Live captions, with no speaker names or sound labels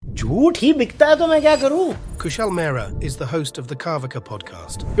झूठ ही बिकता है तो मैं क्या करूं? Kushal Mehra is the host of the Kavaka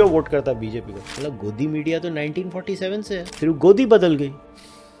podcast. क्यों वोट करता बीजेपी को? मतलब गोदी मीडिया तो 1947 से है, फिर गोदी बदल गई।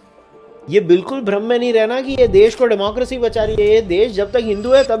 ये बिल्कुल भ्रम में नहीं रहना कि ये देश को डेमोक्रेसी बचा रही है। ये देश जब तक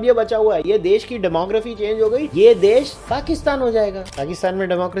हिंदू है तब ये बचा हुआ है। ये देश की डेमोग्राफी चेंज हो गई, ये देश पाकिस्तान हो जाएगा। पाकिस्तान में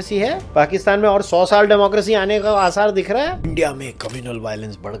डेमोक्रेसी है, पाकिस्तान में और 100 साल डेमोक्रेसी आने का आसार दिख रहा है। इंडिया में कम्युनल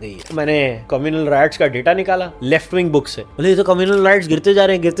वायलेंस बढ़ गई है। मैंने कम्युनल राइट्स का डेटा निकाला लेफ्ट विंग बुक से। बोले ये तो कम्युनल राइट्स गिरते जा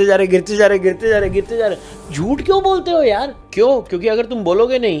रहे हैं, गिरते जा रहे हैं, गिरते जा रहे हैं, गिरते जा रहे हैं, गिरते जा रहे हैं। झूठ क्यों बोलते हो यार? क्यों? क्योंकि अगर तुम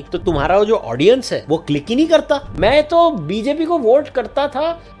बोलोगे नहीं तो तुम्हारा जो ऑडियंस है वो क्लिक ही नहीं करता। मैं तो बीजेपी को वोट करता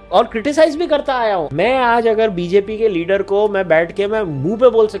था और क्रिटिसाइज भी करता आया हूँ। मैं आज अगर बीजेपी के लीडर को मैं बैठ के मैं मुंह पे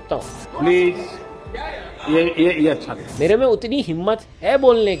बोल सकता हूँ, प्लीज ये अच्छा है। मेरे में उतनी हिम्मत है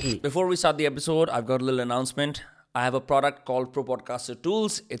बोलने की। Before we start the episode, I've got a little announcement. I have a product called Pro Podcaster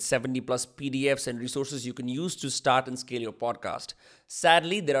Tools. It's 70 plus PDFs and resources you can use to start and scale your podcast.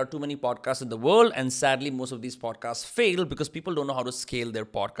 Sadly, there are too many podcasts in the world, and sadly, most of these podcasts fail because people don't know how to scale their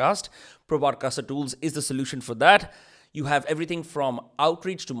podcast. Pro Podcaster Tools is the solution for that. You have everything from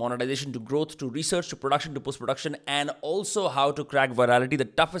outreach to monetization to growth to research to production to post-production, and also how to crack virality, the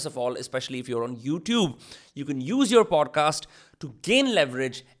toughest of all, especially if you're on YouTube. You can use your podcast to gain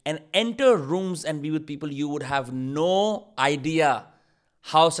leverage and enter rooms and be with people you would have no idea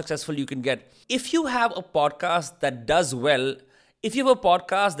how successful you can get. If you have a podcast that does well, if you have a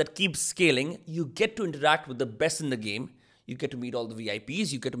podcast that keeps scaling, you get to interact with the best in the game. You get to meet all the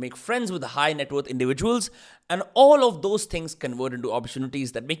VIPs, you get to make friends with high net worth individuals, and all of those things convert into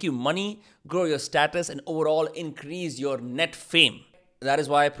opportunities that make you money, grow your status, and overall increase your net fame. That is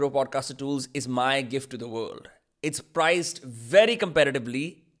why Pro Podcaster Tools is my gift to the world. It's priced very competitively.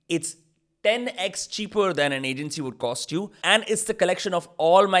 It's 10x cheaper than an agency would cost you, and it's the collection of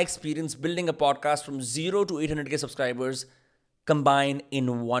all my experience building a podcast from 0 to 800k subscribers combined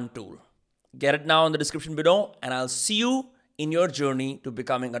in one tool. Get it now in the description below, and I'll see you in your journey to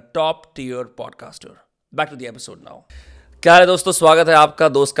becoming a top tier podcaster. Back to the episode now. क्या है दोस्तों, स्वागत है आपका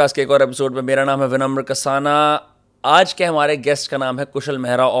दोस्तकास्ट के एक और episode में। मेरा नाम है विनम्र कसाना। आज के हमारे गेस्ट का नाम है कुशल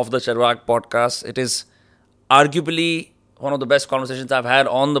Mehra of the Charvaka podcast. It is arguably one of the best conversations I have had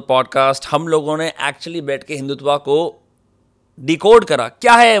on the podcast. हम लोगों ने एक्चुअली बैठ के हिंदुत्वा को डिकोड करा।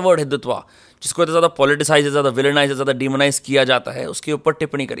 क्या है वर्ड हिंदुत्वा, जिसको इतना ज़्यादा पॉलिटिसाइज, ज़्यादा विलेनाइज, ज़्यादा डिमोनाइज किया जाता है, उसके ऊपर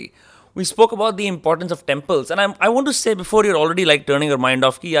टिप्पणी करी। We spoke about the importance of temples, and I want to say before you're already like turning your mind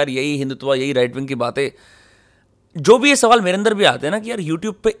off कि यार यही हिंदुत्व, यही राइट विंग की बातें, जो भी ये सवाल मेरे अंदर भी आते हैं ना कि यार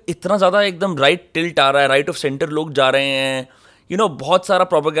यूट्यूब पे इतना ज़्यादा एकदम राइट टिल्ट आ रहा है, राइट ऑफ सेंटर लोग जा रहे हैं, बहुत सारा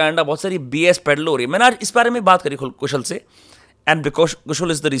प्रोपेगेंडा, बहुत सारी BS पेडल हो रही है। मैंने आज इस बारे में बात करी कुशल से, and because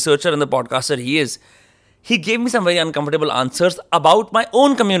Kusal is the researcher and the podcaster he gave me some very uncomfortable answers about my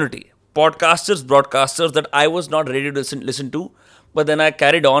own community, podcasters, broadcasters that I was not ready to listen to. But then I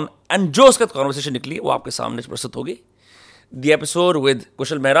carried on, and जो उसका conversation निकली वो आपके सामने प्रस्तुत होगी। The episode with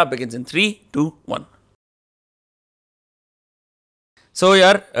Kushal Mehra begins in 3, 2, 1. So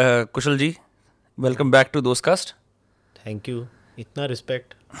यार कुशल जी, welcome back to Dostcast. Thank you, इतना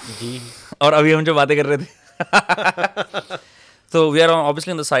रिस्पेक्ट जी। और अभी हम जो बातें कर रहे थे so we are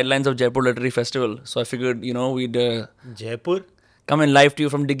obviously on the sidelines of Jaipur Literary Festival, so I figured we'd Jaipur come in live to you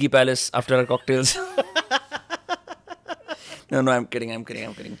from Diggy Palace after our cocktails. No, I'm kidding.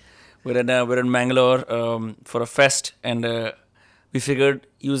 We're in Mangalore for a fest, and we figured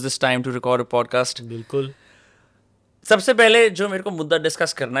use this time to record a podcast. बिल्कुल। सबसे पहले जो मेरे को मुद्दा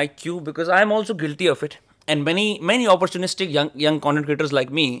discuss करना है, क्यों? Because I am also guilty of it, and many opportunistic young content creators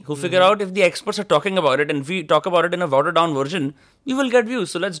like me who figure out if the experts are talking about it and we talk about it in a watered down version, we will get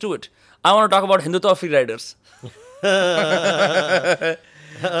views. So let's do it. I want to talk about Hindutva free riders.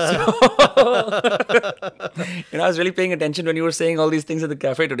 So, I was really paying attention when you were saying all these things at the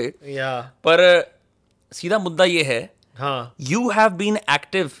cafe today. Yeah. पर सीधा मुद्दा ये है, हाँ, you have been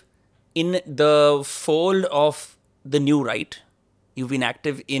active in the fold of the new right. You've been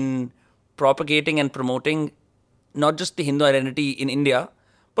active in propagating and promoting not just the Hindu identity in India,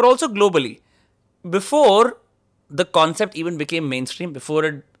 but also globally. Before the concept even became mainstream, before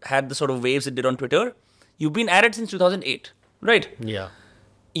it had the sort of waves it did on Twitter, you've been at it since 2008, right? Yeah.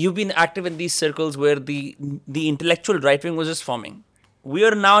 You've been active in these circles where the intellectual right wing was just forming. We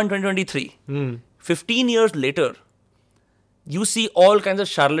are now in 2023. 15 years later, you see all kinds of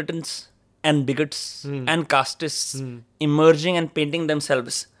charlatans and bigots and castists emerging and painting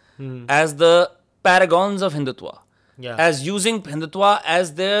themselves as the paragons of Hindutva. Yeah. As using Hindutva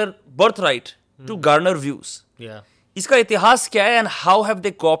as their birthright to garner views. Yeah. इसका इतिहास क्या है, and how have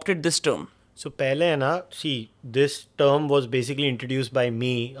they co-opted this term? So पहले है ना, see, this term was basically introduced by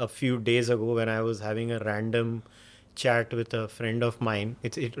me a few days ago when I was having a random chat with a friend of mine.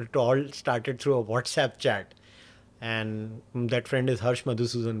 It all started through a WhatsApp chat. And that friend is Harsh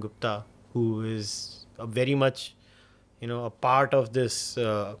Madhusudan Gupta, who is very much, a part of this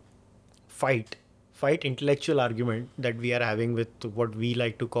fight intellectual argument that we are having with what we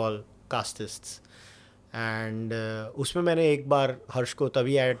like to call castists. And उसमें मैंने एक बार हर्ष को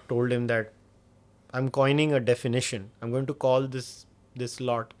तभी I told him that I'm coining a definition. I'm going to call this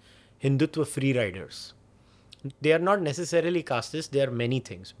lot Hindutva free riders. They are not necessarily castists. They are many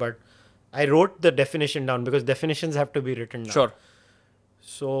things. But I wrote the definition down because definitions have to be written down. Sure.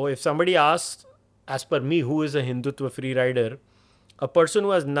 So if somebody asks, as per me, who is a Hindutva free rider, a person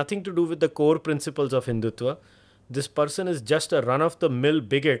who has nothing to do with the core principles of Hindutva, this person is just a run-of-the-mill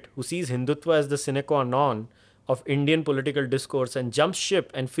bigot who sees Hindutva as the sine qua non of Indian political discourse and jumps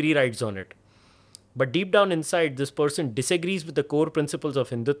ship and free rides on it. But deep down inside, this person disagrees with the core principles of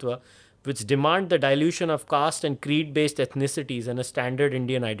Hindutva, which demand the dilution of caste and creed-based ethnicities and a standard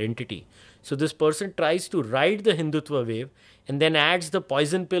Indian identity. So this person tries to ride the Hindutva wave and then adds the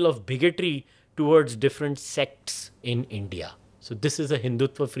poison pill of bigotry towards different sects in India. So this is a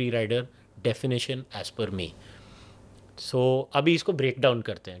Hindutva free rider definition as per me. So अभी इसको break down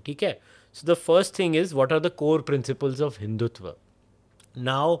करते हैं, ठीक है? So the first thing is, what are the core principles of Hindutva?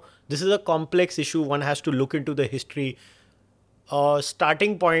 Now, this is a complex issue. One has to look into the history.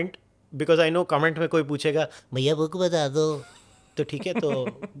 Starting point, because I know comment में कोई पूछेगा भैया book बता दो, तो ठीक है,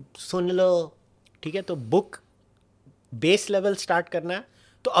 तो सुन लो, ठीक है, तो बुक बेस लेवल स्टार्ट करना है.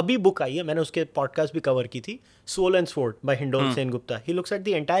 तो अभी बुक आई है, मैंने उसके पॉडकास्ट भी कवर की थी, soul and sword bye indole Sen Gupta. He looks at the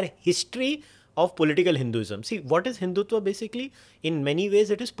entire history of political Hinduism. See, what is Hindutva basically? In many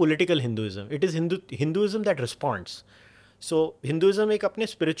ways, it is political Hinduism. It is Hinduism that responds. So, Hinduism एक अपने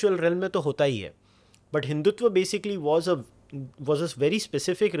spiritual realm में तो होता ही है. But Hindutva basically was a very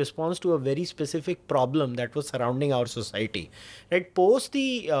specific response to a very specific problem that was surrounding our society. Right? Post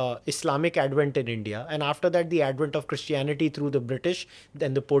the Islamic advent in India, and after that the advent of Christianity through the British,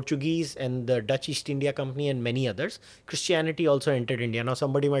 then the Portuguese and the Dutch East India Company and many others, Christianity also entered India. Now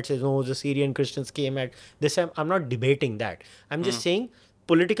somebody might say, no, the Syrian Christians came at this time. I'm not debating that. I'm just saying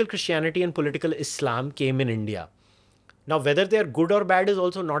political Christianity and political Islam came in India. Now whether they are good or bad is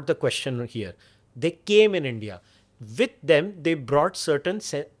also not the question here. They came in India. With them, they brought certain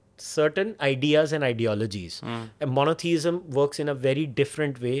ideas and ideologies. And monotheism works in a very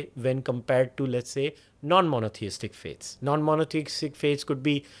different way when compared to, let's say, non-monotheistic faiths. Non-monotheistic faiths could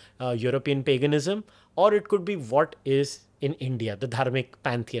be European paganism, or it could be what is in India, the dharmic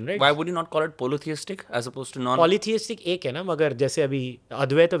pantheon, right? Why would you not call it polytheistic as opposed to non? Polytheistic एक है ना, मगर जैसे अभी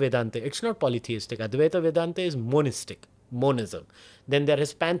अद्वैत वेदांत, it's not polytheistic. Advaita Vedanta is monistic. Monism. Then there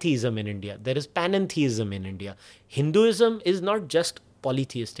is pantheism in India. There is panentheism in India. Hinduism is not just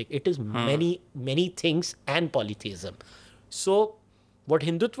polytheistic. It is many things and polytheism. So what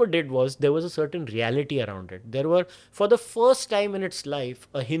Hindutva did was, there was a certain reality around it. There were, for the first time in its life,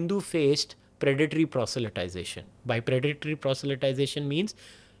 a Hindu faced predatory proselytization. By predatory proselytization means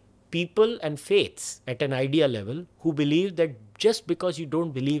people and faiths at an idea level who believe that just because you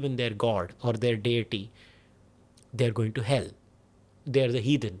don't believe in their God or their deity, they're going to hell. They are the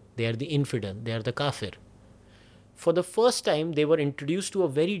heathen. They are the infidel. They are the kafir. For the first time, they were introduced to a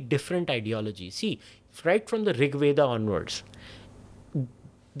very different ideology. See, right from the Rig Veda onwards,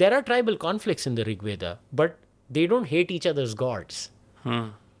 there are tribal conflicts in the Rig Veda, but they don't hate each other's gods.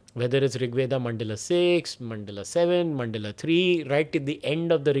 Whether it's Rig Veda Mandala 6, Mandala 7, Mandala 3, right till the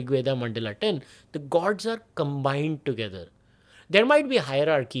end of the Rig Veda Mandala 10, the gods are combined together. There might be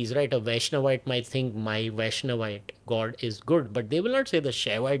hierarchies, right? A Vaishnavite might think my Vaishnavite God is good, but they will not say the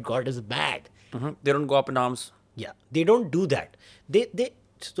Shaivite God is bad. They don't go up in arms. Yeah, they don't do that.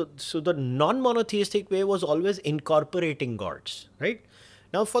 So the non-monotheistic way was always incorporating gods, right?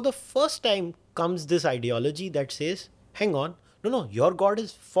 Now, for the first time comes this ideology that says, hang on, no, your God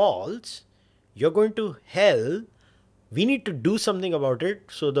is false. You're going to hell. We need to do something about it.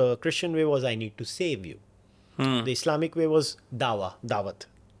 So the Christian way was, I need to save you. The Islamic way was dawat.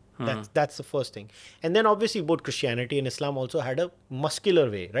 That's the first thing. And then obviously both Christianity and Islam also had a muscular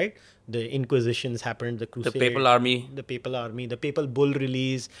way, right? The Inquisitions happened, the Crusade. The Papal Army. The Papal Bull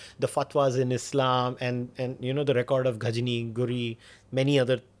release, the fatwas in Islam, and the record of Ghazni, Guri, many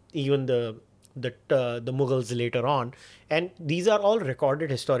other, even the Mughals later on. And these are all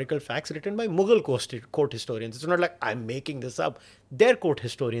recorded historical facts written by Mughal court historians. It's not like I'm making this up. Their court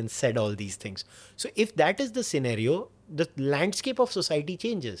historians said all these things. So if that is the scenario, the landscape of society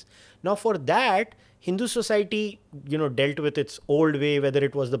changes. Now for that, Hindu society, dealt with its old way, whether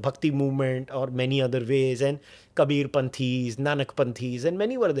it was the Bhakti movement or many other ways, and Kabir Panthis, Nanak Panthis, and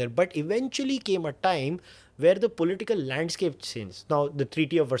many were there. But eventually came a time where the political landscape changed. Now the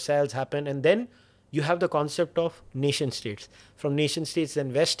Treaty of Versailles happened, and then you have the concept of nation states. From nation states,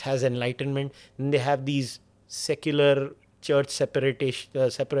 then West has enlightenment, and they have these secular church separation,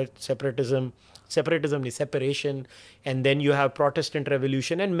 and then you have Protestant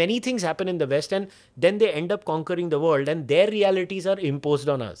revolution, and many things happen in the West, and then they end up conquering the world, and their realities are imposed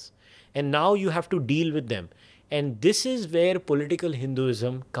on us, and now you have to deal with them. And this is where political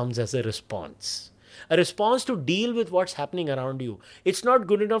Hinduism comes as a response to deal with what's happening around you. It's not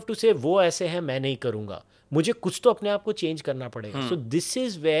good enough to say वो ऐसे है मैं नहीं करूँगा, मुझे कुछ तो अपने आप को change करना पड़ेगा. So this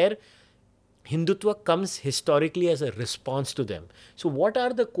is where Hindutva comes historically as a response to them. So what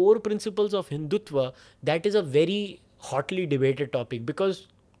are the core principles of Hindutva? That is a very hotly debated topic, because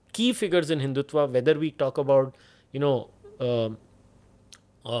key figures in Hindutva, whether we talk about, now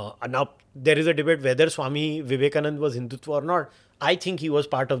there is a debate whether Swami Vivekananda was Hindutva or not. I think he was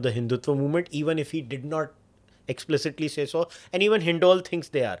part of the Hindutva movement, even if he did not explicitly say so. And even Hindol thinks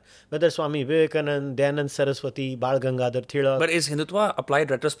they are. Whether Swami Vivekananda, Dayanand Saraswati, Bal Gangadhar Tilak. But is Hindutva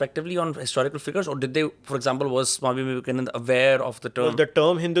applied retrospectively on historical figures, or did they, for example, was Swami Vivekananda aware of the term? Well, the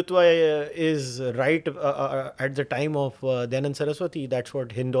term Hindutva is right at the time of Dayanand Saraswati. That's what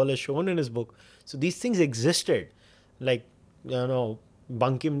Hindol has shown in his book. So these things existed. Like,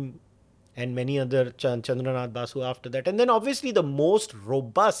 Bankim and many other Chandranath Basu after that. And then obviously the most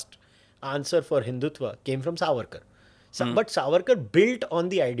robust answer for Hindutva came from Savarkar. But Savarkar built on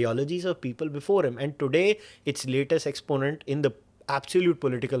the ideologies of people before him. And today its latest exponent in the absolute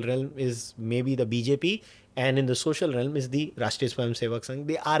political realm is maybe the BJP, and in the social realm is the Rashtriya Swayamsevak Sangh,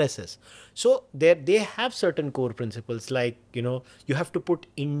 the RSS. So they have certain core principles, like, you have to put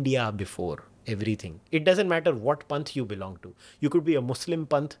India before everything. It doesn't matter what panth you belong to. You could be a Muslim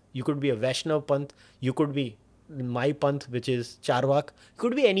panth, you could be a Vaishnav panth, you could be my panth, which is Charvak, it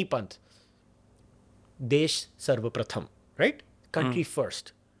could be any panth. Desh Sarva Pratham, right? Country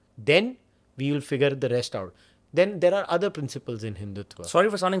first. Then we will figure the rest out. Then there are other principles in Hindutva. Sorry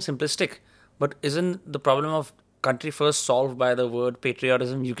for sounding simplistic, but isn't the problem of country first solved by the word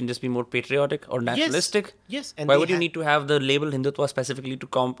patriotism? You can just be more patriotic or nationalistic. Yes. And why would you need to have the label Hindutva specifically to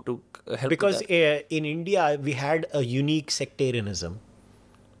help? Because in India we had a unique sectarianism,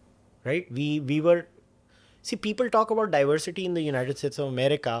 right? We were. See, people talk about diversity in the United States of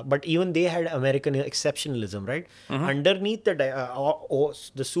America, but even they had American exceptionalism, right? Underneath the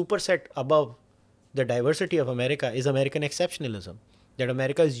superset above the diversity of America is American exceptionalism. That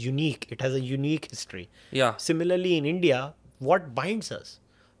America is unique. It has a unique history. Yeah. Similarly, in India, what binds us?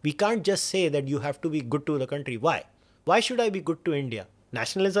 We can't just say that you have to be good to the country. Why? Why should I be good to India?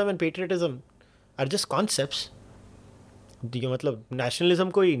 Nationalism and patriotism are just concepts. मतलब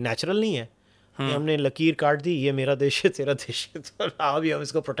nationalism कोई natural नहीं है. हमने लकीर काट दी, ये मेरा देश है, तेरा देश है, तो अभी हम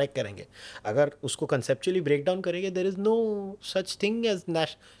इसको प्रोटेक्ट करेंगे. अगर उसको conceptually break down करेंगे, there is no such thing as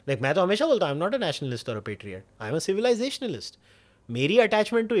like मैं तो हमेशा बोलता हूँ, I'm not a nationalist or a patriot. I'm a civilizationalist. मेरी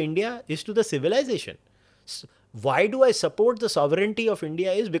attachment to India is to the civilization. Why do I support the sovereignty of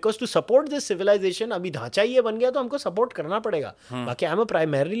India is because to support this civilization, अभी ढांचा ये बन गया तो हमको support करना पड़ेगा. बाकी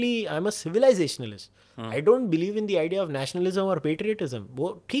I'm a civilizationalist. I don't believe in the idea of nationalism or patriotism.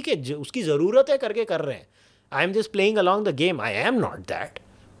 वो ठीक है, उसकी ज़रूरत है करके कर रहे हैं. I'm just playing along the game. I am not that.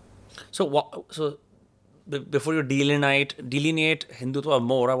 So before you delineate Hindutva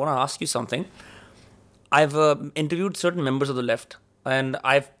more, I want to ask you something. I've interviewed certain members of the left, and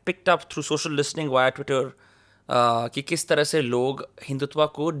I've picked up through social listening via Twitter कि किस तरह से लोग हिंदुत्व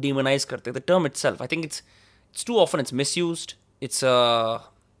को demonize करते. The term itself, I think it's too often it's misused. It's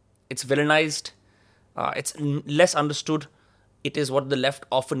villainized. It's less understood. It is what the left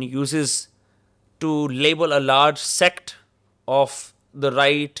often uses to label a large sect of the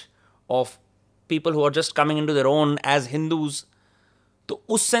right, of people who are just coming into their own as Hindus. तो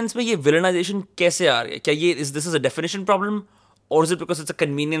उस sense में ये villainization कैसे आ रही है? क्या ये this is a definition problem, or is it because it's a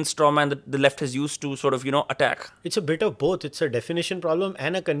convenience trauma and the left has used to sort of attack? It's a bit of both. It's a definition problem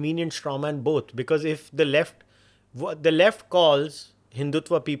and a convenience trauma, and both. Because if the left calls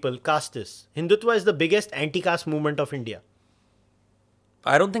Hindutva people castes, Hindutva is the biggest anti-caste movement of India.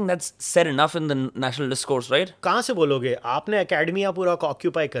 I don't think that's said enough in the national discourse, right? कहाँ से बोलोगे? आपने academia पूरा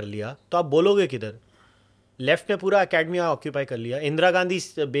occupy कर लिया, तो आप बोलोगे किधर? Left ने पूरा academia occupy कर लिया. Indira Gandhi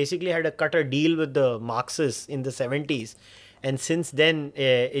basically had cut a deal with the Marxists in the 70s, and since then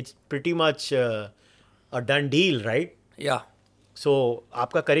it's pretty much a done deal, right? Yeah. So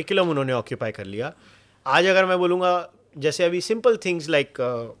आपका curriculum उन्होंने occupy कर लिया. आज अगर मैं बोलूँगा जैसे अभी simple things like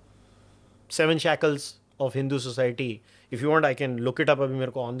 7 shackles of Hindu society. If you want, I can look it up. अभी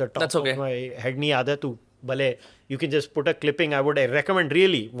मेरे को on the top of my head नहीं याद है. तू Bale, you can just put a clipping. I would recommend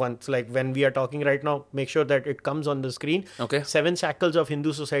really once, like when we are talking right now, make sure that it comes on the screen. Okay. 7 Shackles of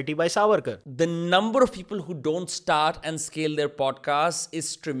Hindu Society by Savarkar. The number of people who don't start and scale their podcasts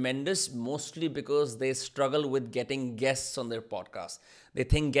is tremendous, mostly because they struggle with getting guests on their podcast. They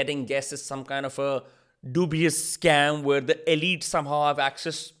think getting guests is some kind of a dubious scam where the elite somehow have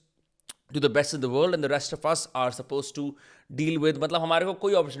access to the best in the world and the rest of us are supposed to deal with, मतलब हमारे को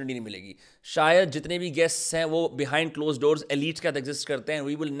कोई opportunity नहीं मिलेगी. शायद जितने भी guests हैं वो behind closed doors elites के साथ exist करते हैं.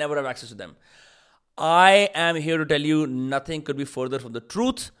 We will never have access to them. I am here to tell you nothing could be further from the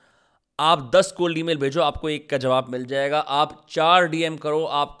truth. आप 10 cold email भेजो, आपको एक का जवाब मिल जाएगा. आप 4 DM करो,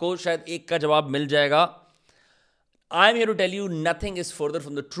 आपको शायद एक का जवाब मिल जाएगा. I'm here to tell you nothing is further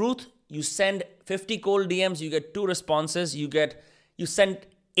from the truth. You send 50 cold DMs, you get 2 responses. You send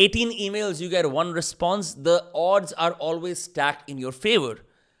 18 emails, you get 1 response. The odds are always stacked in your favor.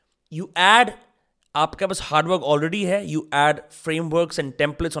 You add, आपके पास hard work already है, you add frameworks and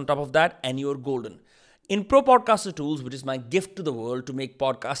templates on top of that and you're golden. In Pro Podcaster Tools, which is my gift to the world to make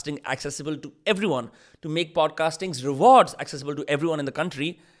podcasting accessible to everyone, to make podcasting's rewards accessible to everyone in the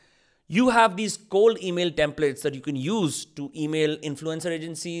country, you have these cold email templates that you can use to email influencer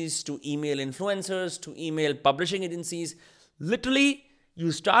agencies, to email influencers, to email publishing agencies. Literally,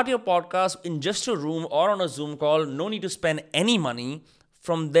 you start your podcast in just a room or on a Zoom call, no need to spend any money.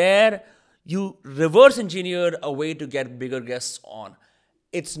 From there, you reverse engineer a way to get bigger guests on.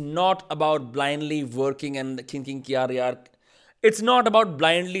 It's not about blindly working and thinking कि यार यार. It's not about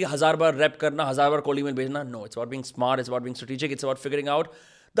blindly 1000 bar rep करना, 1000 बार cold email भेजना. No, it's about being smart, it's about being strategic, it's about figuring out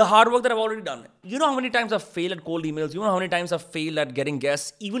the hard work that I've already done. You know how many times I've failed at cold emails? You know how many times I've failed at getting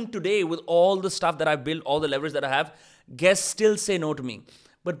guests? Even today, with all the stuff that I've built, all the leverage that I have, guests still say no to me.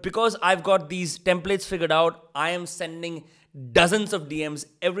 But because I've got these templates figured out, I am sending dozens of DMs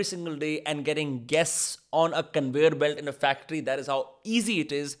every single day and getting guests on a conveyor belt in a factory. That is how easy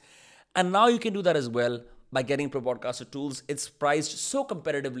it is. And now you can do that as well by getting Pro Podcaster Tools. It's priced so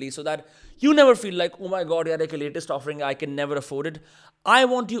competitively so that you never feel like, oh my God, yeah, like a latest offering, I can never afford it. I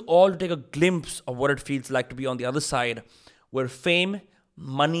want you all to take a glimpse of what it feels like to be on the other side, where fame,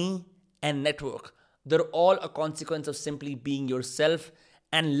 money, and network, they're all a consequence of simply being yourself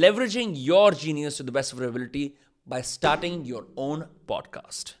and leveraging your genius to the best of your ability by starting your own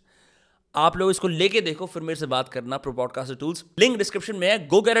podcast. आप लोग इसको लेके देखो, फिर मेरे से बात करना. Pro Podcaster Tools, link description में है.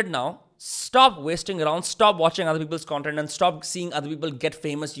 Go get it now. Stop wasting around, stop watching other people's content and stop seeing other people get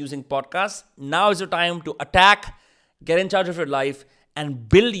famous using podcasts. Now is your time to attack, get in charge of your life and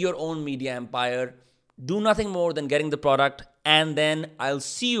build your own media empire. Do nothing more than getting the product and then I'll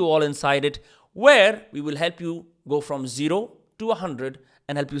see you all inside it, where we will help you go from 0 to 100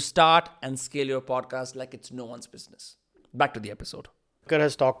 and help you start and scale your podcast like it's no one's business. Back to the episode.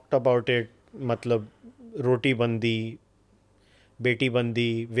 Has talked about it, मतलब रोटी बंदी, बेटी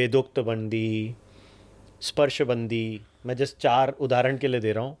बंदी, वेदोक्त बंदी, स्पर्श बंदी. मैं just 4 उदाहरण के लिए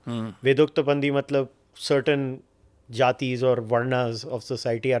दे रहा हूँ. वेदोक्त बंदी मतलब certain jatis or varnas of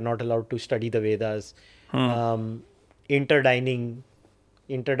society are not allowed to study the Vedas. Interdining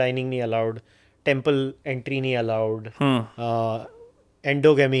नहीं allowed. Temple entry नहीं allowed.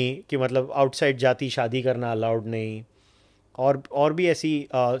 Endogamy कि मतलब outside जाति शादी करना allowed नहीं. और भी ऐसी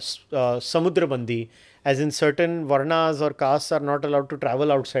समुद्र बंदी, as in certain varnas or castes are not allowed to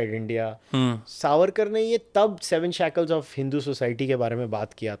travel outside India. Savarkar ने ये तब 7 shackles of Hindu society के बारे में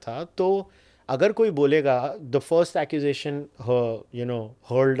बात किया था. तो अगर कोई बोलेगा, the first accusation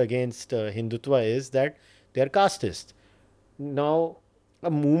hurled against Hindutva is that they are casteist. Now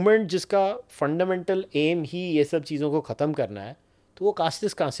a movement जिसका fundamental aim ही ये सब चीज़ों को ख़त्म करना है, तो वो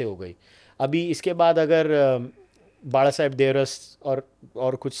casteist कहाँ से हो गई? अभी इसके बाद अगर बाला साहेब देवरस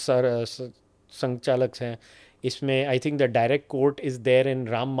और कुछ संचालक हैं इसमें, I think the direct quote is there in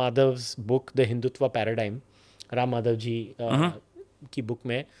Ram Madhavs book the Hindutva paradigm, Ram Madhav ji की बुक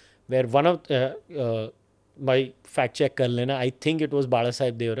में, where one of my fact check कर लेना, I think it was Bala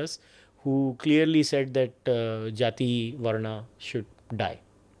Saheb Deoras who clearly said that जाति वर्णा should die.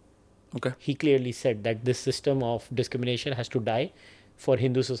 Okay. He clearly said that this system of discrimination has to die for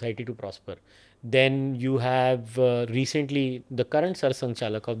Hindu society to prosper. Then you have recently the current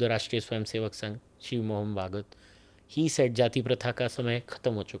Sarsanghchalak of the Rashtriya Swayamsevak Sangh, Shiv Mohan Bhagat, he said जाति प्रथा का समय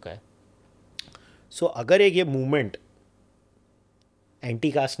खत्म हो चुका है. So अगर एक ये movement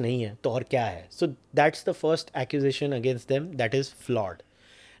anti caste नहीं है तो और क्या है? So that's the first accusation against them that is flawed.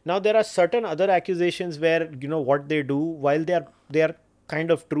 Now there are certain other accusations where what they do, while they are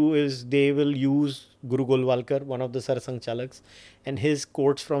kind of true, is they will use Guru Golwalkar, one of the Sarsanghchalaks, and his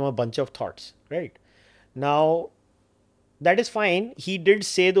quotes from a bunch of thoughts, right? Now, that is fine. He did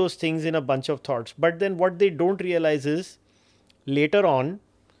say those things in a bunch of thoughts. But then what they don't realize is later on,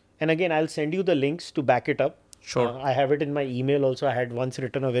 and again, I'll send you the links to back it up. Sure. I have it in my email also. I had once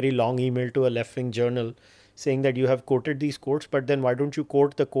written a very long email to a left-wing journal saying that you have quoted these quotes, but then why don't you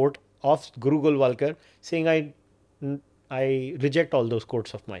quote the quote of Guru Golwalkar saying I reject all those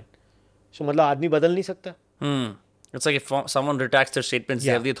quotes of mine. So मतलब आदमी बदल नहीं सकता. It's like if someone retracts their statements,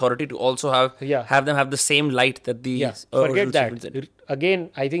 they have the authority to also have them have the same light that the forget that. Again,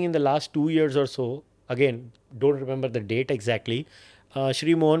 I think in the last 2 years or so, again, don't remember the date exactly,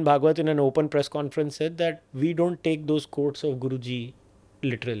 Shri Mohan Bhagwat in an open press conference said that we don't take those quotes of Guruji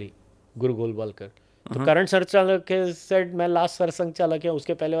literally, Guru Golwalkar. तो current सरसंघ के said मैं last सरसंघ चालक है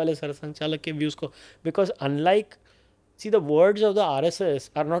उसके पहले वाले सरसंघ चालक के व्यूज को, because unlike see, the words of the RSS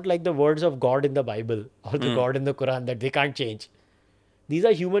are not like the words of God in the Bible or the God in the Quran that they can't change. These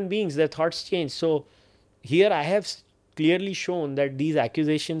are human beings, their thoughts change. So here I have clearly shown that these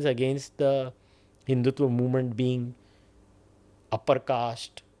accusations against the Hindutva movement being upper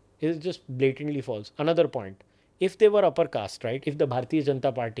caste is just blatantly false. Another point, if they were upper caste, right, if the Bharatiya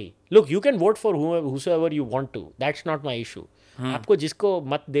Janata Party, look, you can vote for whosoever you want to. That's not my issue. आपको जिसको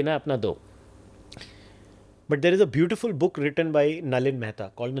मत देना अपना दो. But there is a beautiful book written by Nalin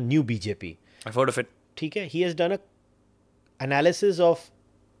Mehta called The New BJP. I've heard of it. Okay? He has done a analysis of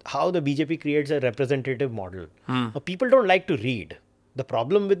how the BJP creates a representative model. Now, people don't like to read. The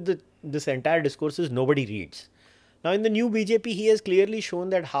problem with this entire discourse is nobody reads. Now, in the new BJP, he has clearly shown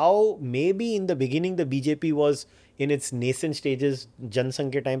that how maybe in the beginning the BJP was in its nascent stages,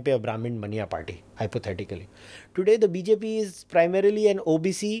 Jansangh ke time pe a Brahmin Mania party, hypothetically. Today, the BJP is primarily an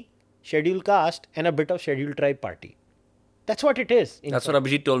OBC, scheduled caste and a bit of scheduled tribe party. That's what it is. That's what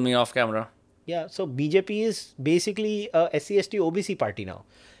Abhijit told me off camera. Yeah, so BJP is basically a SC/ST OBC party now.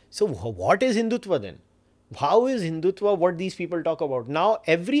 So what is Hindutva then? How is Hindutva what these people talk about? Now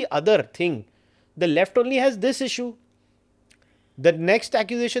every other thing, the left only has this issue. The next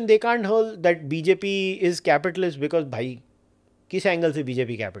accusation they can't hold that BJP is capitalist because bhai, किस angle से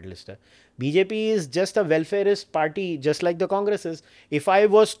BJP capitalist है? BJP is just a welfarist party just like the Congress is. If I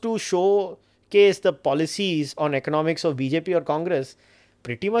was to showcase the policies on economics of BJP और Congress,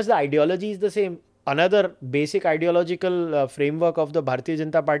 pretty much the ideology is the same. Another basic ideological framework of the Bharatiya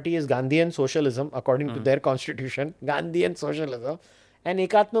Janata Party is Gandhian socialism according to their constitution. Gandhian socialism and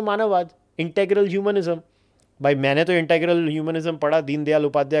एकात्म मानववाद, integral humanism. भाई मैंने तो integral humanism पढ़ा दीनदयाल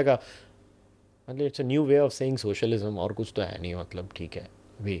उपाध्याय का. मतलब it's a new way of saying socialism और कुछ तो है नहीं. मतलब ठीक है,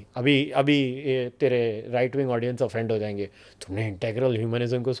 अभी तेरे राइट विंग ऑडियंस ऑफेंड हो जाएंगे, तुमने इंटेग्रल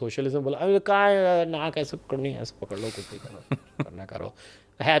ह्यूमनिज्म को सोशलिज्म बोला. अभी कहाँ ना कैसे करनी है, ऐसे पकड़ लो, कुछ भी करो, करना करो.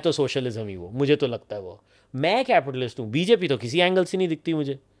 है तो सोशलिज्म ही वो, मुझे तो लगता है वो. मैं कैपिटलिस्ट हूँ, बीजेपी तो किसी एंगल से नहीं दिखती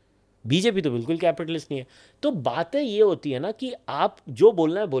मुझे. बीजेपी तो बिल्कुल कैपिटलिस्ट नहीं है. तो बातें ये होती है ना कि आप जो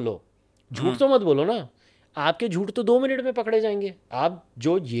बोलना है बोलो, झूठ तो मत बोलो ना. आपके झूठ तो 2 मिनट में पकड़े जाएंगे. आप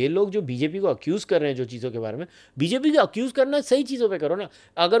जो ये लोग जो बीजेपी को अक्यूज़ कर रहे हैं जो चीज़ों के बारे में, बीजेपी को अक्यूज़ करना सही चीज़ों पे करो ना.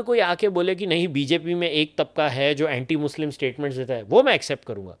 अगर कोई आके बोले कि नहीं बीजेपी में एक तबका है जो एंटी मुस्लिम स्टेटमेंट्स देता है, वो मैं एक्सेप्ट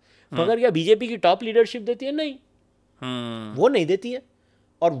करूंगा. मगर क्या बीजेपी की टॉप लीडरशिप देती है? नहीं, वो नहीं देती है.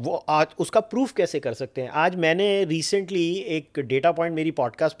 और वो आज उसका प्रूफ कैसे कर सकते हैं? आज मैंने रिसेंटली एक डेटा पॉइंट मेरी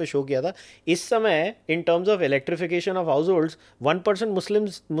पॉडकास्ट पे शो किया था. इस समय in terms of electrification of house holds 1%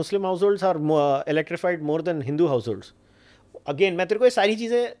 Muslim house holds are electrified more than Hindu house holds. Again मैं तेरे को ये सारी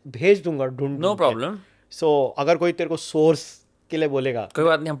चीज़ें भेज दूंगा ढूंढ. No problem. सो अगर कोई तेरे को सोर्स के लिए बोलेगा, कोई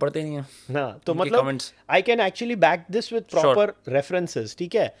बात नहीं, हम पढ़ते नहीं हैं ना, तो मतलब I can actually back this with proper references.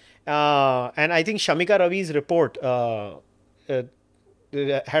 ठीक है. And I think Shamika Ravi's report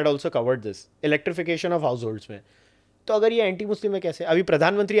had also covered this electrification of households में. तो अगर ये एंटी मुस्लिम है कैसे? अभी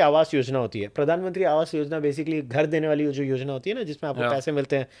प्रधानमंत्री आवास योजना होती है. प्रधानमंत्री आवास योजना बेसिकली घर देने वाली जो योजना होती है ना, जिसमें आपको पैसे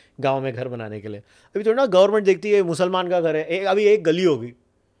मिलते हैं गांव में घर बनाने के लिए. अभी थोड़ा ना गवर्नमेंट देखती है मुसलमान का घर है, अभी एक गली होगी,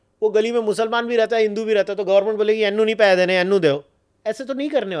 वो गली में मुसलमान भी रहता है हिंदू भी रहता है, तो गवर्नमेंट बोलेगी एन्नू नहीं पैसे देने, एन्नू दो. ऐसे तो नहीं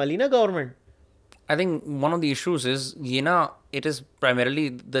करने वाली ना government. I think one of the issues is, it is primarily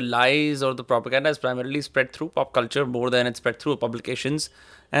the lies or the propaganda is primarily spread through pop culture more than it's spread through publications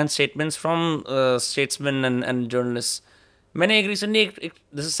and statements from statesmen and journalists. मैंने एक recently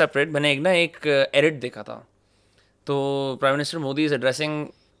this is separate, मैंने एक edit देखा था. तो Prime Minister Modi is addressing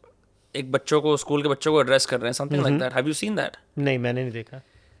एक बच्चों को, स्कूल के बच्चों को address कर रहे हैं, something like that. Have you seen that? नहीं, मैंने नहीं देखा.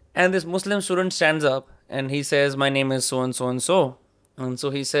 And this Muslim student stands up and he says, my name is so and so and so. And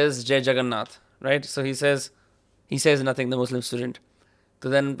so he says, Jai Jagannath. Right? So he says nothing, the Muslim student. So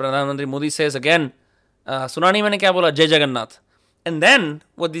then Pradhan Mantri Modi says again, Sunani maine kya bola? Jai Jagannath. And then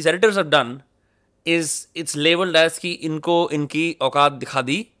what these editors have done is it's labeled as ki inko inki auqat dikha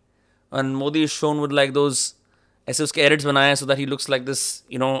di. And Modi is shown with like those ऐसे उसके edits बनाए so that he looks like this,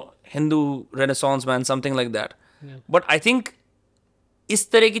 Hindu Renaissance man, something like that. But I think इस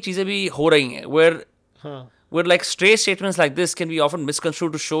तरह की चीजें भी हो रही हैं where like stray statements like this can be often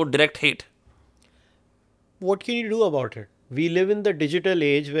misconstrued to show direct hate. What can you do about it? We live in the digital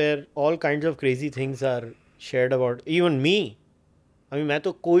age where all kinds of crazy things are shared about. Even me. I mean, मैं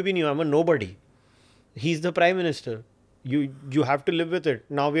तो कोई भी नहीं हूँ. I'm a nobody. He's the prime minister. You have to live with it.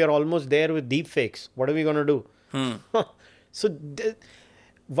 Now we are almost there with deep fakes. What are we going to do? So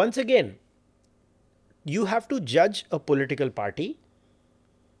once again, you have to judge a political party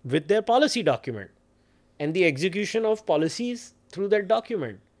with their policy document and the execution of policies through that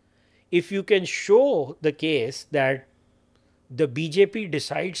document. If you can show the case that the BJP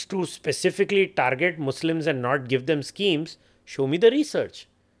decides to specifically target Muslims and not give them schemes, show me the research.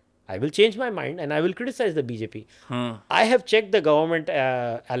 I will change my mind and I will criticize the BJP. I have checked the government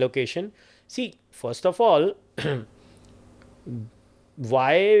allocation. See, first of all,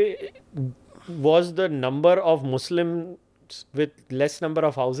 why was the number of Muslims with less number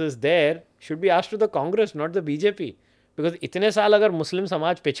of houses there should be asked to the Congress, not the BJP. Because इतने साल अगर मुस्लिम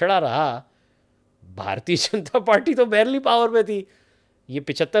समाज पिछड़ा रहा, Bharatiya Janata party तो बैरली power पे थी. ये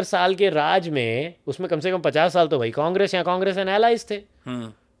 75 साल के राज में उसमें कम से कम 50 साल तो भाई कांग्रेस या कांग्रेस एंड एलाइज थे.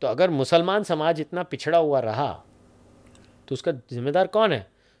 तो अगर मुसलमान समाज इतना पिछड़ा हुआ रहा तो उसका जिम्मेदार कौन है?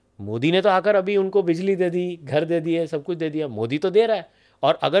 मोदी ने तो आकर अभी उनको बिजली दे दी, घर दे दिए, सब कुछ दे दिया. मोदी तो दे रहा है.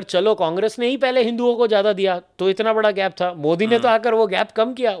 और अगर चलो कांग्रेस ने ही पहले हिंदुओं को ज़्यादा दिया तो इतना बड़ा गैप था. मोदी ने तो आकर वो गैप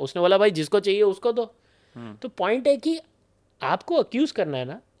कम किया. उसने बोला भाई जिसको चाहिए उसको दो. तो पॉइंट है कि आपको अक्यूज़ करना है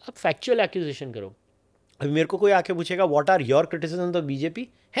ना, आप फैक्चुअल एक्यूजेशन करो. अभी मेरे को कोई आके पूछेगा what are your criticism of BJP,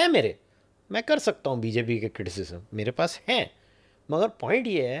 है मेरे, मैं कर सकता हूँ बीजेपी के क्रिटिसिज्म, मेरे पास हैं. मगर पॉइंट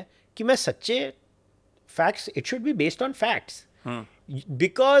ये है कि मैं सच्चे facts, it should be based on facts.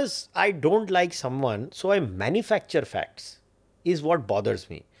 Because I don't like someone so I manufacture facts is what bothers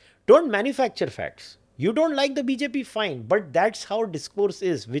me. Don't manufacture facts. You don't like the BJP, fine, but that's how discourse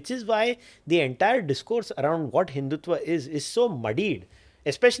is, which is why the entire discourse around what Hindutva is so muddied.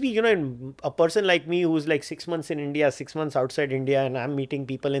 Especially, in a person like me who's like 6 months in India, 6 months outside India, and I'm meeting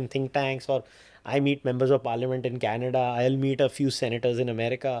people in think tanks, or I meet members of parliament in Canada, I'll meet a few senators in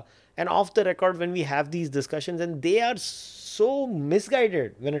America, and off the record when we have these discussions, and they are so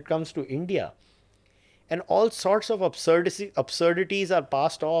misguided when it comes to India. And all sorts of absurdities are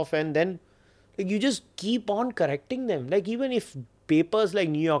passed off, and then you just keep on correcting them. Like even if papers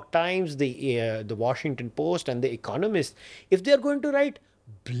like New York Times, the Washington Post and The Economist, if they are going to write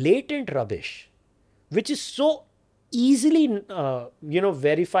blatant rubbish, which is so easily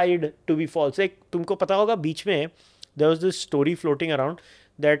verified to be false. Like तुमको पता होगा बीच में there was this story floating around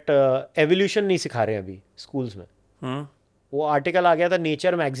that evolution नहीं सिखा रहे अभी schools में. वो आर्टिकल आ गया था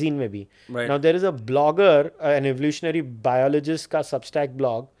नेचर मैगजीन में भी. Now there is a blogger, an evolutionary biologist का Substack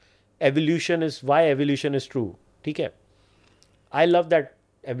blog, evolution is why evolution is true. ठीक है, I love that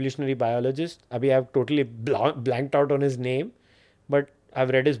evolutionary biologist. अभी I have totally blanked out on his name, but I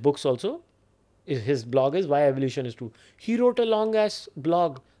have read his books also. His blog is Why Evolution is True. He wrote a long ass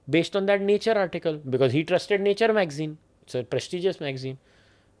blog based on that Nature article because he trusted Nature magazine. It's a prestigious magazine.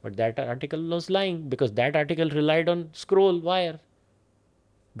 But that article was lying because that article relied on scroll wire.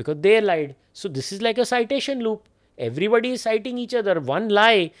 Because they lied. So this is like a citation loop. Everybody is citing each other. One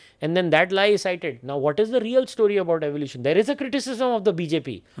lie and then that lie is cited. Now what is the real story about evolution? There is a criticism of the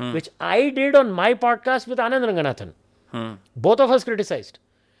BJP, which I did on my podcast with Anand Ranganathan. Both of us criticized.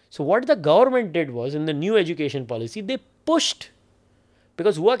 So what the government did was, in the new education policy, they pushed.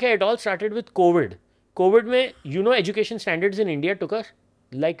 Because it all started with COVID. COVID mein, education standards in India took a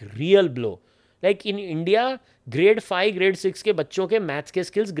like real blow. Like in India, grade 5, grade 6 के बच्चों के maths के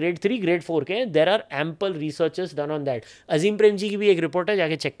skills grade 3, grade 4 के, there are ample researches done on that. अजीम प्रेम जी की भी एक report है,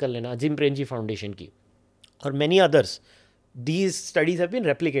 जाके चेक कर लेना, अजीम प्रेम जी फाउंडेशन की, और many others. These studies have been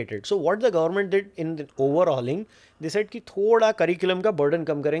replicated. So what the government did in the overhauling, they said कि थोड़ा curriculum का burden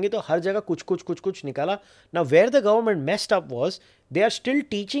कम करेंगे तो हर जगह कुछ निकाला. Now where the government messed up was, they are still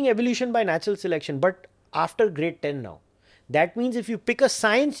teaching evolution by natural selection, but after grade 10 now. That means if you pick a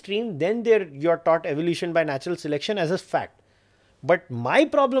science stream, then you're taught evolution by natural selection as a fact. But my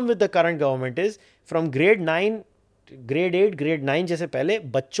problem with the current government is, from grade 9, grade 8, grade 9 जैसे पहले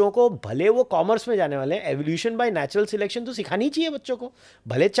बच्चों को, भले वो commerce में जाने वाले, evolution by natural selection तो सिखानी चाहिए बच्चों को,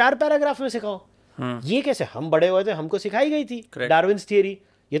 भले 4 पैराग्राफ में सिखाओ. ये कैसे, हम बड़े हुए थे, हमको सिखाई गई थी डार्विन्स थियरी,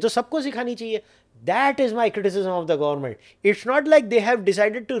 ये तो सबको सिखानी चाहिए. That is my criticism of the government. It's not like they have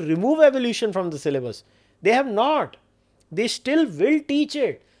decided to remove evolution from the syllabus. They have not. They still will teach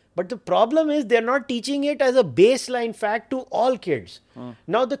it. But the problem is they're not teaching it as a baseline fact to all kids.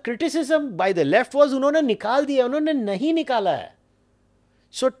 Now the criticism by the left was उन्होंने निकाल दिया, उन्होंने नहीं निकाला है.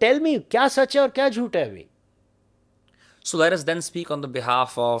 So tell me, क्या सच है और क्या झूठ है अभी? So let us then speak on the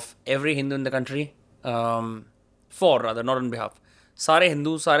behalf of every Hindu in the country. For rather, not on behalf. सारे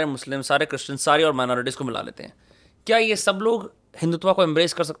हिंदू, सारे मुस्लिम, सारे क्रिश्चियन, सारी और माइनॉरिटीज़ को मिला लेते हैं. क्या ये सब लोग हिंदुत्व को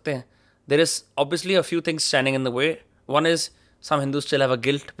एम्ब्रेस कर सकते हैं? There is obviously a few things standing in the way. One is some Hindus still have a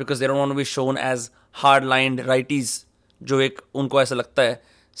guilt because they don't want to be shown as hard-lined righties, जो एक उनको ऐसा लगता है.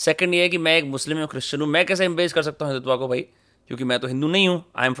 Second ये है कि मैं एक मुस्लिम या क्रिश्चियन हूँ, मैं कैसे एम्ब्रेस कर सकता हूँ हिंदुत्व को भाई, क्योंकि मैं तो हिंदू नहीं हूँ.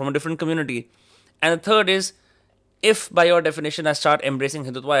 I am from a different community. And the third is, if by your definition I start embracing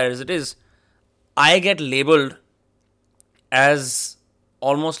Hindutva as it is, I get labeled as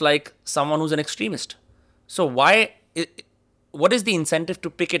almost like someone who's an extremist. So what is the incentive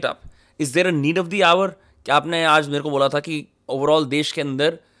to pick it up? Is there a need of the hour? कि आपने आज मेरे को बोला था कि overall देश के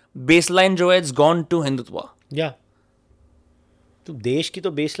अंदर बेसलाइन जो है इट्स गॉन टू हिंदुत्वा. या तो देश की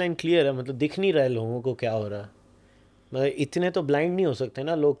तो बेसलाइन क्लियर है, मतलब दिख नहीं रहा है लोगों को क्या हो रहा है. मतलब इतने तो ब्लाइंड नहीं हो सकते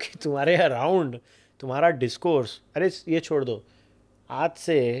ना लोग कि तुम्हारे अराउंड तुम्हारा डिस्कोर्स. अरे ये छोड़ दो, आज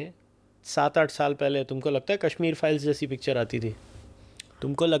से 7-8 साल पहले तुमको लगता है कश्मीर फाइल्स जैसी पिक्चर आती थी?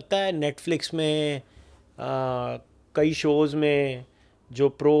 तुमको लगता है नेटफ्लिक्स में कई शोज़ में जो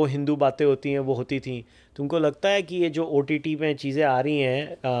प्रो हिंदू बातें होती हैं वो होती थी? तुमको लगता है कि ये जो OTT में चीज़ें आ रही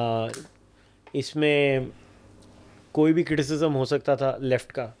हैं इसमें कोई भी क्रिटिसिज्म हो सकता था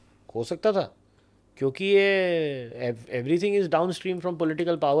लेफ़्ट का? हो सकता था, क्योंकि ये everything is down stream from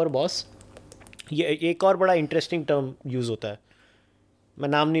political power boss. ये एक और बड़ा इंटरेस्टिंग टर्म यूज़ होता है, मैं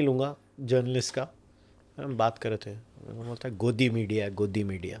नाम नहीं लूँगा, जर्नलिस्ट का. हम बात कर रहे थे, बोलता है गोदी मीडिया है, गोदी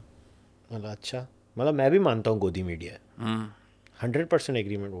मीडिया. मतलब अच्छा, मतलब मैं भी मानता हूँ गोदी मीडिया है, 100%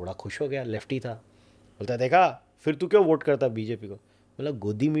 एग्रीमेंट. बड़ा खुश हो गया, लेफ्टी था. बोलता है देखा फिर तू क्यों वोट करता बीजेपी को? मतलब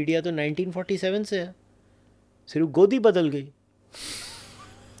गोदी मीडिया तो 1947 से है, सिर्फ गोदी बदल गई.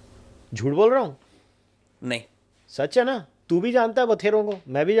 झूठ बोल रहा हूँ? नहीं, सच है ना. तू भी जानता है बथेरों को,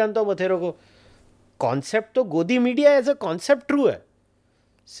 मैं भी जानता हूँ बथेरों को. कॉन्सेप्ट तो गोदी media as a concept true है,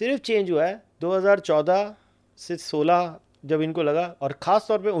 सिर्फ चेंज हुआ है 2014 से 16 जब इनको लगा, और ख़ास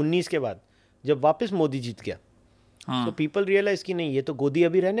तौर पे 19 के बाद जब वापस मोदी जीत गया. तो पीपल रियलाइज कि नहीं ये तो गोदी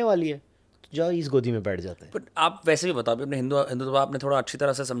अभी रहने वाली है, तो जाओ इस गोदी में बैठ जाते हैं. बट आप वैसे भी बताओ, अपने हिंदुत्व आपने थोड़ा अच्छी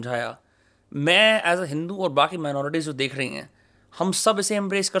तरह से समझाया. मैं एज अ हिंदू और बाकी माइनॉरिटीज जो देख रही हैं, हम सब इसे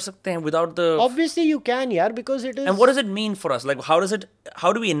एम्ब्रेस कर सकते हैं without the. Obviously you can यार, because it is. And what does it mean for us? Like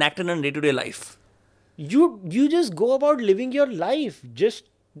how do we enact in a day to day life? You just go about living your life. Just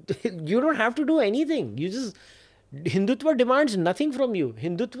you don't have to do anything. You just, Hindutva demands nothing from you.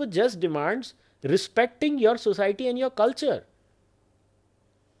 Hindutva just demands respecting your society and your culture.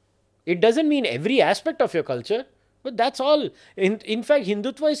 It doesn't mean every aspect of your culture, but that's all. In fact,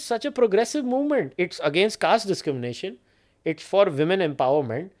 Hindutva is such a progressive movement. It's against caste discrimination. It's for women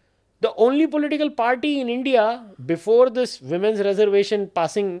empowerment. The only political party in India before this women's reservation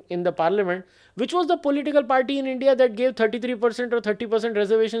passing in the parliament, which was the political party in India that gave 33% or 30%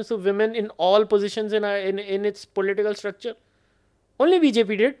 reservations to women in all positions in its political structure? Only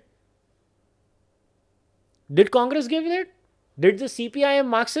BJP did. Did Congress give it? Did the CPIM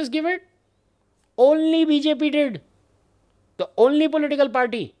Marxists give it? Only BJP did. The only political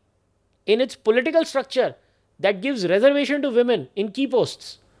party in its political structure that gives reservation to women in key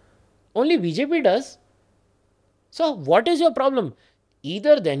posts. Only BJP does. So what is your problem?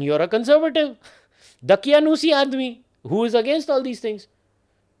 Either then you're a conservative, Dakyanusi Admi, who is against all these things.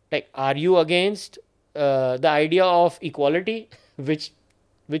 Like, are you against the idea of equality, which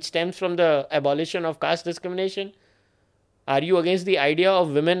stems from the abolition of caste discrimination? Are you against the idea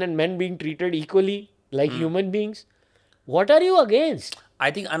of women and men being treated equally like human beings? What are you against?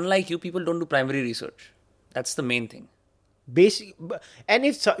 I think unlike you, people don't do primary research. That's the main thing. Basic, and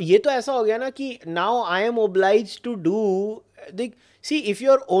if ये तो ऐसा हो गया ना कि now I am obliged to do. See, if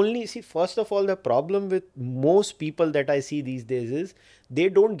you're only, first of all, the problem with most people that I see these days is they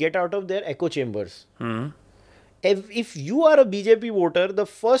don't get out of their echo chambers. If you are a BJP voter, the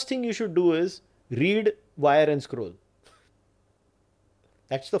first thing you should do is read Wire and Scroll.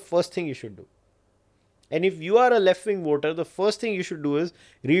 That's the first thing you should do. And if you are a left-wing voter, the first thing you should do is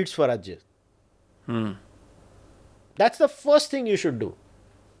read Swarajya. That's the first thing you should do.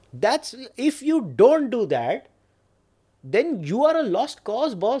 If you don't do that, then you are a lost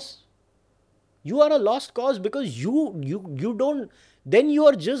cause, boss. You are a lost cause because you don't, then you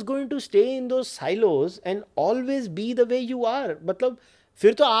are just going to stay in those silos and always be the way you are. मतलब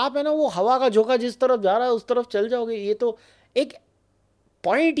फिर तो आप है ना वो हवा का झोंका जिस तरफ जा रहा है उस तरफ चल जाओगे. ये तो एक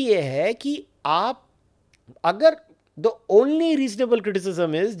पॉइंट ये है कि आप अगर the only reasonable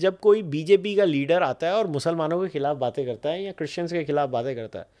criticism is जब कोई बीजेपी का लीडर आता है और मुसलमानों के खिलाफ बातें करता है या क्रिश्चियंस के खिलाफ बातें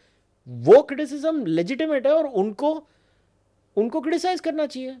करता है, वो क्रिटिसिज्म लेजिटिमेट है और उनको क्रिटिसाइज करना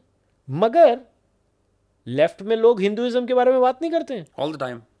चाहिए। मगर लेफ्ट में लोग हिंदुइज्म के बारे में बात नहीं करते ऑल द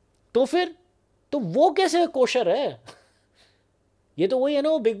टाइम, तो फिर तो वो कैसे कोशर है? ये तो वही है ना,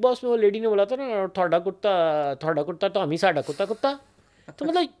 वो बिग बॉस में वो लेडी ने बोला था ना, थोड़ा कुत्ता तो हम ही साडा कुत्ता। तो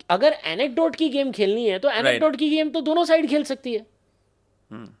मतलब अगर एनेक्डोट की गेम खेलनी है तो एनेक्डोट की गेम तो दोनों साइड खेल सकती है।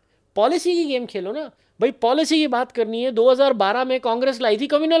 पॉलिसी की गेम खेलो ना भाई। पॉलिसी की बात करनी है, 2012 में कांग्रेस लाई थी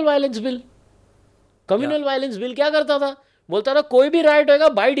communal violence bill. Communal violence bill क्या करता था? बोलता था कोई भी राइट होगा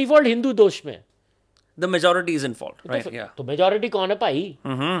बाय डिफॉल्ट हिंदू दोष में, the majority is in fault, right? या तो मेजॉरिटी कौन है भाई?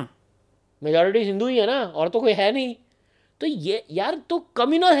 मेजॉरिटी हिंदू ही है ना, और तो कोई है नहीं। तो ये यार, तो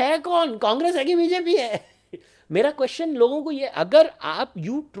कम्युनल है कौन? कांग्रेस है कि बीजेपी है? मेरा क्वेश्चन लोगों को ये, अगर आप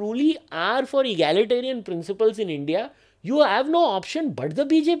you truly are for egalitarian principles in India, you have no option but the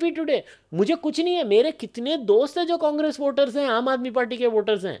BJP today. मुझे कुछ नहीं है, मेरे कितने दोस्त हैं जो कांग्रेस वोटर्स हैं, आम आदमी पार्टी के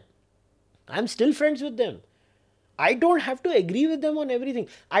वोटर्स हैं, I am still friends with them. I don't have to agree with them on everything.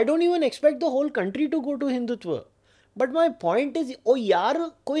 I don't even expect the whole country to go to Hindutva. But my point is, ओ यार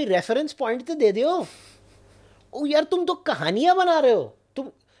कोई reference point तो दे दो। ओ यार तुम तो कहानियां बना रहे हो। तुम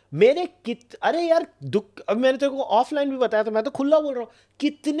मेरे अरे यार दुख, अब मैंने तेरे को ऑफलाइन भी बताया था, मैं तो खुला बोल रहा हूँ,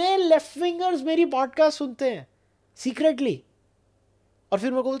 कितने लेफ्ट विंगर्स मेरी पॉडकास्ट सुनते हैं सीक्रेटली, और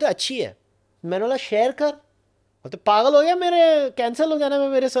फिर मेरे को बोलते अच्छी है। मैंने बोला शेयर कर, तो पागल हो गया, मेरे कैंसिल हो जाना मैं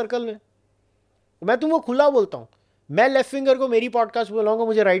मेरे सर्कल में। मैं तुमको खुला बोलता हूँ, मैं लेफ्ट विंगर को मेरी पॉडकास्ट बुलाऊंगा,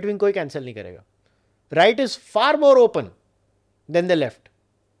 मुझे राइट विंग कोई कैंसिल नहीं करेगा। Right is far more open then the left.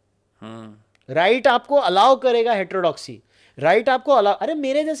 Right आपको अलाउ करेगा हेटेरोडॉक्सी, राइट आपको अलाउ, अरे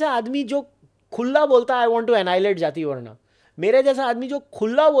मेरे जैसा आदमी जो खुला बोलता है आई वांट टू एनाइलेट जाति वरना, मेरे जैसा आदमी जो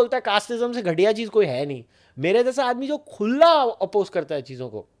खुला बोलता है कास्टिज्म से घटिया चीज कोई है नहीं, मेरे जैसा आदमी जो खुला अपोज करता है चीजों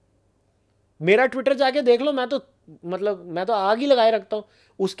को, मेरा ट्विटर जाके देख लो, मैं तो आग ही लगाए रखता हूं।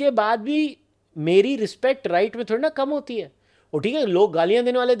 उसके बाद भी मेरी रिस्पेक्ट राइट में थोड़ी ना कम होती है। वो ठीक है, लोग गालियां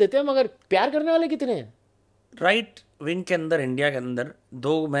देने वाले देते हैं, मगर प्यार करने वाले कितने हैं? राइट विंग के अंदर, इंडिया के अंदर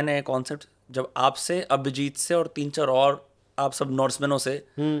दो मैंने कॉन्सेप्ट, जब आपसे, अभिजीत से और 3-4 और आप सब नॉर्समैनों से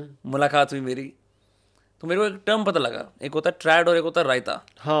मुलाकात हुई मेरी, तो मेरे को एक टर्म पता लगा, एक होता है ट्रैड और एक होता है रायता।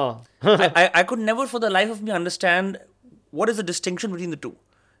 हाँ I could never for the life of me understand what is the distinction between the two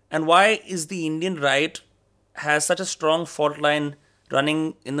and why is the Indian right has such a strong fault line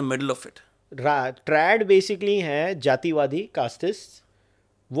running in the middle of it. Trad basically है जातिवादी casteist,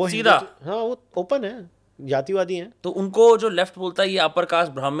 वो सीधा, हाँ वो open है, जातिवादी हैं। तो उनको जो लेफ्ट बोलता है ये अपर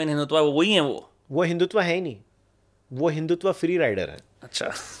कास्ट ब्राह्मण हिंदुत्व है, वो वही है? वो हिंदुत्व है ही नहीं, वो हिंदुत्व फ्री राइडर है।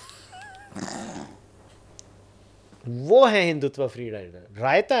 अच्छा वो है हिंदुत्व फ्री राइडर।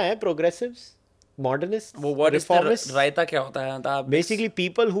 रायता है प्रोग्रेसिव्स, मॉडर्निस्ट, वो रिफॉर्मिस्ट। रायता क्या होता है? Basically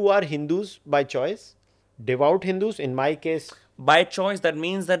people who are Hindus by choice, devout Hindus in my case. By choice that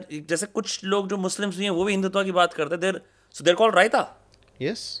means that जैसे कुछ लोग जो मुस्लिम्स भी हैं वो भी हिंदुत्व की बात करते हैं, so they're called raita.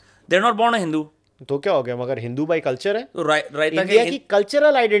 Yes, they are not born a Hindu. तो क्या हो गया? मगर हिंदू बाय कल्चर है, तो रायता इंडिया की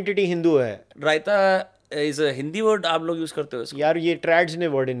कल्चरल आइडेंटिटी हिंदू है। Raita is a Hindi word, आप लोग यूज करते हो इसको? यार ये ट्रैड्स ने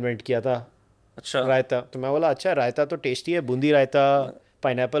वर्ड इन्वेंट किया था। अच्छा, रायता। तो मैं बोला अच्छा रायता तो टेस्टी है, बूंदी रायता,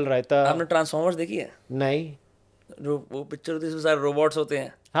 पाइनएप्पल रायता। आपने ट्रांसफॉर्मर्स देखी है? नहीं। वो पिक्चर होती है जिसमें सारे रोबोट्स होते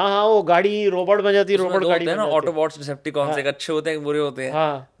हैं। हाँ, वो गाड़ी रोबोट बन जाती है, रोबोट गाड़ी है ना, ऑटोबॉट्स, डिसेप्टिकॉन्स, एक अच्छे होते हैं, बुरे होते हैं।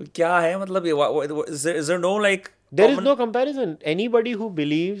 हाँ, क्या है मतलब ये? Is there no like, there is no comparison. Anybody who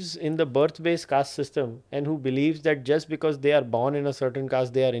believes in the birth-based caste system and who believes that just because they are born in a certain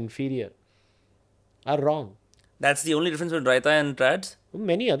caste they are inferior are wrong. That's the only difference between Raita and Trads?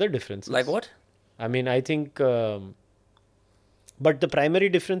 Many other differences. Like what? I mean, I think but the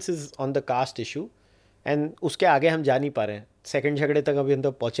primary difference is on the caste issue and उसके आगे हम जा नहीं पा रहे हैं। Second झगड़े तक अभी हम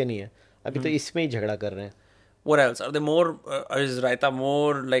तो पहुंचे नहीं है, अभी तो इसमें ही झगड़ा कर रहे हैं। What else? Are they more is Raita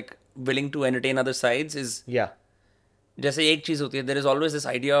more like willing to entertain other sides? Yeah. जैसे एक चीज होती है, there is always this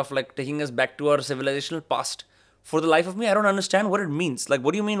idea of like taking us back to our civilizational past. For the life of me, I don't understand what it means. Like,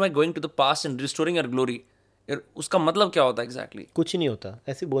 what do you mean by going to the past and restoring our glory? उसका मतलब क्या होता है exactly? कुछ नहीं होता,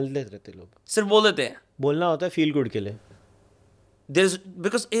 ऐसे बोल देते रहते लोग, सिर्फ बोल देते हैं। बोलना होता है फील गुड के लिए। There is,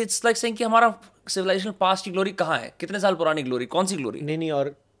 because it's like saying कि हमारा civilizational past की glory कहाँ है? कितने साल पुरानी glory? कौन सी glory? नहीं,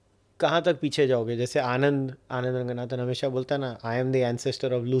 और कहाँ तक पीछे जाओगे? जैसे आनंद रंगनाथन हमेशा बोलता है ना, I am the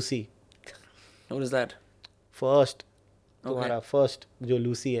ancestor of Lucy. What is that? First, तुम्हारा फर्स्ट जो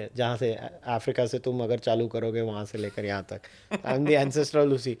लूसी है, जहाँ से अफ्रीका से तुम अगर चालू करोगे वहाँ से लेकर यहाँ तक, I am the ancestor of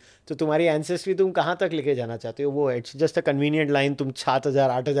Lucy. तो तुम्हारी एंसेस्ट्री तुम कहाँ तक लेके जाना चाहते हो? वो it's just a convenient line, तुम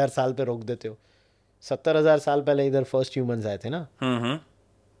 7,000-8,000 साल पे रोक देते हो। 70,000 साल पहले इधर फर्स्ट ह्यूमंस आए थे ना,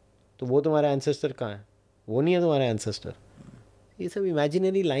 तो वो तुम्हारा एंसेस्टर कहाँ है? वो नहीं है तुम्हारा एंसेस्टर। ये सब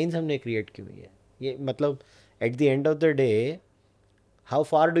इमेजिनरी लाइंस हमने क्रिएट की हुई है। ये मतलब at the end of the day how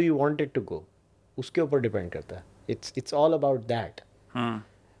far do you want it to go, उसके ऊपर डिपेंड करता है। It's all about that.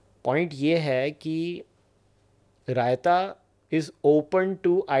 Point ये है कि raita is open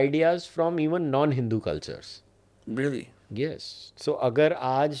to ideas from even non Hindu cultures. Really? Yes. So अगर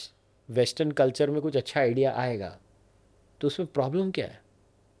आज western culture में कुछ अच्छा आइडिया आएगा तो उसमें प्रॉब्लम क्या है?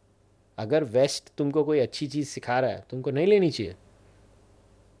 अगर वेस्ट तुमको कोई अच्छी चीज़ सिखा रहा है तुमको नहीं लेनी चाहिए?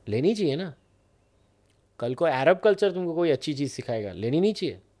 लेनी चाहिए ना। कल को अरब कल्चर तुमको कोई अच्छी चीज़ सिखाएगा, लेनी नहीं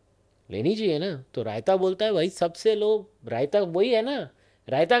चाहिए? लेनी चाहिए ना। तो रायता बोलता है भाई सबसे लो, रायता वही है ना।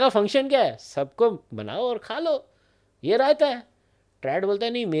 रायता का फंक्शन क्या है? सबको बनाओ और खा लो, ये रायता है। ट्रैड बोलता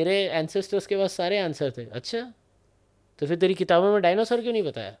है नहीं मेरे एंसेस्टर्स के पास सारे आंसर थे। अच्छा, तो फिर तेरी किताबों में डायनासोर क्यों नहीं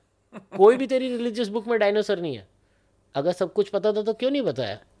बताया? कोई भी तेरी रिलीजियस बुक में डायनासोर नहीं है। अगर सब कुछ पता था तो क्यों नहीं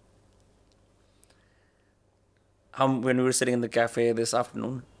बताया? When we were sitting in the cafe this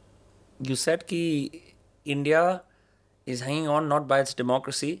afternoon, you said कि India is hanging on not by its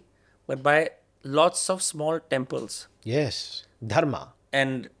democracy, but by lots of small temples. Yes, dharma.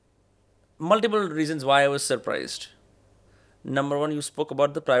 And multiple reasons why I was surprised. Number one, you spoke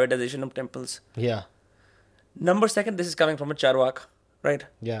about the privatization of temples. या Number second, this is coming from a charvak, right?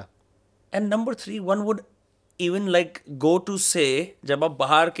 या And number three, one would even like go to say, जब आप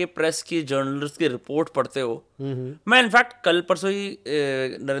बाहर के press की journalist की report पढ़ते हो, मैं इनफैक्ट कल परसों ही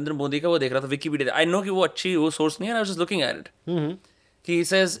नरेंद्र मोदी का वो देख रहा था विकीपीडिया। आई नो कि वो अच्छी वो सोर्स नहीं है, I was just looking at it कि he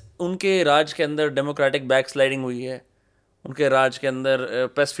says उनके राज के अंदर डेमोक्रेटिक बैकस्लाइडिंग हुई है, उनके राज के अंदर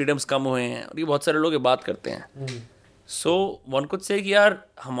प्रेस फ्रीडम्स कम हुए हैं, और ये बहुत सारे लोग ये बात करते हैं। सो वन कुड से कि यार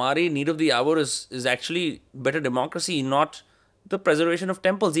हमारी need of the hour is actually better democracy, not the preservation of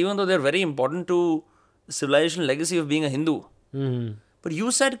temples, even though they are very important to civilization legacy of being a Hindu. But you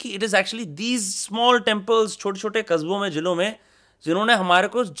said कि it is actually these small temples, छोटे छोटे कस्बों में, जिलों में, जिन्होंने हमारे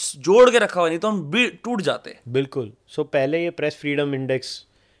को जोड़ के रखा हुआ, नहीं तो हम भी टूट जाते। बिल्कुल। सो पहले ये प्रेस फ्रीडम इंडेक्स,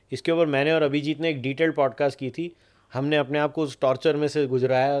 इसके ऊपर मैंने और अभिजीत ने एक डिटेल्ड पॉडकास्ट की थी। हमने अपने आप को उस टॉर्चर में से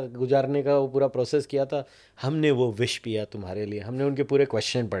गुजारने का वो पूरा प्रोसेस किया था। हमने वो विश पिया तुम्हारे लिए, हमने उनके पूरे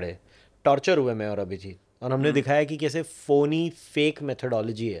क्वेश्चन पढ़े, टॉर्चर हुए मैं और अभिजीत, और हमने दिखाया कि कैसे फोनी फेक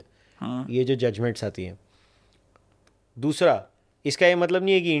मेथोडोलॉजी है ये जो जजमेंट्स आती हैं। दूसरा, इसका ये मतलब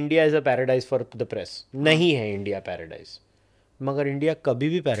नहीं है कि India is a paradise for the press. नहीं है इंडिया पैराडाइज, मगर इंडिया कभी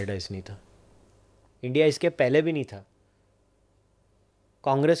भी पैराडाइज नहीं था। इंडिया इसके पहले भी नहीं था,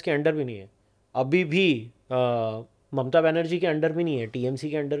 कांग्रेस के अंडर भी नहीं है, अभी भी ममता बनर्जी के अंडर भी नहीं है, टीएमसी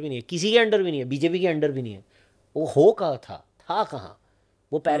के अंडर भी नहीं है, किसी के अंडर भी नहीं है, बीजेपी के अंडर भी नहीं है। वो हो कहाँ था कहाँ?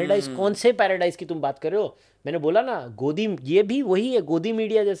 वो पैराडाइज कौन से पैराडाइज की तुम बात कर रहे हो? मैंने बोला ना, गोदी, ये भी वही है, गोदी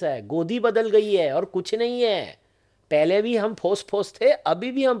मीडिया जैसा है। गोदी बदल गई है और कुछ नहीं है। पहले भी हम फोस थे,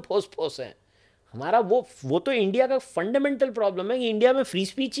 अभी भी हम फोस हैं। हमारा वो तो इंडिया का फंडामेंटल प्रॉब्लम है कि इंडिया में फ्री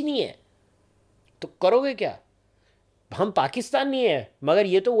स्पीच ही नहीं है। तो करोगे क्या? हम पाकिस्तान नहीं है, मगर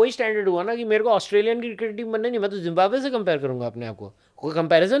ये तो वही स्टैंडर्ड हुआ ना कि मेरे को ऑस्ट्रेलियन की क्रिकेट टीम बनना नहीं, मैं तो जिम्बाब्वे से कंपेयर करूंगा अपने आप को। कोई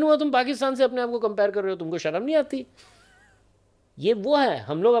कंपैरिजन हुआ? तुम पाकिस्तान से अपने आप को कंपेयर कर रहे हो, तुमको शर्म नहीं आती? ये वो है,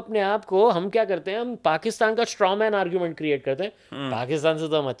 हम लोग अपने आप को, हम क्या करते हैं, हम पाकिस्तान का स्ट्रॉ मैन आर्ग्यूमेंट क्रिएट करते हैं। पाकिस्तान से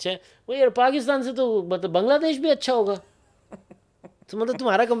तो हम अच्छे हैं। वो यार पाकिस्तान से तो मतलब बांग्लादेश भी अच्छा होगा। तो मतलब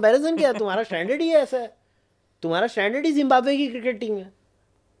तुम्हारा कंपैरिजन क्या है? तुम्हारा स्टैंडर्ड ही ऐसा है, तुम्हारा स्टैंडर्ड ही जिम्बाब्वे की क्रिकेट टीम है।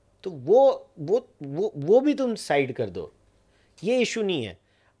 तो वो भी तुम साइड कर दो, ये इशू नहीं है।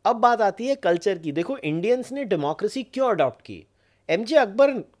 अब बात आती है कल्चर की। देखो इंडियंस ने डेमोक्रेसी क्यों अडॉप्ट की? एमजे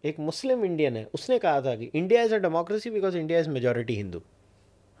अकबर, एक मुस्लिम इंडियन है, उसने कहा था कि India is a democracy because India is majority Hindu.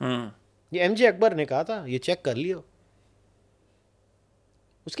 ये एमजे अकबर ने कहा था, ये चेक कर लियो।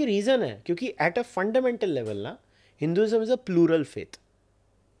 उसकी रीजन है क्योंकि एट अ फंडामेंटल लेवल ना, Hinduism is a plural faith,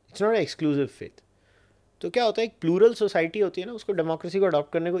 it's not exclusive faith. तो क्या होता है, एक प्लूरल सोसाइटी होती है ना, उसको डेमोक्रेसी को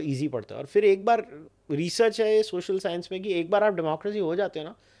अडॉप्ट करने को ईजी पड़ता है। और फिर एक बार रिसर्च है सोशल साइंस में कि एक बार आप डेमोक्रेसी हो जाते हो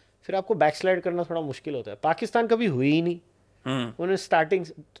ना, फिर आपको बैकस्लाइड करना थोड़ा मुश्किल होता है। पाकिस्तान कभी हुई ही नहीं। उन्हें स्टार्टिंग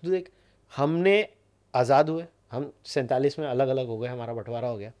तो देख, हमने आज़ाद हुए, हम 47 में अलग अलग हो गए, हमारा बंटवारा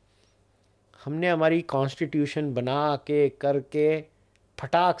हो गया। हमने हमारी कॉन्स्टिट्यूशन बना के करके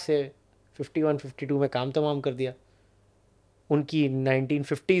फटाक से 51-52 में काम तमाम कर दिया। उनकी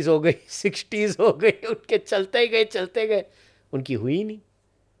 1950s हो गई, 60s हो गई, उनके चलते गए, उनकी हुई ही नहीं।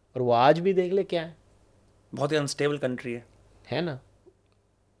 और वो आज भी देख ले क्या है, बहुत ही अनस्टेबल कंट्री है ना।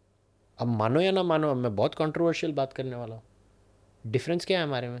 अब मानो या ना मानो, अब मैं बहुत कंट्रोवर्शियल बात करने वाला हूँ। डिफरेंस क्या है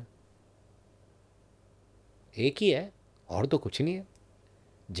हमारे में? एक ही है, और तो कुछ नहीं है।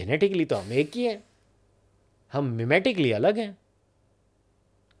 जेनेटिकली तो हम एक ही हैं, हम मिमेटिकली अलग हैं।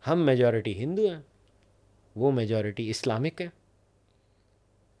 हम मेजॉरिटी हिंदू हैं, वो मेजॉरिटी इस्लामिक है।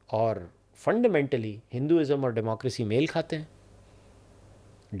 और फंडामेंटली हिंदुइज्म और डेमोक्रेसी मेल खाते हैं।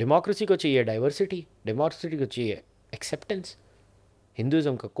 डेमोक्रेसी को चाहिए डाइवर्सिटी, डेमोक्रेसी को चाहिए एक्सेप्टेंस।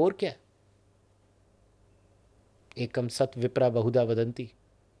 हिंदुइज्म का कोर क्या है? एकम सत विप्रा बहुधा वदंती,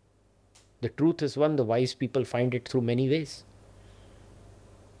 the truth is one, the wise people find it through many ways.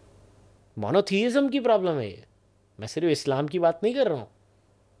 Monotheism की प्रॉब्लम है ये, मैं सिर्फ इस्लाम की बात नहीं कर रहा हूँ,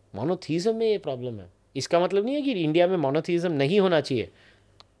 मोनोथीइज्म में ये प्रॉब्लम है। इसका मतलब नहीं है कि इंडिया में मोनोथीइज्म नहीं होना चाहिए,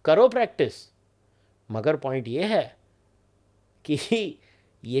 करो प्रैक्टिस, मगर पॉइंट ये है कि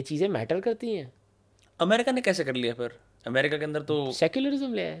ये चीज़ें मैटर करती हैं। अमेरिका ने कैसे कर लिया फिर? अमेरिका के अंदर तो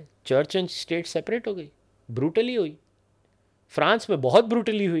सेक्युलरिज्म ले आए, चर्च एंड स्टेट सेपरेट हो गई, ब्रूटली हुई। फ्रांस में बहुत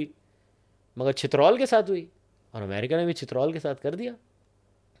ब्रूटली हुई, मगर चित्रौल के साथ हुई, और अमेरिका ने भी चित्रौल के साथ कर दिया।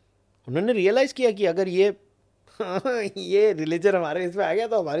 उन्होंने रियलाइज़ किया कि अगर ये ये रिलीजन हमारे इसमें आ गया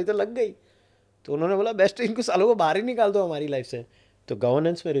तो हमारी तो लग गई, तो उन्होंने बोला बेस्ट इनको सालों को बाहर ही निकाल दो हमारी लाइफ से। तो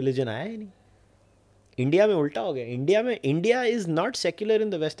गवर्नेंस में रिलीजन आया ही नहीं। इंडिया में उल्टा हो गया। India is not secular in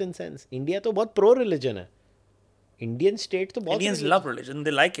the western sense. India तो बहुत प्रो रिलीजन है। इंडियन स्टेट तो बहुत Indians love religion,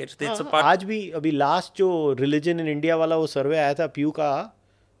 they like it. It's a part. आज भी अभी लास्ट जो रिलीजन इन इंडिया वाला वो सर्वे आया था प्यू का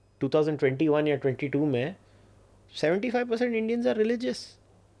 2021 या 22 में, 75% Indians are religious.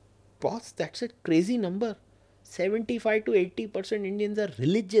 Boss, that's a crazy number. 75 to 80% Indians are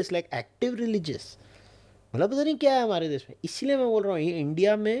religious, like active religious. मतलब पता नहीं क्या है हमारे देश में। इसलिए मैं बोल रहा हूँ ये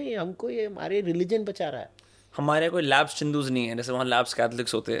इंडिया में हमको ये हमारे रिलीजन बचा रहा है। हमारे कोई लैब्स हिंदूज नहीं है जैसे वहाँ लैब्स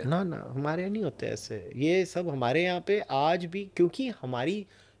कैथलिक्स होते हैं। ना हमारे यहाँ नहीं होते ऐसे। ये सब हमारे यहाँ पे आज भी, क्योंकि हमारी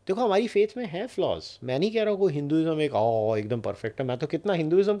देखो हमारी फेथ में है फ्लॉज। मैं नहीं कह रहा हूँ कोई हिंदुइज्म एक एकदम परफेक्ट है, मैं तो कितना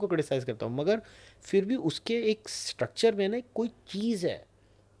हिंदुइज्म को क्रिटिसाइज करता हूँ, मगर फिर भी उसके एक स्ट्रक्चर में ना कोई चीज़ है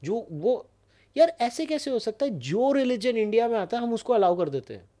जो वो, यार ऐसे कैसे हो सकता है जो रिलीजन इंडिया में आता है हम उसको अलाउ कर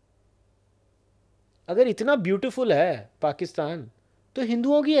देते हैं। अगर इतना ब्यूटीफुल है पाकिस्तान, तो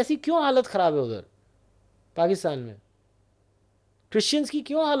हिंदुओं की ऐसी क्यों हालत ख़राब है उधर पाकिस्तान में? क्रिश्चियंस की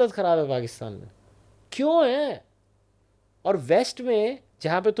क्यों हालत ख़राब है पाकिस्तान में? क्यों है? और वेस्ट में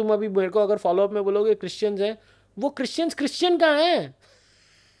जहाँ पे तुम अभी मेरे को अगर फॉलोअप में बोलोगे क्रिश्चियंस हैं, वो क्रिश्चियन कहाँ हैं?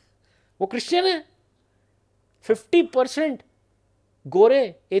 वो क्रिश्चियन है। 50% गोरे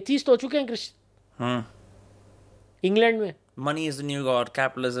एथीस्ट हो चुके हैं इंग्लैंड में। Money is the new god,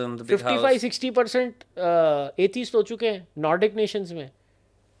 capitalism, the big house. 55-60% atheist हो चुके हैं नॉर्डिक नेशंस में।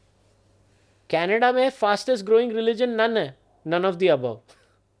 कनाडा में फास्टेस्ट ग्रोइंग रिलीजन नन है, none of the above.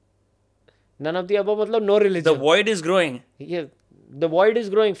 None of the above मतलब no religion. The void is growing. ये the void is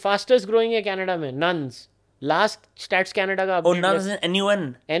growing, fastest growing है Canada में नन्स। लास्ट स्टैट्स कनाडा का Oh, none is an NUN.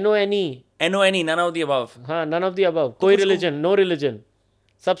 NONE। NONE, none of the above. हाँ, none of the above, कोई religion, no religion,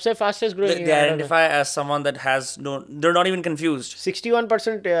 सबसे fastest They, growing. they identify as someone that has no, they're not even confused.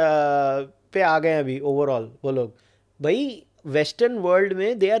 61% पे आ गए अभी overall वो लोग। भाई western world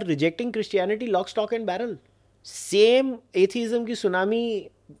में they are rejecting Christianity lock stock and barrel. Same atheism की सुनामी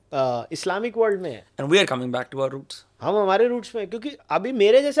इस्लामिक वर्ल्ड में है। And we are coming back to our roots. हम हमारे रूट्स में, क्योंकि अभी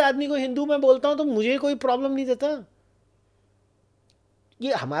मेरे जैसे आदमी को हिंदू में बोलता हूँ तो मुझे कोई प्रॉब्लम नहीं देता।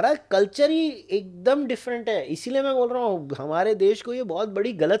 ये हमारा कल्चर ही एकदम डिफरेंट है। इसीलिए मैं बोल रहा हूँ हमारे देश को ये बहुत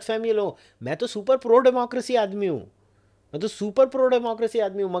बड़ी गलत फहमी है लोग। मैं तो सुपर प्रो डेमोक्रेसी आदमी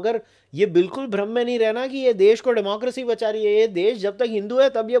हूँ, मगर ये बिल्कुल भ्रम में नहीं रहना कि ये देश को डेमोक्रेसी बचा रही है। ये देश जब तक हिंदू है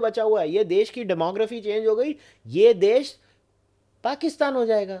तब ये बचा हुआ है। ये देश की डेमोग्राफी चेंज हो गई, ये देश पाकिस्तान हो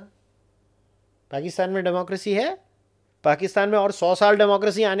जाएगा। पाकिस्तान में डेमोक्रेसी है, पाकिस्तान में और 100 साल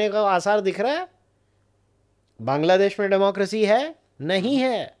डेमोक्रेसी आने का आसार दिख रहा है। बांग्लादेश में डेमोक्रेसी है, नहीं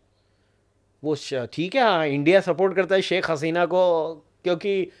है। वो ठीक है, हाँ इंडिया सपोर्ट करता है शेख हसीना को,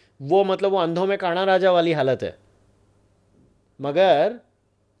 क्योंकि वो मतलब वो अंधों में काना राजा वाली हालत है। मगर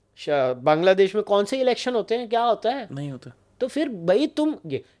बांग्लादेश में कौन से इलेक्शन होते हैं, क्या होता है? नहीं होता। तो फिर भाई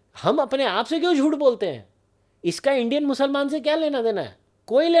हम अपने आप से क्यों झूठ बोलते हैं? इसका इंडियन मुसलमान से क्या लेना देना है?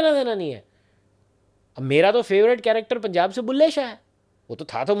 कोई लेना देना नहीं है। अब मेरा तो फेवरेट कैरेक्टर पंजाब से बुल्ले शाह है, वो तो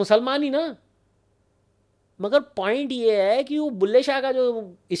था तो मुसलमान ही ना। मगर पॉइंट ये है कि वो बुल्ले शाह का जो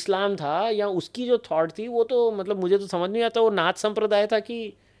इस्लाम था या उसकी जो थॉट थी वो तो मतलब मुझे तो समझ नहीं आता वो नाथ संप्रदाय था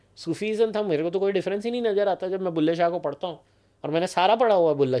कि सूफीज़म था। मेरे को तो कोई डिफरेंस ही नहीं नज़र आता जब मैं बुल्ले शाह को पढ़ता हूँ, और मैंने सारा पढ़ा हुआ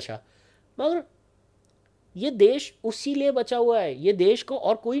है बुल्ले शाह। मगर ये देश उसी लिए बचा हुआ है। ये देश को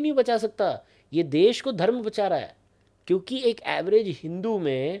और कोई नहीं बचा सकता। ये देश को धर्म बचा रहा है, क्योंकि एक एवरेज हिंदू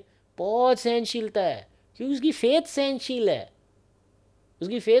में बहुत सहनशीलता है, क्योंकि उसकी फेथ सहनशील है।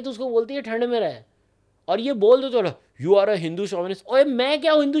 उसकी फेथ उसको बोलती है ठंड में रहे। और ये बोल दो चलो you are a Hindu chauvinist. ओए मैं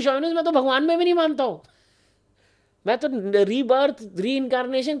क्या हूँ हिंदू शॉविनिस्ट? मैं तो भगवान में भी नहीं मानता हूँ। मैं तो रीबर्थ, री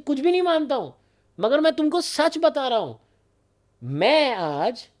इनकारनेशन कुछ भी नहीं मानता हूँ। मगर मैं तुमको सच बता रहा हूँ, मैं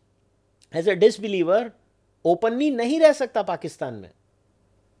आज एज अ डिसबिलीवर ओपनली नहीं रह सकता पाकिस्तान में।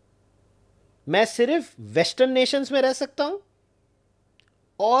 मैं सिर्फ वेस्टर्न नेशंस में रह सकता हूं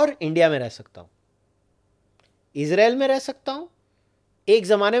और इंडिया में रह सकता हूं, इजराइल में रह सकता हूं, एक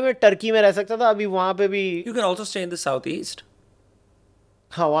जमाने में टर्की में रह सकता था, अभी वहां पे भी। You can also stay in the southeast.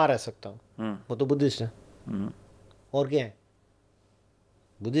 हाँ वहां रह सकता हूँ, वो तो बुद्धिस्ट है। और क्या है,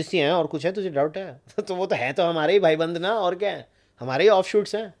 बुद्धिस्ट ही हैं, और कुछ है तुझे डाउट है? तो वो तो है, तो हमारे ही भाईबंद ना, और क्या है, हमारे ही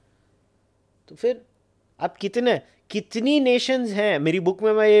ऑफशूट्स हैं। तो फिर आप कितनी नेशंस हैं, मेरी बुक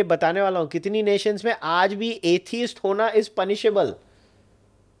में मैं ये बताने वाला हूँ, कितनी नेशंस में आज भी एथियस्ट होना इज पनिशेबल।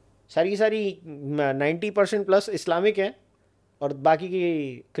 सारी की सारी 90% प्लस इस्लामिक है और बाकी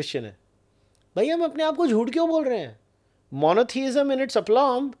की क्रिश्चियन है। भाई हम अपने आप को झूठ क्यों बोल रहे हैं? Monotheism in its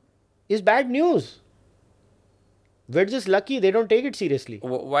aplomb is bad news. We're just lucky they don't take it seriously.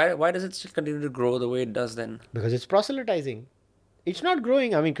 Why does it still continue to grow the way it does then? Because it's proselytizing. It's not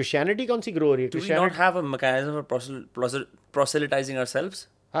growing. I mean, Christianity कौन सी grow रही है? Do we not have a mechanism for proselytizing ourselves?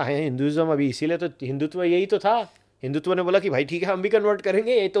 हाँ है, Hinduism अभी इसीलिए तो हिंदुत्व यही तो था। हिंदुत्व ने बोला कि भाई ठीक है हम भी कन्वर्ट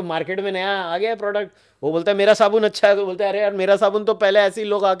करेंगे, ये तो मार्केट में नया आ गया प्रोडक्ट। वो बोलता है मेरा साबुन अच्छा है, तो बोलता है अरे यार मेरा साबुन तो पहले ऐसे ही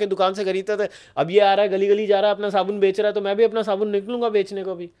लोग आके दुकान से खरीदते थे, अब ये आ रहा है गली गली जा रहा है अपना साबुन बेच रहा है, तो मैं भी अपना साबुन निकलूंगा बेचने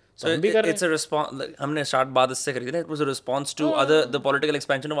को भी। So it's a response. हमने स्टार्ट बाद इससे करी थी ना, it was a response to the political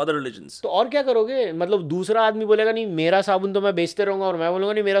expansion of other religions. तो और क्या करोगे, मतलब दूसरा आदमी बोलेगा नहीं मेरा साबुन तो मैं बेचते रहूंगा, और मैं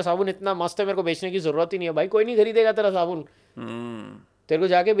बोलूंगा नहीं मेरा साबुन इतना मस्त है मेरे को बेचने की जरूरत ही नहीं है। भाई कोई नहीं खरीदेगा तेरा साबुन, तेरे को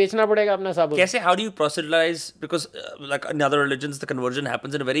जाके बेचना पड़ेगा अपना साबुन। कैसे, how do you proselytize? Because like in other religions the conversion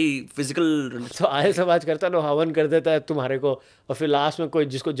happens in a very physical. तो आए समाज करता है ना, हवन कर देता है तुम्हारे को, और फिर लास्ट में कोई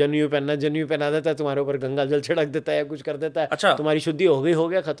जिसको जनेऊ पहना देता है, तुम्हारे ऊपर गंगा जल छिड़क देता है या कुछ कर देता है। अच्छा, तुम्हारी शुद्धि हो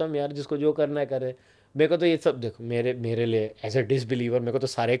गया खत्म यार, जिसको जो करना है करे। मेरे को तो ये सब देखो, मेरे लिए एज ए डिसबिलीवर मेरे को तो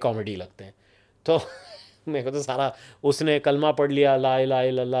सारे कॉमेडी लगते हैं। तो मेरे को तो सारा, उसने कलमा पढ़ लिया ला इलाहा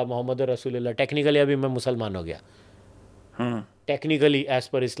इल्लल्लाह मोहम्मद रसूलुल्लाह, टेक्निकली अभी मैं मुसलमान हो गया, टेक्निकली एज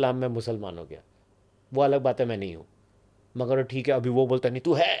पर इस्लाम में मुसलमान हो गया। वो अलग बात है मैं नहीं हूँ, मगर ठीक है अभी वो बोलता नहीं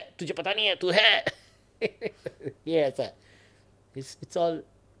तू है, तुझे पता नहीं है तू है। ये ऐसा है, इट्स ऑल।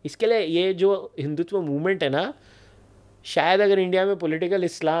 इसके लिए ये जो हिंदुत्व मूवमेंट है ना, शायद अगर इंडिया में पॉलिटिकल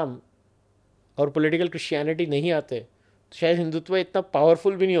इस्लाम और पॉलिटिकल क्रिश्चियनिटी नहीं आते तो शायद हिंदुत्व इतना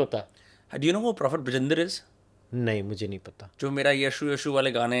पावरफुल भी नहीं होता। Do you know who Prophet Bajender is? नहीं मुझे नहीं पता। जो मेरा यशु यशु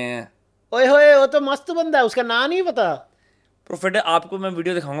वाले गाने हैं, ओए होए वो तो मस्त बंदा है, उसका नाम नहीं पता। प्रोफेट, आपको मैं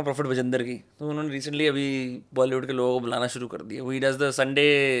वीडियो दिखाऊंगा प्रोफेट बजिंदर की। तो उन्होंने रिसेंटली अभी बॉलीवुड के लोगों को बुलाना शुरू कर दिया। वो he does the Sunday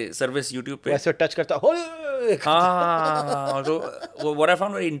service YouTube पे, ऐसे टच करता है। हाँ, तो what I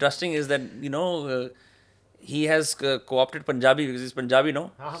found very interesting is that you know he has co-opted Punjabi, because is Punjabi no,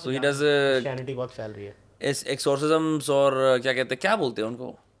 so he does Christianity बहुत फैल रही है, एक्सोर्सिज्म्स और क्या कहते हैं, क्या बोलते हैं उनको,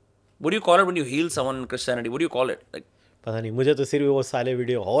 what do you call it when you heal someone in Christianity, what do you call it? Like पता नहीं, मुझे तो सिर्फ वो साले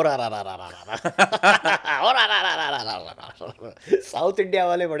वीडियो और साउथ इंडिया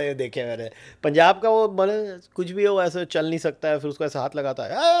वाले बड़े देखे मैंने। पंजाब का वो बड़े कुछ भी हो ऐसे चल नहीं सकता है, फिर उसको ऐसे हाथ लगाता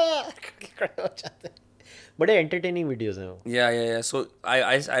है, खड़े हो जाते हैं। बड़े एंटरटेनिंग वीडियोस हैं वो। Yeah. So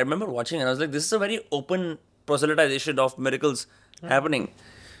I remember watching and I was like, this is a very open proselytization of miracles happening.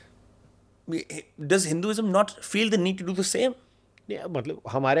 Does Hinduism not feel the need to do the same? मतलब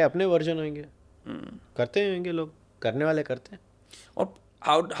हमारे अपने वर्जन होंगे, करते होंगे लोग, करने वाले करते हैं। और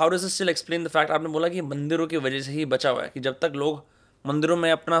how does it still explain the fact, आपने बोला कि मंदिरों की वजह से ही बचा हुआ है, कि जब तक लोग मंदिरों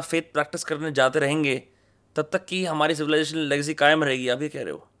में अपना फेथ प्रैक्टिस करने जाते रहेंगे तब तक कि हमारी सिविलाइजेशन लेगेसी कायम रहेगी। आप ये कह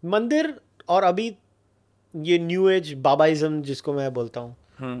रहे हो? मंदिर और अभी ये न्यू एज बाबाइज्म जिसको मैं बोलता हूँ,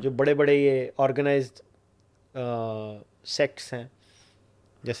 जो बड़े बड़े ये ऑर्गेनाइज्ड सेक्ट्स हैं,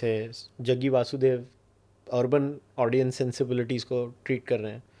 जैसे Jaggi Vasudev urban audience sensibilities को ट्रीट कर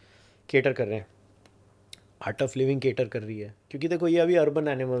रहे हैं, केटर कर रहे हैं, आर्ट ऑफ लिविंग केटर कर रही है। क्योंकि देखो ये अभी अर्बन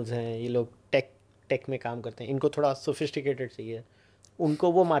एनिमल्स हैं, ये लोग टेक में काम करते हैं, इनको थोड़ा सोफिस्टिकेटेड चाहिए,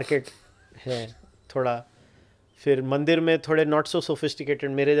 उनको वो मार्केट है थोड़ा। फिर मंदिर में थोड़े नॉट सो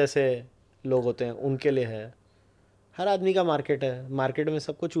सोफिस्टिकेटेड मेरे जैसे लोग होते हैं, उनके लिए है। हर आदमी का मार्केट है, मार्केट में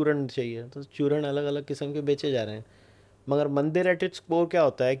सबको चूरन चाहिए, तो चूरन अलग अलग किस्म के बेचे जा रहे हैं। मगर मंदिर एट इट्स कोर क्या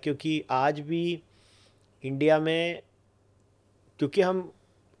होता है, क्योंकि आज भी इंडिया में, क्योंकि हम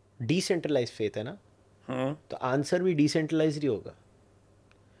डिसेंट्रलाइज फेथ है ना, तो आंसर भी डिसेंट्रलाइज ही होगा।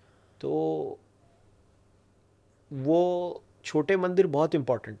 तो वो छोटे मंदिर बहुत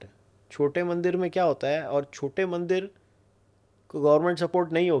इम्पोर्टेंट है। छोटे मंदिर में क्या होता है, और छोटे मंदिर को गवर्नमेंट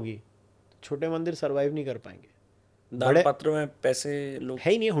सपोर्ट नहीं होगी, छोटे मंदिर सरवाइव नहीं कर पाएंगे। दान पात्रों में पैसे लोग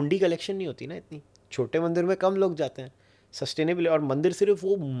है ही नहीं, हुंडी कलेक्शन नहीं होती ना इतनी, छोटे मंदिर में कम लोग जाते हैं सस्टेनेबल। और मंदिर सिर्फ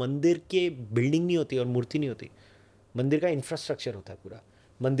वो मंदिर के बिल्डिंग नहीं होती और मूर्ति नहीं होती, मंदिर का इंफ्रास्ट्रक्चर होता है पूरा।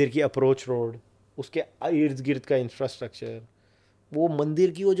 मंदिर की अप्रोच रोड, उसके इर्द गिर्द का इंफ्रास्ट्रक्चर, वो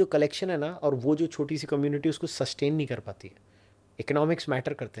मंदिर की वो जो कलेक्शन है ना, और वो जो छोटी सी कम्युनिटी उसको सस्टेन नहीं कर पाती है। इकोनॉमिक्स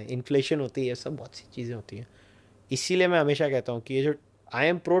मैटर करते हैं, इन्फ्लेशन होती है, सब बहुत सी चीज़ें होती हैं. इसीलिए मैं हमेशा कहता हूँ कि ये जो I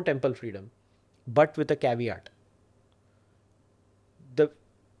am pro temple freedom but with a caveat.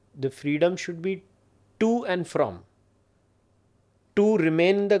 The freedom should be to and from, to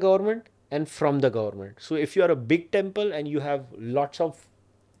remain in the government and from the government. So if you are a big temple and you have lots of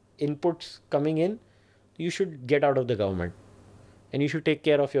inputs coming in, you should get out of the government and you should take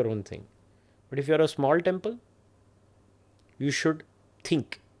care of your own thing. But if you are a small temple, you should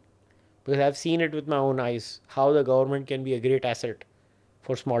think, because I've seen it with my own eyes how the government can be a great asset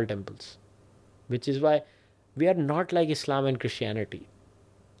for small temples, which is why we are not like Islam and Christianity.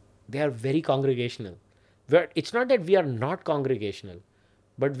 They are very congregational. It's not that we are not congregational,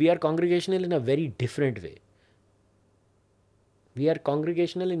 but we are congregational in a very different way. We are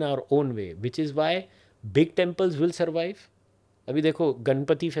congregational in our own way, which is why big temples will survive. अभी देखो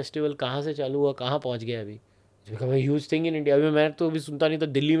Ganpati festival कहाँ से चालू हुआ, कहाँ पहुँच गया अभी. It's become a huge thing in India. अभी मैं तो अभी सुनता नहीं था,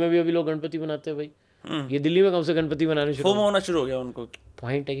 दिल्ली में भी अभी लोग गणपति बनाते हैं भाई. ये दिल्ली में कब से गणपति बनाने शुरू होना शुरू हो गया उनको.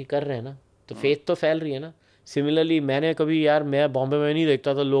 पॉइंट है कि कर रहे हैं ना, तो फेथ तो फैल रही है ना. सिमिलरली मैंने कभी यार, मैं बॉम्बे में नहीं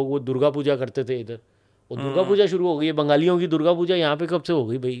देखता था लोग वो दुर्गा पूजा करते थे इधर. वो दुर्गा पूजा शुरू हो गई है, बंगालियों की दुर्गा पूजा यहाँ पे कब से हो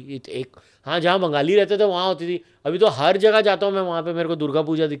गई भाई. एक हाँ, जहाँ बंगाली रहते थे वहाँ होती थी. अभी तो हर जगह जाता हूँ मैं, वहाँ पे मेरे को दुर्गा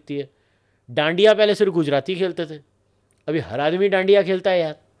पूजा दिखती है. डांडिया पहले सिर्फ गुजराती खेलते थे, अभी हर आदमी डांडिया खेलता है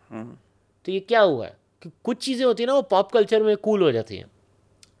यार. तो ये क्या हुआ है कि कुछ चीज़ें होती हैं ना वो पॉप कल्चर में कूल हो जाती हैं,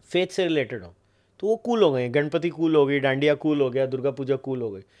 फेथ से रिलेटेड हो तो वो कूल हो गए. गणपति कूल हो गई, डांडिया कूल हो गया, दुर्गा पूजा कूल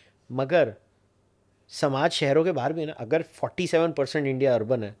हो गई. मगर समाज शहरों के बाहर भी है ना. अगर 47% इंडिया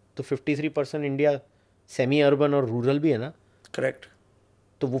अर्बन है तो 53% इंडिया सेमी अर्बन और रूरल भी है ना. करेक्ट.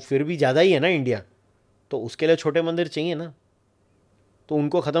 तो वो फिर भी ज़्यादा ही है ना इंडिया. तो उसके लिए छोटे मंदिर चाहिए ना. तो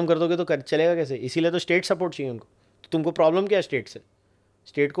उनको ख़त्म कर दोगे तो चलेगा कैसे. इसीलिए तो स्टेट सपोर्ट चाहिए उनको. तो तुमको प्रॉब्लम क्या है स्टेट से.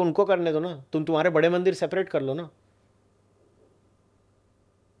 स्टेट को उनको करने दो ना. तुम्हारे बड़े मंदिर सेपरेट कर लो ना,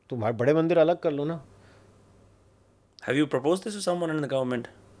 तुम्हारे बड़े मंदिर अलग कर लो ना. Have you proposed this to someone in the government?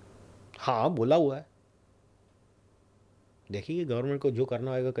 हाँ, बोला हुआ है. देखिए गवर्नमेंट को जो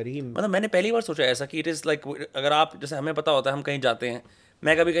करना होगा करेगी. मतलब मैंने पहली बार सोचा ऐसा कि इट इज़ लाइक, अगर आप जैसे हमें पता होता है हम कहीं जाते हैं,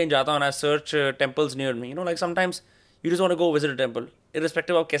 मैं कभी कहीं जाता हूँ, I search temples near me, you know, like sometimes you just want to go visit a temple,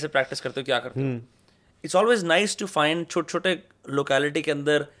 irrespective आप कैसे प्रैक्टिस करते हो, क्या करते हो. It's always nice to find छोटे छोटे लोकेलिटी के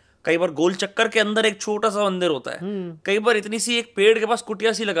अंदर. कई बार गोल चक्कर के अंदर एक छोटा सा मंदिर होता है, कई बार इतनी सी एक पेड़ के पास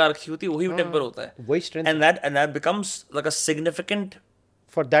कुटिया सी लगा रखी होती है, वही टेम्पल होता है. वही strength. And that becomes like a significant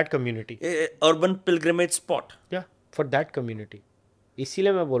for that community, urban pilgrimage spot. या फॉर दैट कम्युनिटी.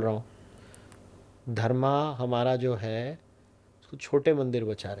 इसीलिए मैं बोल रहा हूँ धर्मा हमारा जो है उसको छोटे मंदिर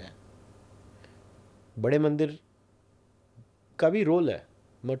बचा रहे हैं. बड़े मंदिर का भी रोल है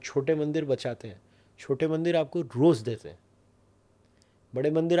मगर छोटे मंदिर बचाते हैं. छोटे मंदिर आपको रोज़ देते हैं,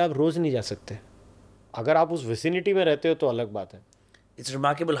 बड़े मंदिर आप रोज़ नहीं जा सकते. अगर आप उस विसिनिटी में रहते हो तो अलग बात है. It's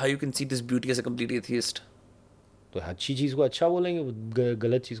remarkable how you can see this beauty as a complete atheist. तो अच्छी चीज़ को अच्छा बोलेंगे,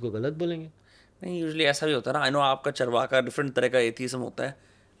 गलत चीज़ को गलत बोलेंगे. नहीं, यूजुअली ऐसा भी होता है ना. आई नो आपका चरवा का डिफरेंट तरह का एथियज्म होता है,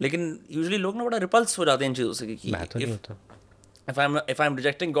 लेकिन यूजुअली लोग ना बड़ा रिपल्स हो जाते हैं इन चीज़ों से कि मैं तो नहीं होता. if I'm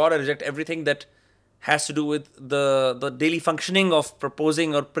rejecting God, I reject everything that has to do with the daily functioning of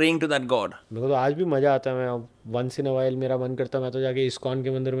proposing or praying to that God. मेरे को तो आज भी मज़ा आता है. मैं वंस इन अ वाइल मेरा मन करता है मैं तो जाके इस्कॉन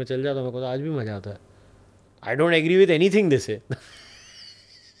के मंदिर में चल जाता हूँ. मेरे को तो आज भी मज़ा आता है. I don't agree with anything this say.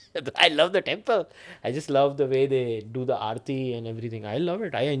 I love the temple. I just love the way they do the aarti and everything. I love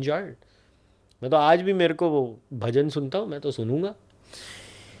it. I enjoy it. मैं तो आज भी मेरे को वो भजन सुनता हूँ, मैं तो सुनूंगा.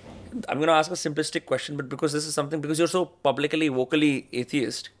 I'm going to ask a simplistic question, but because this is something, because you're so publicly, vocally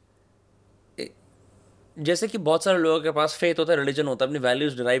atheist, जैसे कि बहुत सारे लोगों के पास फेथ होता है, रिलीजन होता है अपनी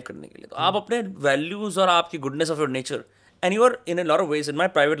वैल्यूज डिराइव करने के लिए. तो आप अपने वैल्यूज और आपकी goodness of your nature, and you are in a lot of ways in my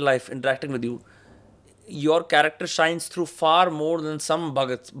private life interacting with you, your character shines through far more than some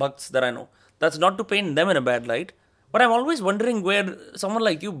भक्ts that I know. That's not to paint them in a bad light, but I'm always wondering where someone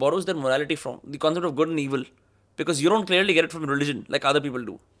like you borrows their morality from, the concept of good and evil, because you don't clearly get it from religion like other people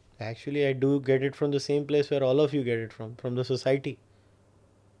do. Actually, I do get it from the same place where all of you get it from the society.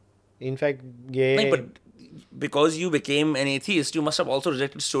 In fact, नहीं, but because you became an atheist, you must have also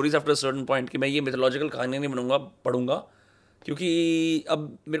rejected stories after a certain point कि मैं ये mythological कहानी नहीं बनूंगा, पढ़ूंगा, क्योंकि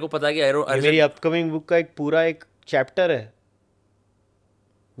अब मेरे को पता है कि मेरी अपकमिंग बुक का एक पूरा एक चैप्टर है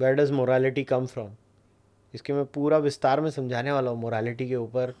Where does morality come from. इसके मैं पूरा विस्तार में समझाने वाला हूँ मोरालिटी के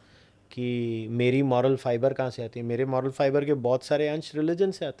ऊपर कि मेरी मॉरल फाइबर कहाँ से आती है. मेरे मॉरल फाइबर के बहुत सारे अंश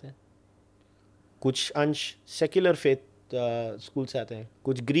रिलीजन से आते हैं, कुछ अंश सेक्युलर फेथ स्कूल से आते हैं,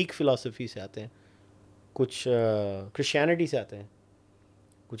 कुछ ग्रीक फिलॉसफी से आते हैं, कुछ क्रिश्चियनिटी से आते हैं,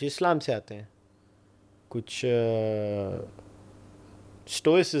 कुछ इस्लाम से आते हैं, कुछ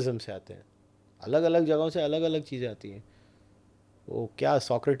स्टोइसिज्म से आते हैं. अलग अलग जगहों से अलग अलग चीज़ें आती हैं. वो क्या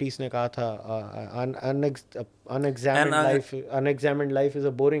सोक्रेटिस ने कहा था, unexamined life is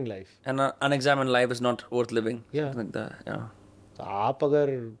a boring life. And an unexamined life is not worth living. Yeah. Something like that. Yeah. तो आप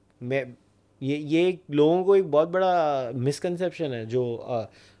अगर मैं ये लोगों को एक बहुत बड़ा मिसकंसेप्शन है जो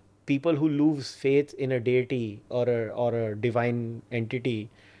people who lose faith in a deity or a divine entity,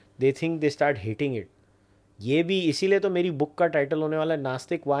 they think they start hating it. ये भी इसीलिए तो मेरी बुक का टाइटल होने वाला है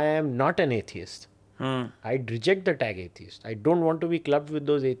नास्तिक, why I am not an atheist. I reject the tag atheist. I don't want to be clubbed with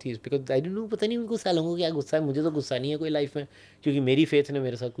those atheists because I don't know, पता नहीं उनको सालों को क्या गुस्सा है. मुझे तो गुस्सा नहीं है कोई लाइफ में, क्योंकि मेरी फेथ ने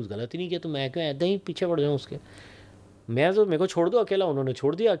मेरे साथ कुछ गलत ही नहीं किया, तो मैं क्यों ऐसा ही पीछे पड़ जाऊँ उसके. मैं तो मेरे को छोड़ दो अकेला, उन्होंने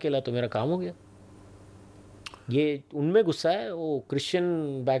छोड़ दिया अकेला, तो मेरा काम हो गया. ये उनमें गुस्सा है. वो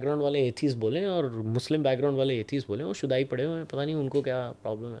क्रिश्चियन बैकग्राउंड वाले एथीस्ट बोले और मुस्लिम बैकग्राउंड वाले एथीस्ट बोले, वो शुदाई पड़े हुए हैं, पता नहीं उनको क्या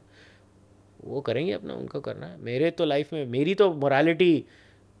प्रॉब्लम है. वो करेंगे अपना, उनको करना है. मेरे तो लाइफ में मेरी तो मोरालिटी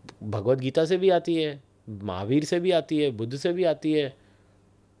भगवत गीता से भी आती है, महावीर से भी आती है, बुद्ध से भी आती है,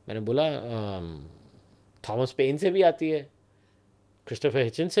 मैंने बोला थॉमस पेन से भी आती है, क्रिस्टोफर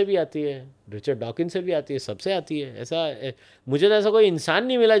हिचन्स से भी आती है, रिचर्ड डॉकिंस से भी आती है, सबसे आती है. ऐसा मुझे तो ऐसा कोई इंसान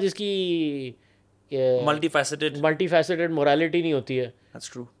नहीं मिला जिसकी मल्टीफैसेटेड मोरालिटी नहीं होती है. That's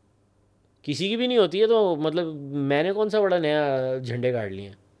true. किसी की भी नहीं होती है, तो मतलब मैंने कौन सा बड़ा नया झंडे गाड़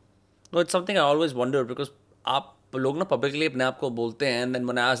लिए. No, it's something I always wonder because आप लोग ना publicly अपने आप को बोलते हैं, and then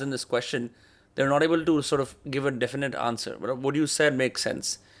when I ask them this question, they're not able to sort of give a definite answer. But what you said makes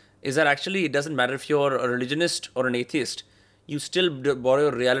sense. Is that actually it doesn't matter if you're a religionist or an atheist, you still borrow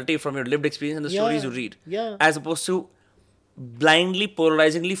your reality from your lived experience and the stories you read, as opposed to blindly,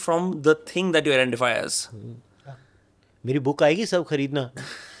 polarizingly from the thing that you identify as. मेरी book आएगी, सब खरीदना.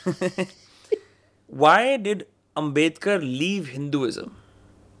 Why did Ambedkar leave Hinduism?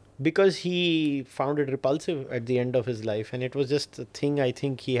 Because he found it repulsive at the end of his life, and it was just a thing. I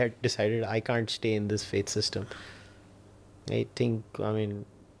think he had decided, I can't stay in this faith system. I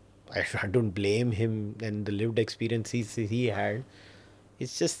don't blame him and the lived experiences he had.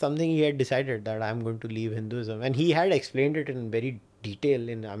 It's just something he had decided, that I'm going to leave Hinduism, and he had explained it in very detail.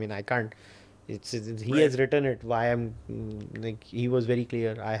 I can't. He has written it. Why he was very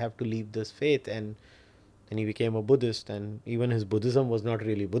clear. I have to leave this faith, and he became a Buddhist, and even his Buddhism was not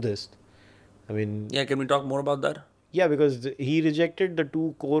really Buddhist. Can we talk more about that? Yeah, because he rejected the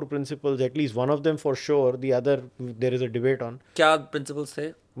two core principles, at least one of them for sure. The other, there is a debate on. क्या principles थे?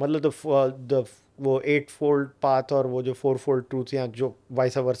 मतलब वो 8-fold path और वो जो 4-fold truth, या जो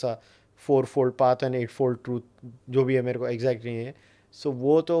vice versa 4-fold path and 8-fold truth, जो भी है मेरे को exact नहीं है. सो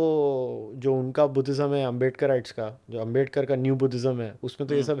वो तो जो उनका बुद्धिज़्म है अम्बेडकराइट्स का, जो अम्बेडकर का न्यू बुद्धिज़्म है, उसमें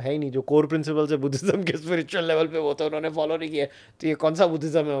तो ये सब है ही नहीं. जो कोर प्रिंसिपल्स है बुद्धिज़्म के स्पिरिचुअल लेवल पे, वो तो उन्होंने फॉलो नहीं किया. तो ये कौन सा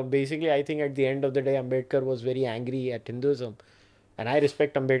बुद्धिज़्म है? Basically I think eight the end of the day Ambedkar was very angry at Hinduism, and I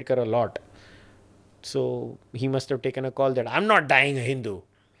respect Ambedkar a lot. So he must have taken a call that I am not dying a Hindu,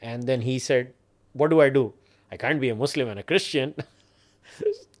 and then he said what do? I can't be a Muslim and a Christian.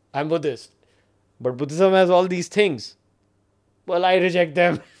 I am Buddhist, but Buddhism has all these things. Well, I reject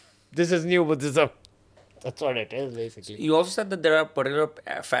them. This is new Buddhism. That's what it is, basically. You also said that there are particular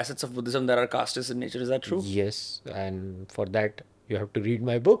facets of Buddhism that are casteist in nature. Is that true? Yes, and for that you have to read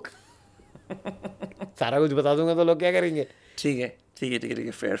my book. सारा कुछ बता दूंगा तो लोग क्या करेंगे? ठीक है.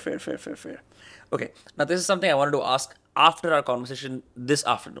 Fair. Okay. Now this is something I wanted to ask after our conversation this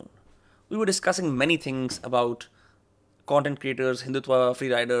afternoon. We were discussing many things about content creators, Hindutva,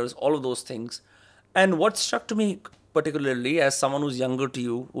 free riders, all of those things. And what struck to me particularly as someone who's younger to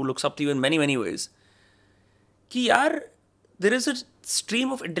you, who looks up to you in many, many ways, कि यार, there is a stream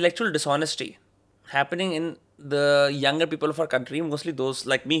of intellectual dishonesty happening in the younger people of our country, mostly those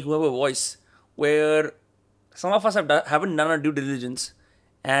like me who have a voice, where some of us haven't done our due diligence,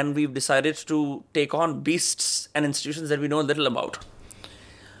 and we've decided to take on beasts and institutions that we know little about.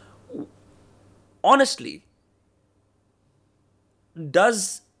 Honestly,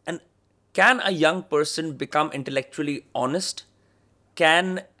 can a young person become intellectually honest?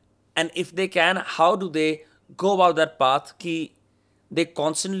 And if they can, how do they go about that path कि they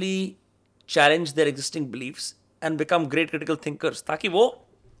constantly challenge their existing beliefs and become great critical thinkers, ताकि वो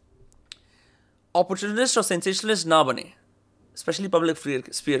opportunist और sensationalist ना बने, especially public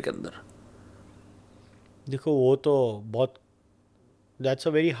sphere के अंदर. देखो वो तो बहुत, that's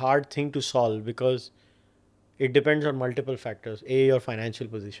a very hard thing to solve because it depends on multiple factors. A, your financial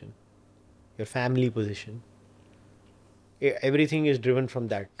position, your family position, everything is driven from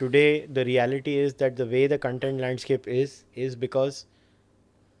that. Today the reality is that the way the content landscape is because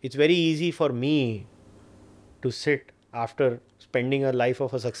it's very easy for me to sit after spending a life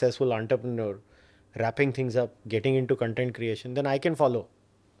of a successful entrepreneur, wrapping things up, getting into content creation, then I can follow.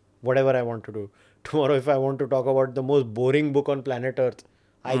 whatever I want to do. Tomorrow, if I want to talk about the most boring book on planet Earth,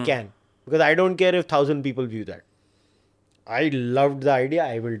 I can. Because I don't care if 1,000 people view that. I loved the idea,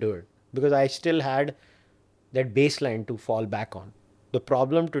 I will do it. Because I still had that baseline to fall back on. The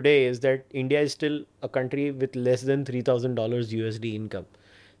problem today is that India is still a country with less than $3,000 USD income.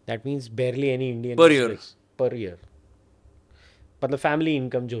 That means barely any Indian Per year. per year. मतलब family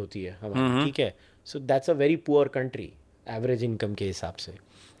income जो होती है हमारी, ठीक है, so that's a very poor country average income के हिसाब से.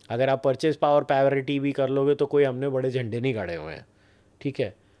 अगर आप परचेज पावर पैरिटी भी कर लोगे तो कोई हमने बड़े झंडे नहीं गाड़े हुए हैं, ठीक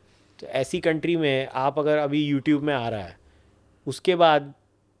है. तो ऐसी कंट्री में आप अगर अभी यूट्यूब में आ रहा है, उसके बाद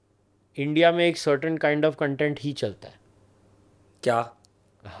इंडिया में एक सर्टन काइंड ऑफ कंटेंट ही चलता है. क्या?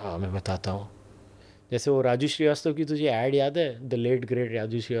 हाँ मैं बताता हूँ. जैसे वो राजू श्रीवास्तव की तुझे ऐड याद है, the late great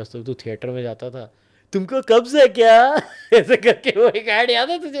Raju Srivastava, तू थिएटर में जाता था, तुमको कब्ज है क्या ऐसे करके वो एक ऐड याद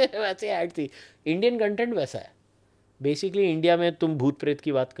है तुझे? वैसे ऐड थी. इंडियन कंटेंट वैसा है बेसिकली. इंडिया में तुम भूत प्रेत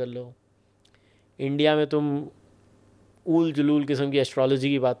की बात कर लो, इंडिया में तुम ऊल जुलूल किस्म की एस्ट्रोलॉजी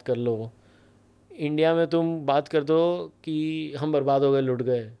की बात कर लो, इंडिया में तुम बात कर दो कि हम बर्बाद हो गए, लुट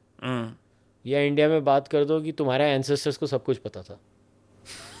गए, या इंडिया में बात कर दो कि तुम्हारे एंसेस्टर्स को सब कुछ पता था,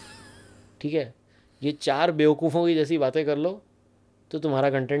 ठीक है. ये 4 बेवकूफ़ों की जैसी बातें कर लो तो तुम्हारा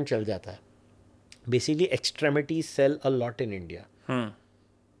कंटेंट चल जाता है. Basically extremities sell a lot in India.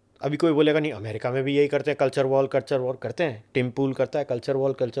 अभी कोई बोलेगा नहीं अमेरिका में भी यही करते हैं, कल्चर वॉर करते हैं, टिम पूल करता है कल्चर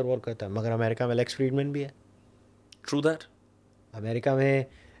वॉर करता है, मगर अमेरिका में लेक्स फ्रीडमैन भी है. True that. अमेरिका में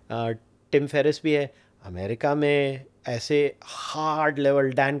टिम फेरिस भी है. अमेरिका में ऐसे hard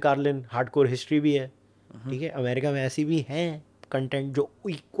level Dan Carlin hardcore history भी है, ठीक है. अमेरिका में ऐसी भी हैं कंटेंट जो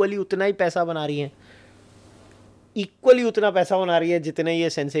इक्वली उतना ही पैसा बना रही हैं, इक्वली उतना पैसा बना रही है जितने ये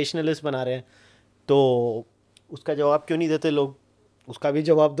सेंसेशनलिस्ट बना रहे हैं. तो उसका जवाब क्यों नहीं देते लोग? उसका भी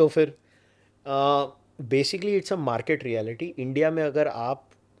जवाब दो फिर. Basically it's a market reality. India में अगर आप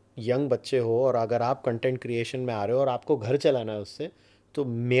यंग बच्चे हो और अगर आप कंटेंट क्रिएशन में आ रहे हो और आपको घर चलाना है उससे, तो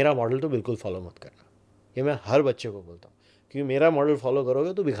मेरा मॉडल तो बिल्कुल फॉलो मत करना. ये मैं हर बच्चे को बोलता हूँ, क्योंकि मेरा मॉडल फॉलो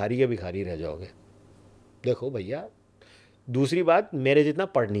करोगे तो भिखारी के भिखारी रह जाओगे. देखो भैया, दूसरी बात, मेरे जितना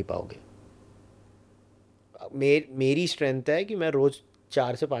पढ़ नहीं पाओगे. मेरी स्ट्रेंथ है कि मैं रोज़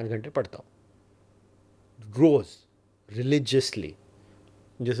 4 से 5 घंटे पढ़ता हूँ, रोज़ रिलीजियसली.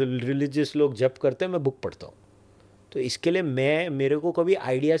 जैसे रिलीजियस लोग जप करते हैं, मैं बुक पढ़ता हूँ. तो इसके लिए मेरे को कभी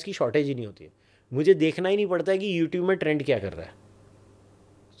आइडियाज़ की शॉर्टेज ही नहीं होती है. मुझे देखना ही नहीं पड़ता है कि यूट्यूब में ट्रेंड क्या कर रहा है.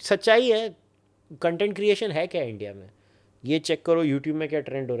 सच्चाई है, कंटेंट क्रिएशन है क्या इंडिया में, ये चेक करो यूट्यूब में क्या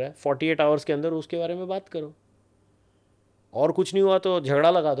ट्रेंड हो रहा है. 48 आवर्स के अंदर उसके बारे में बात करो. और कुछ नहीं हुआ तो झगड़ा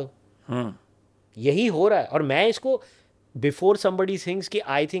लगा दो. यही हो रहा है. और मैं इसको बिफोर समबडी थिंक्स कि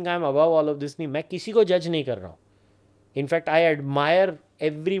I think I am above all of this, नहीं, मैं किसी को जज नहीं कर रहा हूँ. In fact I admire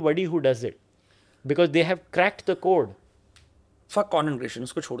everybody who does it because they have cracked the code. Fuck content creation,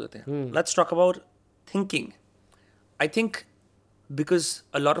 उसको छोड़ देते हैं. Let's talk about thinking. I think because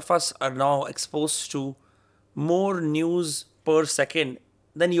a lot of us are now exposed to more news per second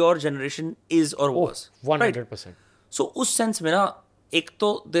than your generation is और was. 100%. So उस sense में ना, एक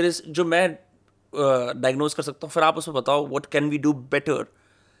तो देयर इज, जो मैं डायग्नोज कर सकता हूँ, फिर आप उसमें बताओ what can we do better,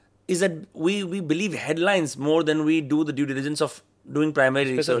 is that we believe headlines more than we do the due diligence of doing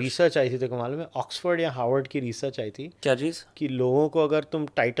primary research आई थी तो कमाल में, ऑक्सफोर्ड या हार्वर्ड की रिसर्च आई थी. क्या चीज़? कि लोगों को अगर तुम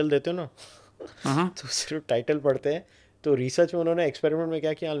टाइटल देते हो ना तो सिर्फ टाइटल पढ़ते हैं. तो रिसर्च में उन्होंने एक्सपेरिमेंट में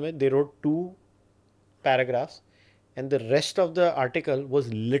क्या किया हाल में, they wrote 2 paragraphs and the rest of the article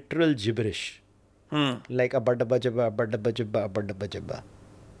was literal gibberish. Like abba dabba jabba.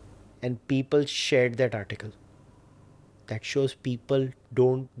 And people shared that article. That shows people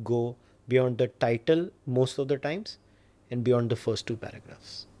don't go beyond the title most of the times and beyond the first 2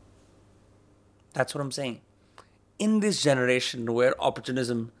 paragraphs. That's what I'm saying. In this generation where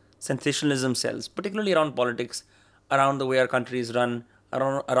opportunism, sensationalism sells, particularly around politics, around the way our country is run,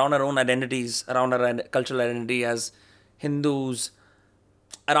 around our own identities, around our cultural identity as Hindus,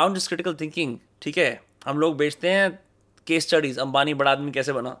 around just critical thinking, ठीक है. हम लोग बेचते हैं case studies, Ambani बड़ा आदमी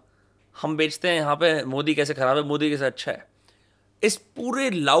कैसे बना. हम बेचते हैं यहाँ पे मोदी कैसे खराब है, मोदी कैसे अच्छा है. इस पूरे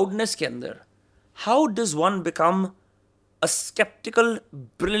लाउडनेस के अंदर how does one become a sceptical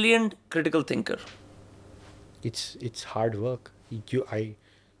brilliant critical thinker? It's hard work.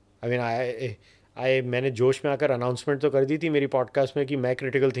 मैंने जोश में आकर अनाउंसमेंट तो कर दी थी मेरी पॉडकास्ट में कि मैं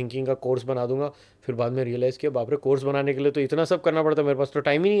क्रिटिकल थिंकिंग का कोर्स बना दूंगा. फिर बाद में रियलाइज़ किया, बाप रे, कोर्स बनाने के लिए तो इतना सब करना पड़ता है, मेरे पास तो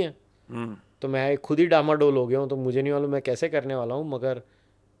टाइम ही नहीं है. तो मैं खुद ही डामाडोल हो गया हूँ. तो मुझे नहीं मालूम मैं कैसे करने वाला हूँ, मगर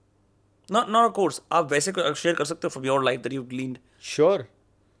not a course. आप वैसे शेयर कर सकते हो from your life that you've gleaned. Sure.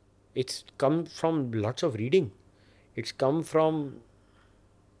 It's come from lots of reading. It's come from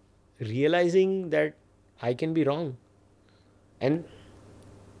realizing that I can be wrong. And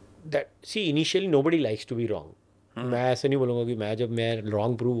that C initially nobody likes to be wrong. मैं ऐसे नहीं बोलूँगा कि मैं जब मैं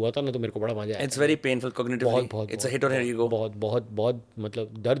wrong prove हुआ था ना तो मेरे को बड़ा मजा आया. It's very painful cognitively. बहुत बहुत it's a hit on your ego. बहुत बहुत बहुत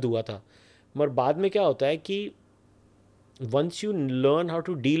मतलब दर्द हुआ था. मगर बाद में क्या होता है कि once you learn how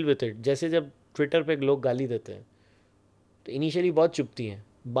to deal with it, जैसे जब ट्विटर पे लोग गाली देते हैं तो इनिशियली बहुत चुभती हैं,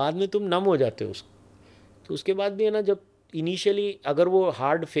 बाद में तुम नम हो जाते हो उसको. तो उसके बाद भी है ना, जब इनिशियली अगर वो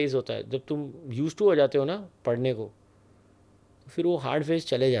हार्ड फेज होता है, जब तुम यूज टू हो जाते हो ना पढ़ने को, तो फिर वो हार्ड फेज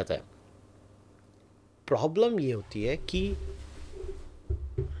चले जाता है. प्रॉब्लम ये होती है कि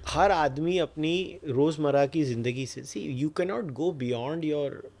हर आदमी अपनी रोज़मर्रा की ज़िंदगी से, see you can not go beyond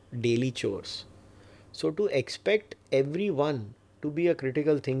your daily chores. So to expect every one to be a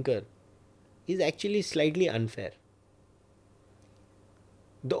critical thinker is actually slightly unfair.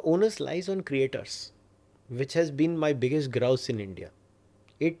 The onus lies on creators, which has been my biggest grouse in India.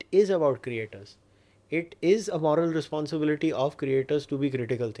 It is about creators. It is a moral responsibility of creators to be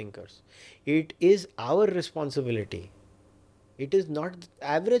critical thinkers. It is our responsibility. It is not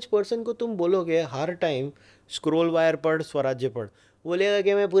average person को तुम बोलोगे हर time scroll wire पढ़, स्वराज्य पढ़, बोलेगा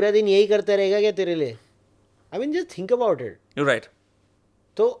कि मैं पूरा दिन यही करता रहेगा क्या तेरे लिए. I mean just think about it. You're right.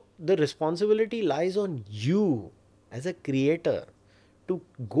 So the responsibility lies on you as a creator to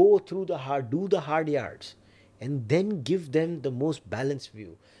go through the hard, do the hard yards, and then give them the most balanced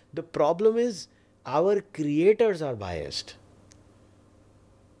view. The problem is our creators are biased,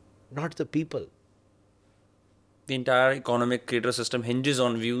 not the people. The entire economic creator system hinges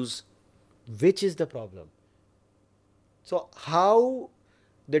on views. Which is the problem? So how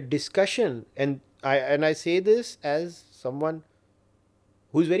the discussion, and I say this as someone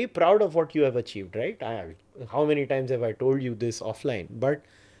who's very proud of what you have achieved, right? How many times have I told you this offline? But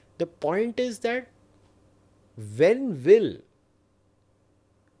the point is that when will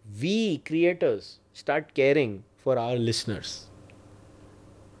we creators start caring for our listeners?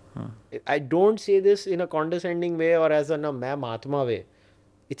 I don't say this in a condescending way or as a मैं महात्मा way.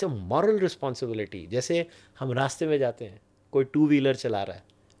 It's a moral responsibility. जैसे हम रास्ते में जाते हैं, कोई two wheeler चला रहा है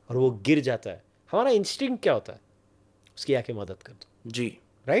और वो गिर जाता है, हमारा इंस्टिंक्ट क्या होता है? उसकी आके मदद कर दो जी.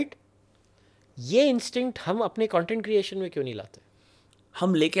 राइट. ये इंस्टिंक्ट हम अपने कंटेंट क्रिएशन में क्यों नहीं लाते?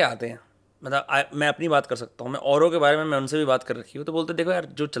 हम लेके आते हैं. मतलब मैं अपनी बात कर सकता हूँ, मैं औरों के बारे में मैं उनसे भी बात कर रखी हूँ, तो बोलते देखो यार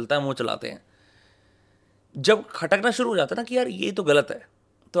जो चलता है वो चलाते हैं. जब खटकना शुरू हो जाता है ना कि यार ये तो गलत है,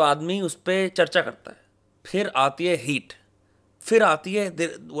 तो आदमी उस पर चर्चा करता है. फिर आती है हीट, फिर आती है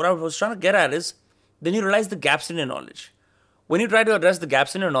what I was trying to get at is then you realize the gaps in your knowledge. When you try to address the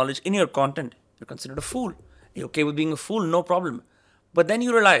gaps in your knowledge in your content, you're considered a fool. You're okay with being a fool, no problem. But then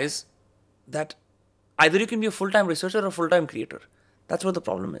you realize that either you can be a full-time researcher or a full-time creator. That's what the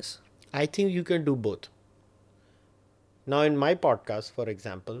problem is. I think you can do both. Now in my podcast, for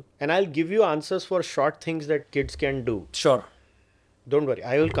example, and I'll give you answers for short things that kids can do. Sure. Don't worry,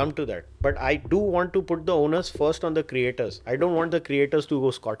 I will come to that. But I do want to put the onus first on the creators. I don't want the creators to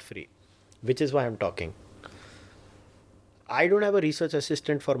go scot-free, which is why I'm talking. I don't have a research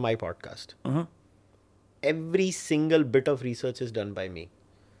assistant for my podcast. Mm-hmm. Every single bit of research is done by me.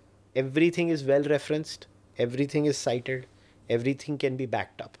 Everything is well referenced. Everything is cited. Everything can be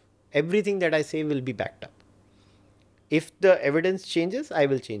backed up. Everything that I say will be backed up. If the evidence changes, I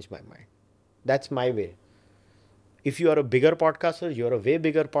will change my mind. That's my way. If you are a bigger podcaster, you're a way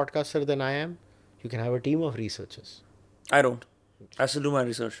bigger podcaster than I am, you can have a team of researchers. I don't. I still do my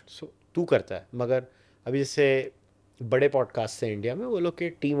research. So, तू करता है, मगर अभी जैसे बड़े podcast हैं India में, वो लोग के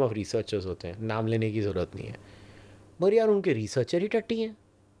टीम ऑफ रिसर्चर्स होते हैं, नाम लेने की ज़रूरत नहीं है, मगर यार उनके रिसर्चर ही टट्टी हैं,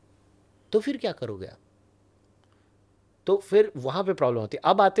 तो फिर क्या करोगे आप? तो फिर वहाँ पे प्रॉब्लम होती है.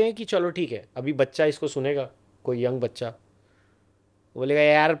 अब आते हैं कि चलो ठीक है, अभी बच्चा इसको सुनेगा, कोई यंग बच्चा बोलेगा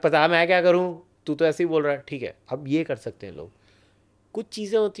यार पता मैं क्या करूँ, तू तो ऐसे ही बोल रहा है. ठीक है, अब ये कर सकते हैं लोग. कुछ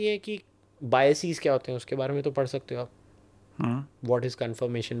चीज़ें होती हैं कि बायसीज क्या होते हैं उसके बारे में तो पढ़ सकते हो आप. व्हाट इज़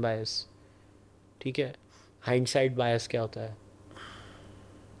कन्फर्मेशन बायस, ठीक है, हाइंडसाइट बायस क्या होता है,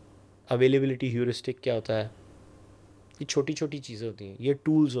 अवेलेबिलिटी ह्यूरिस्टिक क्या होता है. ये छोटी छोटी चीज़ें होती हैं, ये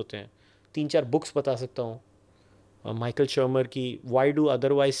टूल्स होते हैं. 3-4 बुक्स बता सकता हूँ. माइकल शर्मर की why do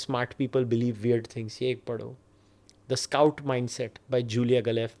otherwise smart people believe weird things, ये एक पढ़ो. The scout mindset by Julia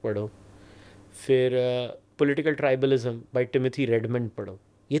Galef पढ़ो. फिर political tribalism bye Timothy Redmond पढ़ो.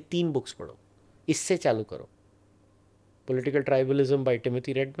 ये 3 बुक्स पढ़ो, इससे चालू करो. Political tribalism bye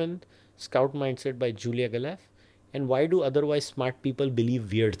Timothy Redmond, scout mindset by Julia गलेफ, and Y do otherwise smart people believe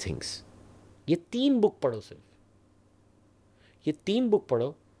weird things. ये 3 बुक पढ़ो, सिर्फ ये 3 बुक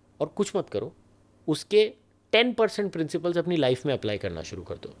पढ़ो और कुछ मत करो. उसके 10% प्रिंसिपल्स अपनी लाइफ में अप्लाई करना शुरू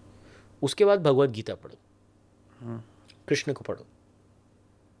कर दो. उसके बाद भगवत गीता पढ़ो, कृष्ण को पढ़ो,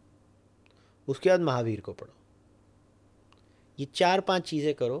 उसके बाद महावीर को पढ़ो. ये 4-5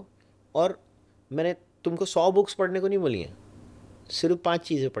 चीज़ें करो, और मैंने तुमको 100 बुक्स पढ़ने को नहीं बोली हैं, सिर्फ 5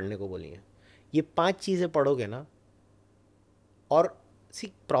 चीज़ें पढ़ने को बोली हैं. ये 5 चीज़ें पढ़ोगे ना, और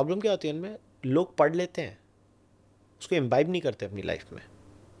सी प्रॉब्लम क्या होती है इनमें, लोग पढ़ लेते हैं, उसको इम्बाइब नहीं करते अपनी लाइफ में.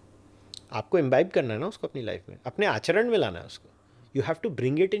 आपको इम्बाइब करना है ना उसको अपनी लाइफ में, अपने आचरण में लाना है उसको. You have to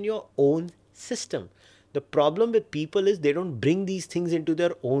bring it in your own system. The problem with people is they don't bring these things into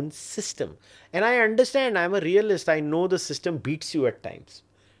their own system. And I understand, I'm a realist, I know the system beats you at times.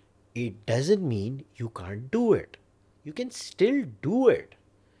 It doesn't mean you can't do it. You can still do it.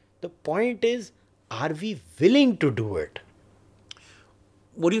 The point is, are we willing to do it?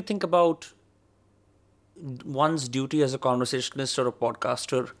 What do you think about one's duty as a conversationalist or a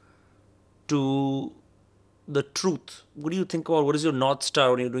podcaster to the truth? What do you think about, what is your North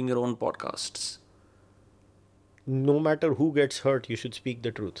Star when you're doing your own podcasts? No matter who gets hurt, you should speak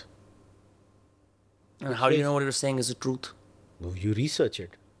the truth. And how do you know what you're saying is the truth? No, you research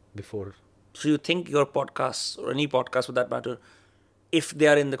it before. So you think your podcasts, or any podcast for that matter, if they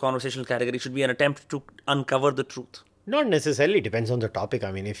are in the conversational category, should be an attempt to uncover the truth? Not necessarily, depends on the topic.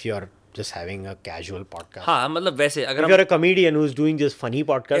 I mean, if you're just having a casual podcast. हाँ, मतलब वैसे अगर if you're a comedian who's doing just funny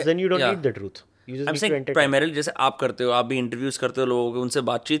podcasts, then you don't yeah. need the truth. You just I'm need to saying entertain. primarily जैसे आप करते हो, आप भी इंटरव्यूज करते हो लोगों को, उनसे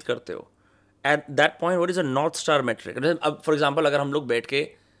बातचीत करते हो. At that point, what is a North Star metric? अब for example, अगर हम लोग बैठ के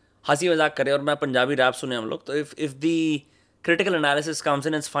हंसी मजाक करें और मैं पंजाबी रैप सुने हम लोग, तो if the critical analysis comes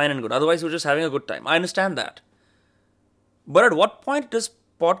in, it's fine and good. Otherwise, we're just having a good time. I understand that. But at what point does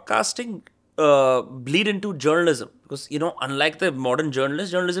podcasting bleed into journalism? Because, you know, unlike the modern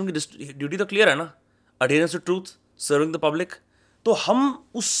journalist, journalism की duty तो clear है ना? Adherence to truth, serving the public. तो हम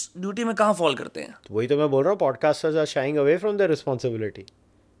उस duty में कहाँ fall करते हैं? वही तो मैं बोल रहा हूँ, podcasters are shying away from their responsibility.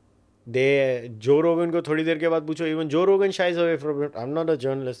 Joe Rogan को थोड़ी देर के बाद पूछो, even Joe Rogan shies away from it. I'm not a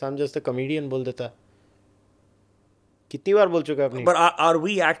journalist, I'm just a comedian बोल देता है. कितनी बार बोल चुका है अपनी. But are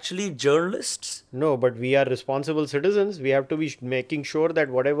we actually journalists? No, but we are responsible citizens. We have to be making sure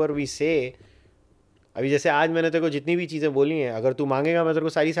that whatever we say. अभी जैसे आज मैंने तेरे को जितनी भी चीज़ें बोली हैं, अगर तू मांगेगा मैं तेरे को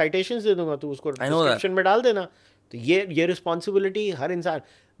सारी साइटेशंस दे दूंगा, तू उसको डिस्क्रिप्शन में डाल देना. तो ये रिस्पॉन्सिबिलिटी हर इंसान.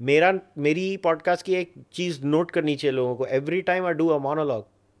 मेरी पॉडकास्ट की एक चीज़ नोट करनी चाहिए लोगों को. Every time I do a monologue,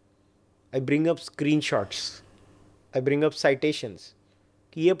 I bring up screenshots, I bring up citations,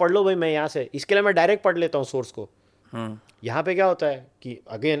 कि ये पढ़ लो भाई, मैं यहाँ से, इसके लिए मैं डायरेक्ट पढ़ लेता हूँ सोर्स को. यहाँ पे क्या होता है कि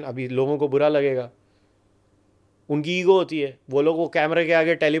अगेन अभी लोगों को बुरा लगेगा, उनकी ईगो होती है, वो लोग वो कैमरे के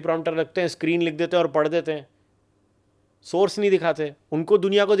आगे टेलीप्रॉम्प्टर रखते हैं, स्क्रीन लिख देते हैं और पढ़ देते हैं, सोर्स नहीं दिखाते. उनको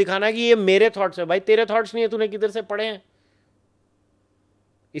दुनिया को दिखाना है कि ये मेरे थॉट्स है. भाई तेरे थॉट्स नहीं है, तूने किधर से पढ़े हैं?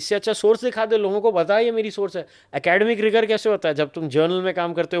 इससे अच्छा सोर्स दिखा दे, लोगों को बता ये मेरी सोर्स है. एकेडमिक रिगर कैसे होता है? जब तुम जर्नल में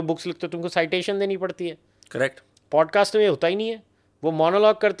काम करते हो, बुक्स लिखते हो, तुमको साइटेशन देनी पड़ती है. करेक्ट. पॉडकास्ट में होता ही नहीं है. वो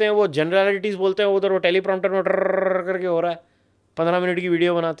मोनोलॉग करते हैं, वो जनरलिटीज़ बोलते हैं, उधर वो टेलीप्रॉम्प्टर में ट्रर करके हो रहा है. 15 मिनट की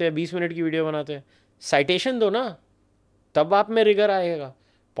वीडियो बनाते हैं, 20 मिनट की वीडियो बनाते हैं. साइटेशन दो ना, तब आप में रिगर आएगा.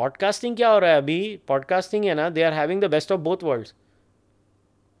 पॉडकास्टिंग क्या हो रहा है अभी? पॉडकास्टिंग है ना, they are having the best of both worlds.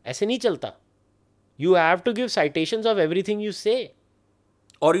 ऐसे नहीं चलता. You have to give citations of everything you say.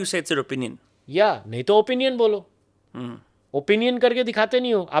 Or you say it's your opinion. या नहीं तो ओपिनियन बोलो. ओपिनियन करके दिखाते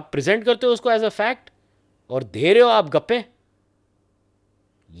नहीं हो, आप प्रेजेंट करते हो उसको एज अ फैक्ट और दे रहे हो आप गप्पे.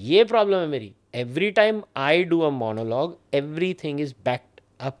 ये प्रॉब्लम है मेरी. Every time I do a monologue, everything is backed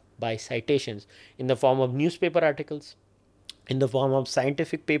up by citations in the form of newspaper articles, in the form of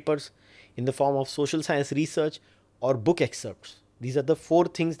scientific papers, in the form of social science research और book excerpts. These are the 4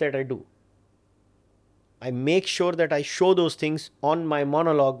 things that I do. I make sure that I show those things on my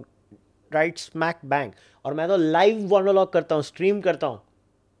monologue right smack bang. और मैं तो live monologue करता हूँ, stream करता हूँ.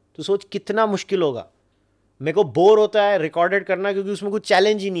 तो सोच कितना मुश्किल होगा. मेरे को बोर होता है रिकॉर्डेड करना, क्योंकि उसमें कुछ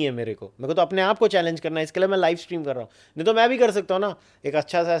चैलेंज ही नहीं है मेरे को तो अपने आप को चैलेंज करना है. इसके लिए मैं लाइव स्ट्रीम कर रहा हूँ. नहीं तो मैं भी कर सकता हूँ ना, एक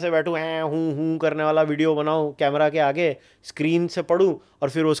अच्छा सा ऐसे बैठूँ, हूँ करने वाला वीडियो बनाऊँ कैमरा के आगे, स्क्रीन से पढ़ूँ और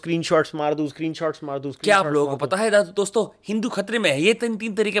फिर वो स्क्रीनशॉट्स मार दूँ. क्या आप लोगों को पता है दोस्तों, हिंदू खतरे में है? ये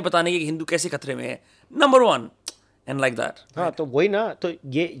 3 तरीके बताने के कि हिंदू कैसे खतरे में है. Number 1 and like that. हाँ, तो वही ना. तो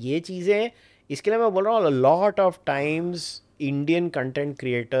ये चीज़ें, इसके लिए मैं बोल रहा हूँ, lot of times Indian content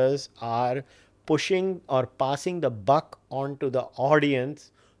creators are pushing or passing the buck on to the audience.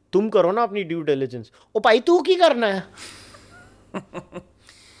 तुम करो ना अपनी ड्यू डिलिजेंस. ओ भाई तू की करना है.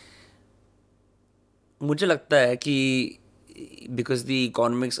 मुझे लगता है कि because the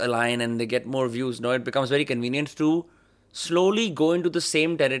economics align and they get more views, no, it becomes very convenient to slowly go into the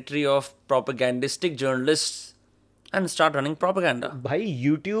same territory of propagandistic journalists and start running propaganda. भाई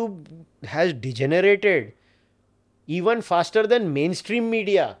YouTube has degenerated even faster than mainstream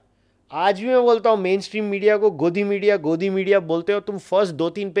media. आज भी मैं बोलता हूँ main stream media को गोदी media बोलते हो तुम. फर्स्ट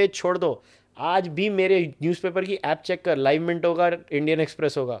 2-3 पेज छोड़ दो, आज भी मेरे न्यूज़पेपर की ऐप चेक कर, लाइव मिनट होगा, इंडियन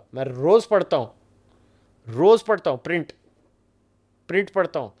एक्सप्रेस होगा, मैं रोज पढ़ता हूँ, प्रिंट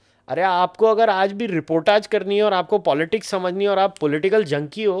पढ़ता हूँ। अरे आपको अगर आज भी रिपोर्टाज करनी है और आपको पॉलिटिक्स समझनी है और आप पॉलिटिकल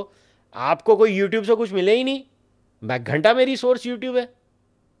जंकी हो, आपको कोई यूट्यूब से कुछ मिले ही नहीं। मैं घंटा मेरी सोर्स यूट्यूब है,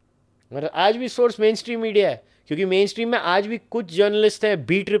 मगर आज भी सोर्स मेन स्ट्रीम मीडिया है, क्योंकि मेन स्ट्रीम में आज भी कुछ जर्नलिस्ट हैं,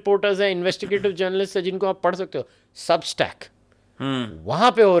 बीट रिपोर्टर्स हैं, इन्वेस्टिगेटिव जर्नलिस्ट हैं, जिनको आप पढ़ सकते हो। सबस्टैक,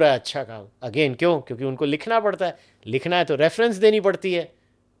 वहां पे हो रहा है अच्छा काम। अगेन क्यों? क्योंकि उनको लिखना पड़ता है, लिखना है तो रेफरेंस देनी पड़ती है।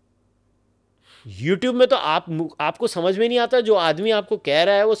 यूट्यूब में तो आपको समझ में नहीं आता जो आदमी आपको कह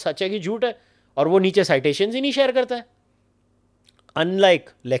रहा है वो सच है कि झूठ है, और वो नीचे साइटेशंस ही नहीं शेयर करता है। अनलाइक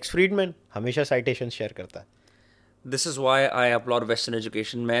लेक्स फ्रीडमैन हमेशा साइटेशन शेयर करता है। This is why I applaud western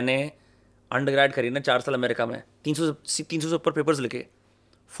education. मैंने अंडरग्रेड करी ना 4 साल अमेरिका में, 300 से ऊपर पेपर्स लिखे।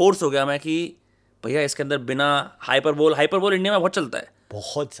 फोर्स हो गया मैं कि भैया इसके अंदर बिना हाइपरबोल इंडिया में बहुत चलता है,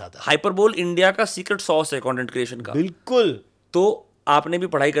 बहुत ज्यादा। हाइपरबोल इंडिया का सीक्रेट सॉस है कंटेंट क्रिएशन का। बिल्कुल। तो आपने भी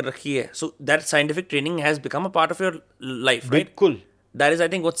पढ़ाई कर रखी है, so that scientific training has become a part of your life, right? बिल्कुल। That is I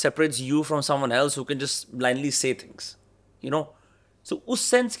think what separates you from someone else who can just blindly say things, you know. So उस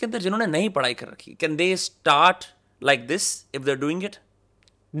sense के अंदर जिन्होंने नहीं पढ़ाई कर रखी, can they start like this if they are doing it?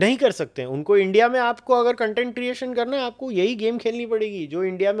 नहीं कर सकते उनको। इंडिया में आपको अगर कंटेंट क्रिएशन करना है, आपको यही गेम खेलनी पड़ेगी जो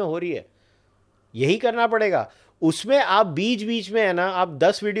इंडिया में हो रही है, यही करना पड़ेगा। उसमें आप बीच बीच में है ना, आप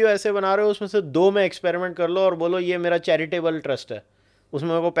 10 वीडियो ऐसे बना रहे हो, उसमें से 2 में एक्सपेरिमेंट कर लो और बोलो ये मेरा चैरिटेबल ट्रस्ट है, उसमें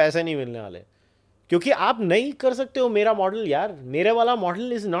मेरे को पैसे नहीं मिलने वाले। क्योंकि आप नहीं कर सकते हो मेरा मॉडल। यार मेरे वाला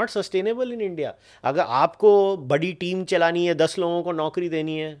model is not sustainable in India. अगर आपको बड़ी टीम चलानी है, 10 लोगों को नौकरी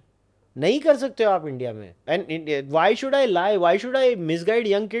देनी है, नहीं कर सकते हो आप इंडिया में। And why should I lie, why should I misguide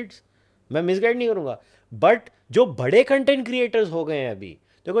young kids? मैं मिसगाइड नहीं करूँगा। बट जो बड़े कंटेंट क्रिएटर्स हो गए हैं अभी,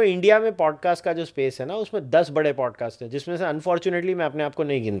 देखो इंडिया में पॉडकास्ट का जो स्पेस है ना, उसमें 10 बड़े पॉडकास्ट हैं, जिसमें से अनफॉर्चुनेटली मैं अपने आप को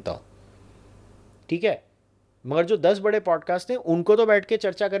नहीं गिनता हूँ, ठीक है? मगर जो 10 बड़े पॉडकास्ट हैं उनको तो बैठ के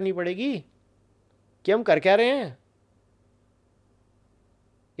चर्चा करनी पड़ेगी कि हम कर क्या रहे हैं।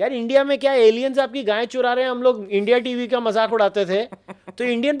 यार इंडिया में क्या एलियंस आपकी गाय चुरा रहे हैं? हम लोग इंडिया टीवी का मजाक उड़ाते थे, तो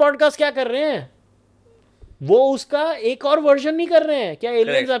इंडियन पॉडकास्ट क्या कर रहे हैं? वो उसका एक और वर्जन नहीं कर रहे हैं क्या?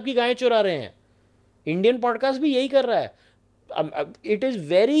 एलियंस आपकी गाय चुरा रहे हैं। इंडियन पॉडकास्ट भी यही कर रहा है। It is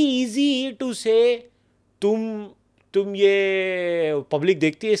very easy to say तुम ये पब्लिक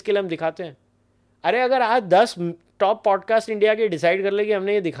देखती है इसके लिए हम दिखाते हैं। अरे अगर आज 10 टॉप पॉडकास्ट इंडिया के डिसाइड कर ले कि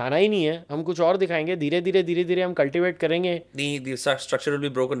हमने ये दिखाना ही नहीं है, हम कुछ और दिखाएंगे, धीरे धीरे हम कल्टिवेट करेंगे, the structure will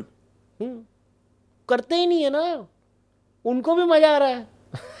be broken. करते ही नहीं है ना, उनको भी मजा आ रहा है।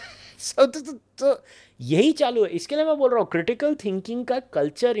 तो यही चालू है। इसके लिए मैं बोल रहा हूँ क्रिटिकल थिंकिंग का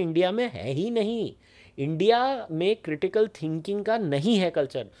कल्चर इंडिया में है ही नहीं। इंडिया में क्रिटिकल थिंकिंग का नहीं है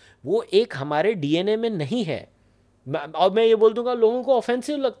कल्चर, वो एक हमारे डीएनए में नहीं है। और मैं ये बोल दूंगा लोगों को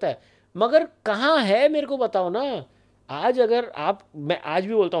ऑफेंसिव लगता है, मगर कहाँ है मेरे को बताओ ना। आज अगर आप, मैं आज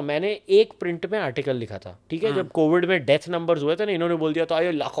भी बोलता हूँ, मैंने एक प्रिंट में आर्टिकल लिखा था, ठीक है, जब कोविड में डेथ नंबर्स हुए थे ना, इन्होंने बोल दिया था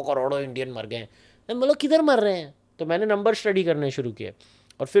ये लाखों करोड़ों इंडियन मर गए हैं। मैं बोला किधर मर रहे हैं? तो मैंने नंबर स्टडी करने शुरू किए,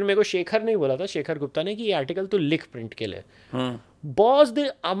 और फिर मेरे को शेखर ने बोला था, शेखर गुप्ता ने, कि ये आर्टिकल तो लिख प्रिंट के लिए। Boss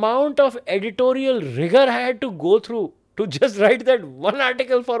the amount of editorial rigour I had to go through to just right that one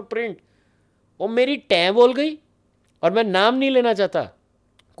article for print. वो मेरी टैं बोल गई, और मैं नाम नहीं लेना चाहता।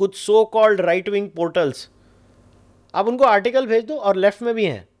 कुछ so called right wing portals, आप उनको आर्टिकल भेज दो, और लेफ्ट में भी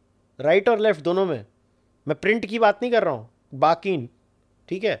हैं, राइट और लेफ्ट दोनों में, मैं प्रिंट की बात नहीं कर रहा हूँ, बाकी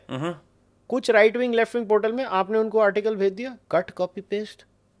ठीक है। कुछ right wing left wing portal में आपने उनको आर्टिकल भेज दिया, कट कॉपी पेस्ट,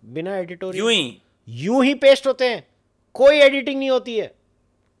 बिना एडिटोरियल, यूं ही पेस्ट होते हैं, कोई एडिटिंग नहीं होती है,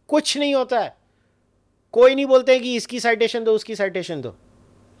 कुछ नहीं होता है, कोई नहीं बोलते हैं कि इसकी साइटेशन दो उसकी साइटेशन दो।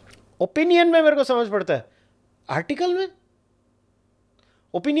 ओपिनियन में मेरे को समझ पड़ता है, आर्टिकल में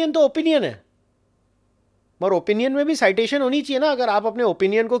ओपिनियन तो ओपिनियन है, मगर ओपिनियन में भी साइटेशन होनी चाहिए ना। अगर आप अपने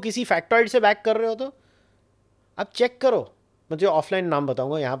ओपिनियन को किसी फैक्टॉइड से बैक कर रहे हो तो आप चेक करो। मुझे ऑफलाइन नाम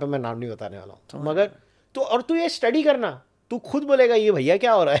बताऊंगा, यहाँ पे मैं नाम नहीं बताने वाला हूँ, तो मगर तो, और तू ये स्टडी करना, तू खुद बोलेगा ये भैया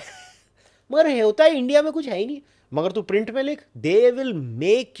क्या हो रहा है। मगर होता है इंडिया में कुछ है ही नहीं। मगर तू प्रिंट में लिख, they will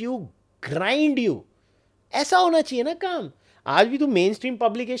make you grind you, ऐसा होना चाहिए ना काम। आज भी तू मेन स्ट्रीम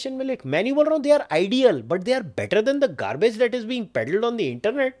पब्लिकेशन में लिख, मैं नहीं बोल रहा हूँ they are ideal, but they are better than the garbage that is being peddled on the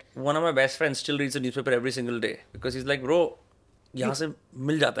internet. One of my best friends still reads the newspaper every single day because he's like, bro, यहाँ से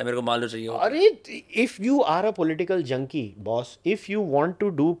मिल जाता है मेरे को, माल जो चाहिए होता है। अरे if you are a political junkie, boss, if you want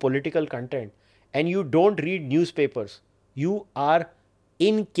to do political content and you don't read newspapers, you are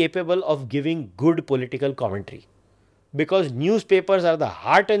incapable of giving good political commentary, because newspapers are the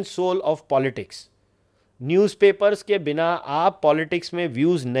heart and soul of politics. Newspapers के बिना आप politics में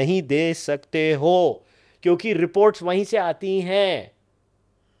views नहीं दे सकते हो, क्योंकि reports वहीं से आती हैं।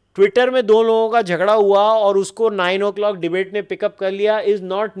 ट्विटर में 2 लोगों का झगड़ा हुआ और उसको 9 o'clock डिबेट ने पिकअप कर लिया इज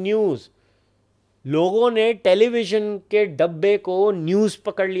नॉट न्यूज. लोगों ने टेलीविजन के डब्बे को न्यूज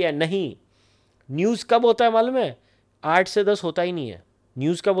पकड़ लिया. नहीं, न्यूज कब होता है मालूम है? 8 से 10 होता ही नहीं है.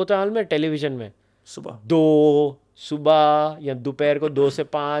 न्यूज कब होता है मालूम है? टेलीविजन में सुबह या दोपहर को 2 से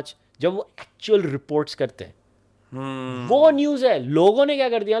 5, जब वो एक्चुअल रिपोर्ट्स करते हैं. वो न्यूज है. लोगों ने क्या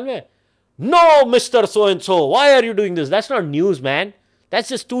कर दिया मालूम है? No mister so and so, why are you doing this? That's not news man.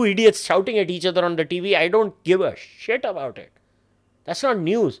 That's just 2 idiots shouting at each other on the TV. I don't give a shit about it. That's not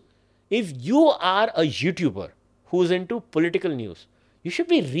news. If you are a YouTuber who's into political news, you should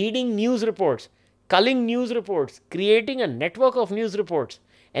be reading news reports, culling news reports, creating a network of news reports,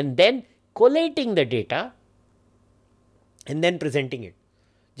 and then collating the data and then presenting it.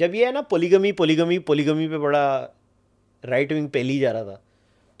 जब ये है ना पोलीगमी पे बड़ा right wing पेली जा रहा था,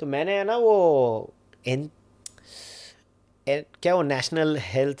 तो मैंने है ना वो क्या वो नेशनल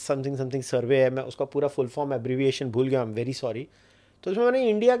हेल्थ समथिंग सर्वे है, मैं उसका पूरा फुल फॉर्म एब्रीविएशन भूल गया, आई एम वेरी सॉरी. तो उसमें मैंने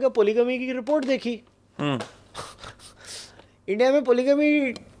इंडिया के पोलीगमी की रिपोर्ट देखी. इंडिया में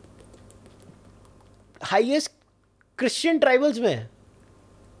पोलीगमी हाईएस्ट क्रिश्चियन ट्राइबल्स में है.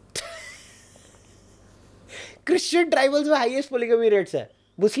 क्रिश्चियन ट्राइबल्स में हाईएस्ट पोलीगमी रेट्स है,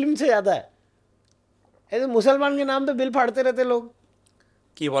 मुस्लिम से ज़्यादा है. ऐसे मुसलमान के नाम पे बिल फाड़ते रहते लोग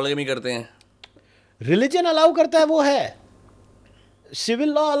कि पोलीगमी करते हैं. रिलीजन अलाउ करता है वो है, सिविल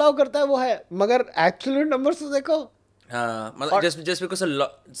लॉ अलाउ करता है वो है, मगर एब्सोल्यूट नंबर्स तो देखो. हाँ, मतलब just because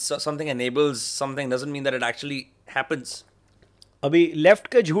something enables something doesn't mean that it actually happens. अभी लेफ्ट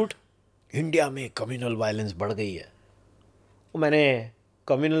के झूठ, इंडिया में कम्युनल वायलेंस बढ़ गई है. मैंने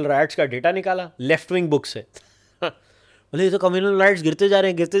कम्युनल राइट्स का डेटा निकाला लेफ्ट विंग बुक से. बोले ये तो कम्युनल राइट्स गिरते जा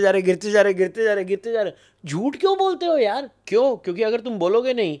रहे. झूठ क्यों बोलते हो यार? क्यों? क्योंकि अगर तुम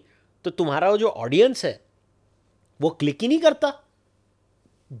बोलोगे नहीं तो तुम्हारा जो ऑडियंस है वो क्लिक ही नहीं करता.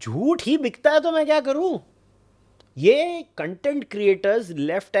 झूठ ही बिकता है तो मैं क्या करूं? ये content creators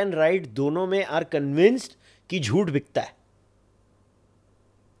left and right दोनों में आर कन्विंस्ड कि झूठ बिकता है.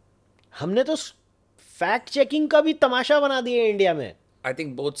 हमने तो फैक्ट चेकिंग का भी तमाशा बना दिया इंडिया में. I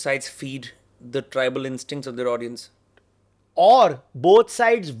think both sides feed the tribal instincts of their audience. Or both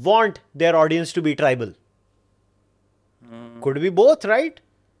sides want their audience to be tribal. Could be both, right?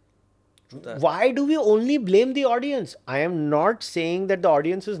 Why do we only blame the audience? I am not saying that the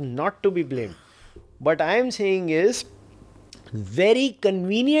audience is not to be blamed. But I am saying is, very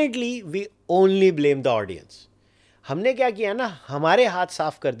conveniently, we only blame the audience. हमने क्या किया ना, हमारे हाथ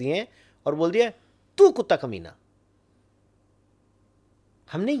साफ कर दिए और बोल दिया तू कुत्ता कमीना.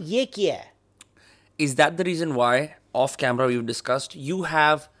 हमने ये किया है. Is that the reason why, off camera we've discussed, you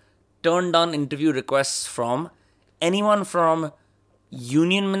have turned down interview requests from anyone from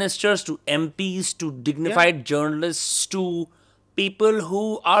union ministers to MPs to dignified journalists to people who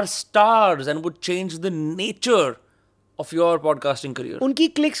are stars and would change the nature of your podcasting career? उनकी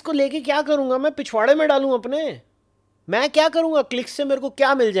clicks को लेके क्या करूंगा मैं? पिछवाड़े में डालूं अपने? मैं क्या करूंगा? क्लिक्स से मेरे को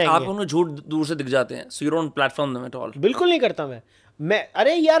क्या मिल जाएंगे? आप उन्हें झूठ दूर से दिख जाते हैं, so you don't platform them at all. बिल्कुल नहीं करता मैं.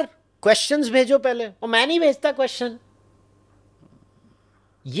 अरे यार क्वेश्चंस भेजो पहले, और मैं नहीं भेजता क्वेश्चन.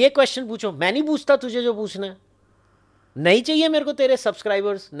 ये क्वेश्चन पूछो, मैं नहीं पूछता तुझे जो पूछना है. नहीं चाहिए मेरे को तेरे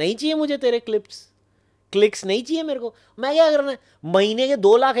सब्सक्राइबर्स, नहीं चाहिए मुझे तेरे क्लिक्स नहीं चाहिए मेरे को. मैं क्या करना है? महीने के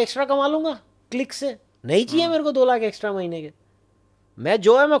 2 लाख एक्स्ट्रा कमा लूंगा क्लिक से. नहीं चाहिए मेरे को 2 लाख एक्स्ट्रा महीने के. मैं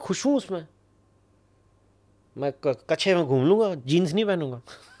जो है मैं खुश हूं उसमें. मैं कच्छे में घूम लूंगा, जीन्स नहीं पहनूंगा.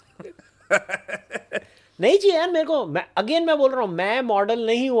 नहीं चाहिए यार मेरे को. मैं बोल रहा हूं, मैं मॉडल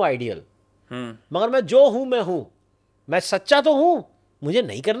नहीं हूं आइडियल, मगर मैं जो हूं मैं हूं. मैं सच्चा तो हूं, मुझे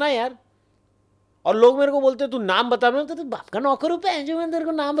नहीं करना यार. और लोग मेरे को बोलते तू नाम बता. मैं तो बाप का नौकर हूं जो मैं तेरे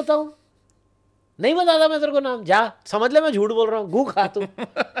को नाम बताऊं? नहीं बताता मैं तेरे को नाम. जा समझ ले मैं झूठ बोल रहा हूं. गू खा तू.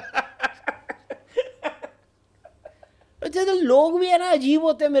 तो लोग भी है ना अजीब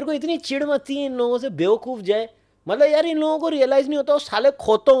होते हैं. मेरे को इतनी चिढ़ मचती है इन लोगों से, बेवकूफ जाए. मतलब यार इन लोगों को रियलाइज नहीं होता. साले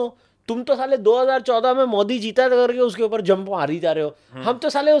खोतों, तुम तो साले 2014 में मोदी जीता करके उसके ऊपर जंप मारी जा रहे हो. हम तो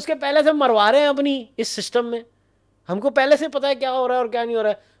साले उसके पहले से मरवा रहे हैं अपनी इस सिस्टम में. हमको पहले से पता है क्या हो रहा है और क्या नहीं हो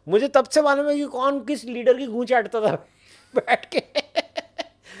रहा है. मुझे तब से मालूम है कि कौन किस लीडर की गूंच चाटता था बैठ के.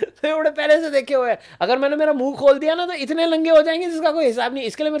 तो बड़े पहले से देखे हुए हैं. अगर मैंने मेरा मुंह खोल दिया ना तो इतने लंगे हो जाएंगे जिसका कोई हिसाब नहीं.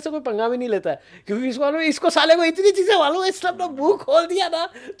 इसके लिए मेरे से कोई पंगा भी नहीं लेता है, क्योंकि इसको साले को इतनी चीजें मालूम है. इसने अपना मुंह खोल दिया ना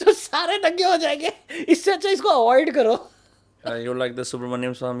तो सारे नंगे हो जाएंगे. इससे अच्छा इसको अवॉइड करो. You're like the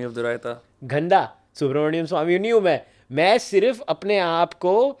Subramaniam Swami of the Raita. गंदा सुब्रमण्यम स्वामी नहीं हूं मैं सिर्फ अपने आप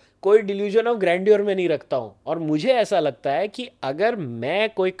को कोई डिल्यूजन ऑफ ग्रैंड्योर में नहीं रखता हूं. और मुझे ऐसा लगता है कि अगर मैं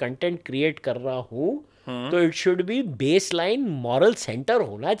कोई कंटेंट क्रिएट कर रहा हूं तो it should be baseline moral center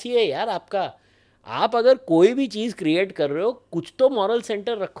होना चाहिए यार आपका. आप अगर कोई भी चीज क्रिएट कर रहे हो कुछ तो मॉरल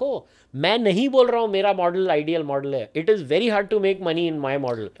सेंटर रखो. मैं नहीं बोल रहा हूं मेरा मॉडल आइडियल मॉडल है. It is very hard to make money in my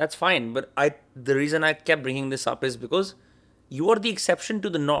model. That's fine, but the reason I kept bringing this up is because you are the exception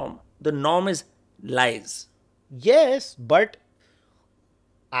to the norm. The norm is lies. Yes but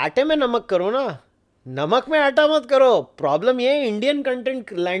आटे में नमक करो ना, नमक में आटा मत करो. प्रॉब्लम ये है इंडियन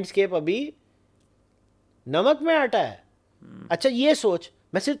कंटेंट लैंडस्केप अभी नमक में आटा है. अच्छा ये सोच,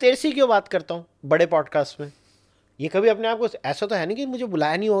 मैं सिर्फ तेरे से क्यों बात करता हूँ बड़े पॉडकास्ट में. ये कभी अपने आप को ऐसा तो है नहीं कि मुझे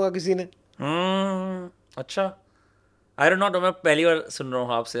बुलाया नहीं होगा किसी ने. अच्छा, आई डोंट नो, मैं पहली बार सुन रहा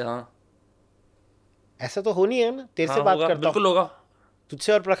हूँ आपसे. हाँ, ऐसा तो हो नहीं है ना. तेरे से बात होगा, करता हूँ, बिल्कुल होगा.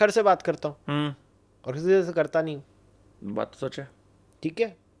 तुझसे और प्रखर से बात करता हूँ और किसी से करता नहीं हूँ. बात तो सोचे. ठीक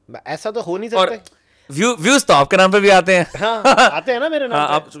है, ऐसा तो हो नहीं और सकता. व्यूज तो आपके नाम पे भी आते हैं. हाँ आते हैं ना मेरे नाम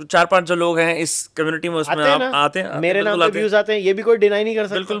पे. आप 4-5 जो लोग हैं इस कम्युनिटी में उसमें आप आते हैं. मेरे नाम पे व्यूज आते हैं, ये भी कोई डिनाई नहीं कर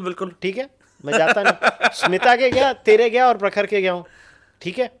सकता. बिल्कुल बिल्कुल. ठीक है, मैं जाता नहीं. स्मिता के गया, तेरे गया और प्रखर के गया हूँ.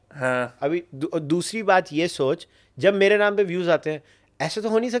 ठीक है. हाँ. अभी दूसरी बात ये सोच, जब मेरे नाम पे व्यूज आते हैं ऐसे तो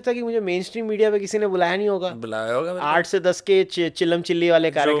हो नहीं सकता कि मुझे मेन स्ट्रीम मीडिया पे किसी ने बुलाया नहीं होगा. बुलाया होगा 8 से 10 के चिल्लम चिल्ली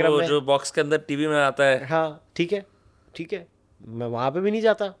वाले कार्यक्रम में जो बॉक्स के अंदर टीवी में आता है. हाँ ठीक है, ठीक है, मैं वहां पे भी नहीं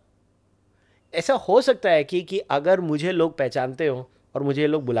जाता. ऐसा हो सकता है कि अगर मुझे लोग पहचानते हो और मुझे ये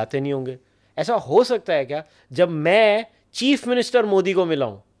लोग बुलाते नहीं होंगे. ऐसा हो सकता है क्या जब मैं चीफ मिनिस्टर मोदी को मिला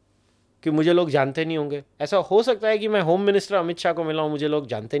हूँ कि मुझे लोग जानते नहीं होंगे. ऐसा हो सकता है कि मैं होम मिनिस्टर अमित शाह को मिला हूँ, मुझे लोग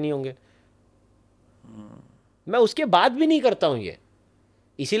जानते नहीं होंगे. मैं उसके बाद भी नहीं करता हूँ ये.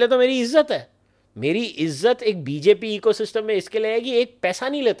 इसीलिए तो मेरी इज्जत है. मेरी इज्जत एक बीजेपी इकोसिस्टम में इसके लिए है कि एक पैसा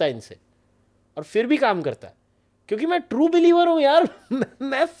नहीं लेता इनसे और फिर भी काम करता है, क्योंकि मैं ट्रू बिलीवर हूं यार.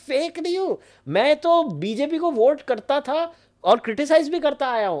 मैं फेक नहीं हूं. मैं तो बीजेपी को वोट करता था और क्रिटिसाइज भी करता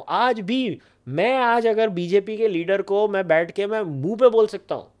आया हूं. आज भी मैं आज अगर बीजेपी के लीडर को मैं बैठ के मैं मुंह पे बोल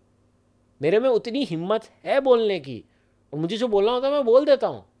सकता हूं. मेरे में उतनी हिम्मत है बोलने की और मुझे जो बोलना होता है मैं बोल देता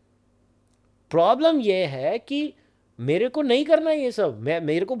हूं. प्रॉब्लम यह है कि मेरे को नहीं करना ये सब.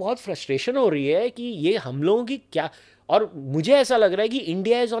 मेरे को बहुत फ्रस्ट्रेशन हो रही है कि ये हम लोगों की क्या. और मुझे ऐसा लग रहा है कि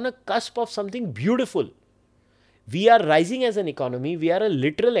India is on a cusp of something beautiful. We are rising as an economy. We are a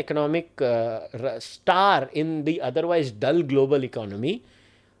literal economic star in the otherwise dull global economy.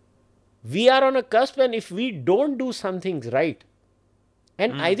 We are on a cusp, and if we don't do some things right,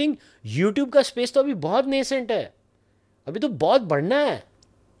 and I think YouTube का space तो अभी बहुत nascent है. अभी तो बहुत बढ़ना है,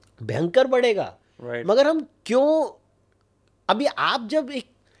 भयंकर बढ़ेगा. Right. मगर हम क्यों अभी आप जब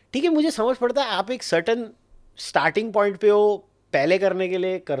एक ठीक है, मुझे समझ पड़ता है आप एक सर्टन स्टार्टिंग पॉइंट पे हो, पहले करने के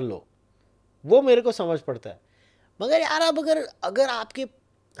लिए कर लो, वो मेरे को समझ पड़ता है. मगर यार आप अगर आपके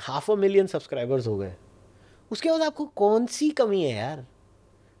 500,000 सब्सक्राइबर्स हो गए, उसके बाद आपको कौन सी कमी है यार.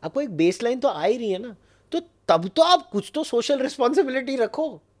 आपको एक बेसलाइन तो आ ही रही है ना. तो तब तो आप कुछ तो सोशल रिस्पॉन्सिबिलिटी रखो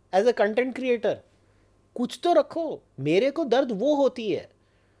एज अ कंटेंट क्रिएटर. कुछ तो रखो. मेरे को दर्द वो होती है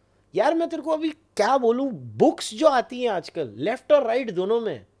यार. मैं तेरे को अभी क्या बोलूं, बुक्स जो आती हैं आजकल लेफ्ट और राइट दोनों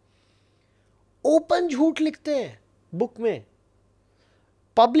में ओपन झूठ लिखते हैं बुक में.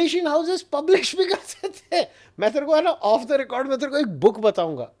 पब्लिशिंग हाउसेस पब्लिश भी कर सकते हैं. मैं तेरे को है ना ऑफ द रिकॉर्ड में तेरे को एक बुक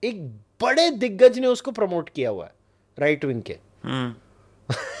बताऊंगा, एक बड़े दिग्गज ने उसको प्रमोट किया हुआ है, राइट विंग के.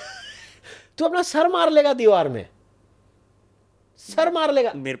 तू अपना सर मार लेगा दीवार में, सर मार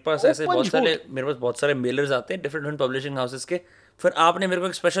लेगा. मेरे पास ऐसे बहुत सारे मेलर्स आते हैं डिफरेंट पब्लिशिंग हाउसेस के. फिर आपने मेरे को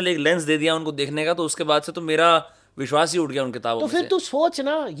एक स्पेशल एक लेंस दे दिया उनको देखने का, तो उसके बाद से तो मेरा विश्वास ही उठ गया उन किताबों तो फिर तू सोच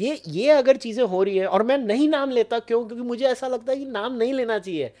ना, ये अगर चीजें हो रही है. और मैं नहीं नाम लेता, क्योंकि मुझे ऐसा लगता है कि नाम नहीं लेना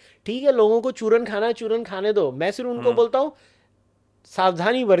चाहिए. ठीक है, लोगों को चूरन खाना है, चूरन खाने दो. मैं सिर्फ उनको बोलता हूँ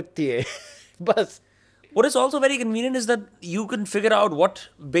सावधानी बरतती है बस. What is also very convenient is that you can figure out what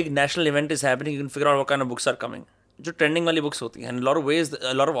big national event is happening. You can figure out what kind of books are coming. जो ट्रेंडिंग वाली बुक्स होती हैं, in a lot of ways,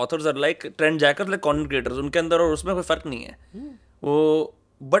 a lot of authors are like trend jackers, like content creators. उनके अंदर और उसमें कोई फर्क नहीं है. वो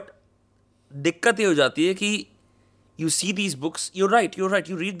बट दिक्कत ये हो जाती है कि you see these books, you're right, you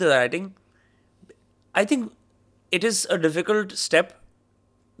read the writing. I think it is a difficult step.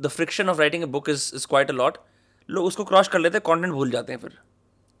 The friction of writing a book is quite a lot. लोग उसको क्रॉस कर लेते हैं, कंटेंट भूल जाते हैं फिर.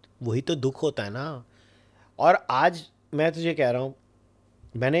 वही तो दुख होता है ना. और आज मैं तुझे कह रहा हूँ,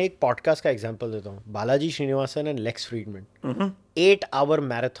 मैंने एक पॉडकास्ट का एग्जांपल देता हूँ, Balaji Srinivasan and Lex Fridman, 8 hour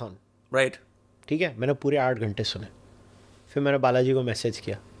marathon. Right. ठीक है, मैंने पूरे 8 घंटे सुने. फिर मैंने बालाजी को मैसेज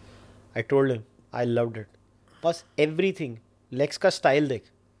किया. I told him I loved it. बस एवरीथिंग. लेक्स का स्टाइल देख.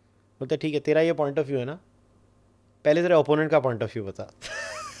 बोलते ठीक है, तेरा ये पॉइंट ऑफ व्यू है ना, पहले तेरे ओपोनेंट का पॉइंट ऑफ व्यू बता.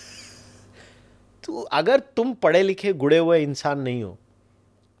 तो अगर तुम पढ़े लिखे गुड़े हुए इंसान नहीं हो,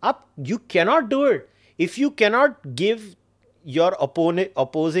 आप you cannot do it. If you cannot give your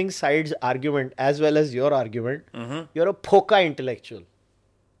opposing side's argument as well as your argument, you're a phoka intellectual.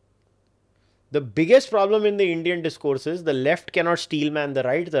 The biggest problem in the Indian discourse is the left cannot steelman the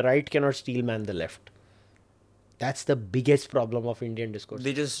right cannot steelman the left. That's the biggest problem of Indian discourse.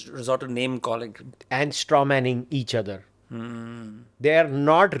 They just resort to name calling. And strawmanning each other. They are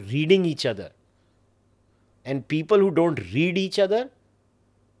not reading each other. And people who don't read each other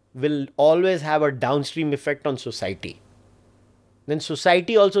will always have a downstream effect on society. Then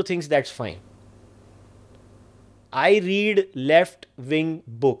society also thinks that's fine. I read left-wing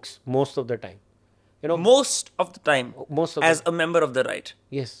books most of the time. Most of the time. Most of as a member of the right.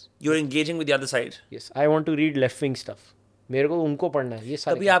 Yes. You're engaging with the other side. Yes. I want to read left-wing stuff. मेरे को उनको पढ़ना है ये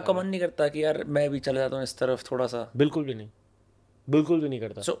सारे. तभी आपका मन नहीं करता कि यार मैं भी चले जाता हूँ इस तरफ थोड़ा सा. बिल्कुल भी नहीं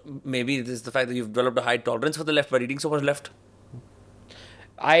करता. So maybe this is the fact that you've developed a high tolerance for the left by reading so much left.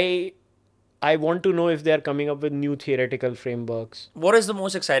 I want to know if they are coming up with new theoretical frameworks. What is the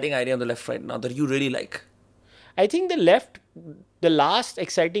most exciting idea on the left right now that you really like? I think the last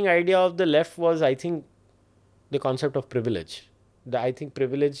exciting idea of the left was, I think, the concept of privilege. I think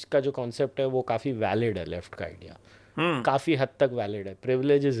privilege का जो concept है वो काफ़ी valid है left का idea. काफ़ी हद तक valid है.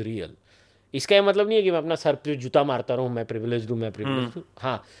 Privilege is real. इसका ये मतलब नहीं है कि मैं अपना सर पे जूता मारता रहूँ मैं privileged हूँ.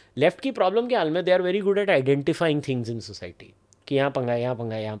 हाँ, left की problem के हाल में they are very good at identifying things in society. कि यहाँ पंगा है, यहाँ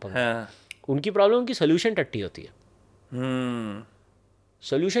पंगा है, यहाँ पंगा है. उनकी प्रॉब्लम की सोल्यूशन टट्टी होती है.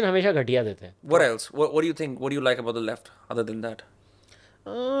 सोल्यूशन हमेशा घटिया देते हैं. What else? What do you think? What do you like about the left other than that?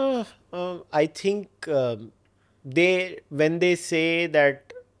 I think when they say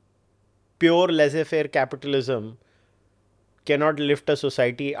that pure laissez-faire capitalism cannot lift a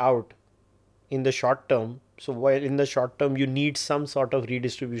society out in the short term. So while in the short term you need some sort of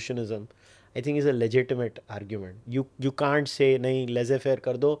redistributionism, I think is a legitimate argument. You can't say nahi laissez-faire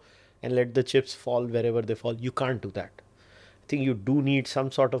kar do and let the chips fall wherever they fall. You can't do that. I think you do need some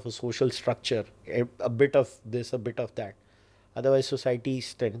sort of a social structure, a bit of this, a bit of that. Otherwise, society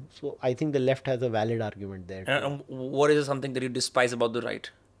is thin. So I think the left has a valid argument there. And what is something that you despise about the right?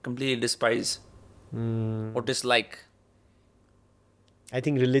 Completely despise or dislike? I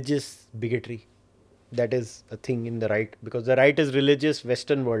think religious bigotry. That is a thing in the right. Because the right is religious,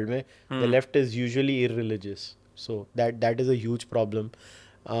 Western world mein. The left is usually irreligious. So that is a huge problem.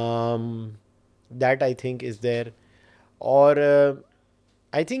 That I think is there. Or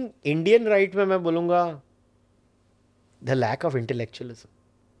I think Indian right mein main bolunga the lack of intellectualism.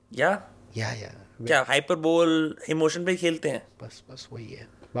 Yeah? Yeah. क्या hyperbole, emotion पे खेलते हैं? बस वही है.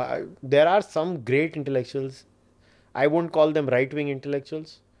 But there are some great intellectuals. I won't call them right-wing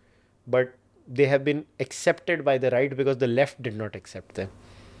intellectuals, but they have been accepted by the right because the left did not accept them.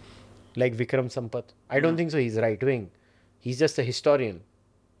 Like Vikram Sampath. I don't think so he's right-wing. He's just a historian.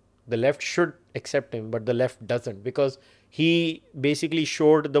 The left should accept him, but the left doesn't because he basically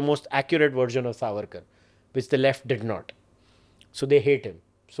showed the most accurate version of Savarkar, which the left did not. So they hate him.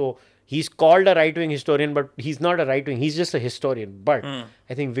 So he's called a right-wing historian, but he's not a right-wing. He's just a historian. But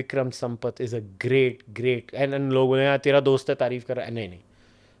I think Vikram Sampath is a great, and लोगों ने तेरा दोस्त है तारीफ कर रहा है. नहीं.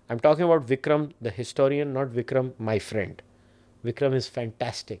 I'm talking about Vikram, the historian, not Vikram, my friend. Vikram is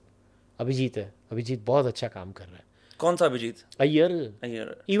fantastic. Abhijit है. अभिजीत बहुत अच्छा काम कर रहा है. कौन सा Abhijit?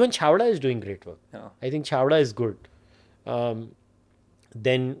 Iyer. Even Chawda is doing great work. Yeah. I think Chawda is good.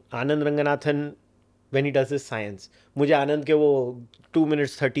 Then Anand Ranganathan, when he does his science, मुझे आनंद के वो 2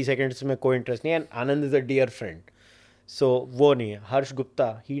 minutes 30 seconds में कोई interest नहीं है. And Anand is a dear friend. So वो नहीं है. Harsh Gupta,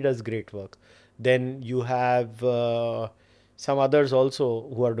 he does great work. Then you have some others also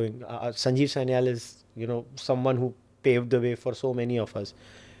who are doing. Sanjeev Sanyal is, someone who paved the way for so many of us.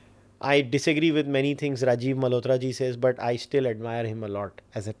 I disagree with many things Rajiv Malhotra ji says, but I still admire him a lot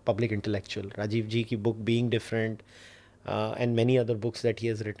as a public intellectual. Rajiv ji ki book Being Different and many other books that he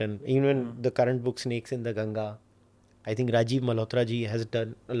has written. Even the current book Snakes in the Ganga. I think Rajiv Malhotra ji has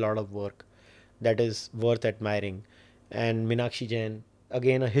done a lot of work that is worth admiring. And Meenakshi Jain,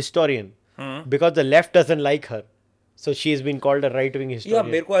 again a historian. Because the left doesn't like her. So she has been called a right-wing historian.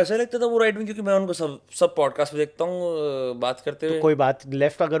 मेरे को ऐसा लगता था वो right-wing क्योंकि मैं उनको सब podcast में देखता हूँ बात करते हुए. तो कोई बात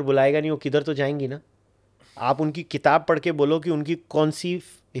लेफ्ट अगर बुलाएगा नहीं वो किधर तो जाएंगी ना. आप उनकी किताब पढ़ के बोलो कि उनकी कौन सी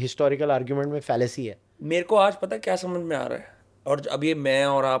हिस्टोरिकल आर्ग्यूमेंट में फैलेसी है. मेरे को आज पता क्या समझ में आ रहा है और अभी मैं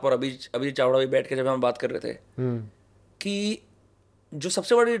और आप और अभी चावड़ा भी बैठ के जब हम बात कर रहे थे कि जो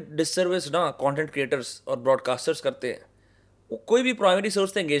सबसे बड़ी डिसर्विस ना कंटेंट क्रिएटर्स और ब्रॉडकास्टर्स करते हैं वो कोई भी प्राइमरी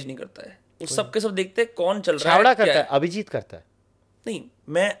सोर्स से एंगेज नहीं करता है. वो सबके सब देखते हैं कौन चल रहा है. चावड़ा करता है, अभिजीत करता है. नहीं,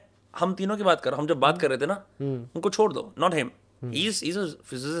 हम तीनों की बात कर रहा हूँ. हम जब बात कर रहे थे ना उनको छोड़ दो. Not him, he is a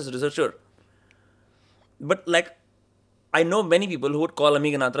physicist researcher. But like I know many people who would call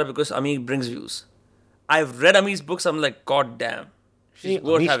Ami Ganatra because Ami brings views. I've read Ami's books. I'm like, God damn. She's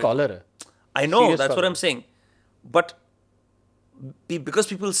a scholar. I know, that's what I'm saying. But because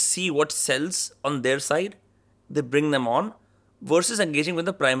people see what sells on their side, they bring them on versus engaging with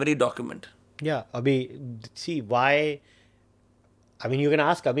the primary document. Yeah, Abhi, see why. I mean, you can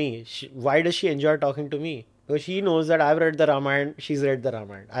ask Ami, why does she enjoy talking to me? Because she knows that I've read the Ramayana, she's read the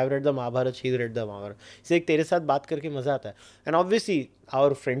Ramayana. I've read the Mahabharata, she's read the Mahabharata. इससे एक तेरे साथ बात करके मजा आता है. And obviously,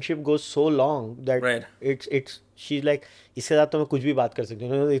 our friendship goes so long that it's she's like, इसके साथ तो मैं कुछ भी बात कर सकती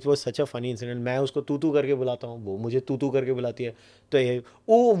हूँ. It was such a funny incident. मैं उसको तू करके बुलाता हूँ, वो मुझे तू करके बुलाती है. तो ये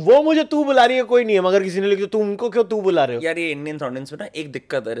वो मुझे तू बुला रही है कोई नहीं है, मगर किसी ने लिखा तुम उनको क्यों तू बुला रहे हो? यार ये इंडियन ऑडियंस में ना एक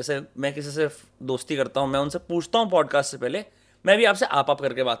दिक्कत है. जैसे मैं किसी से दोस्ती करता हूँ, मैं उनसे पूछता हूँ पॉडकास्ट से पहले, मैं भी आपसे आप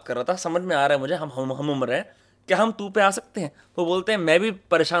करके बात कर रहा था, समझ में आ रहा है मुझे, हम उम्र है, क्या हम तू पे आ सकते हैं? वो बोलते हैं मैं भी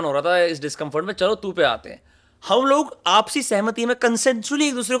परेशान हो रहा था इस डिस्कम्फर्ट में, चलो तू पे आते हैं. हम लोग आपसी सहमति में कंसेंचुअली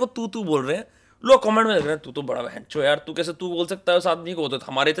एक दूसरे को तू बोल रहे हैं. लोग कमेंट में लग रहे हैं तू तो बड़ा बहन चो यार, तू कैसे तू बोल सकता है उस आदमी को? तो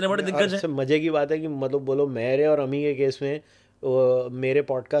हमारे इतने बड़े दिग्गज हैं. मजे की बात है कि मतलब बोलो मेरे और अमी के केस में मेरे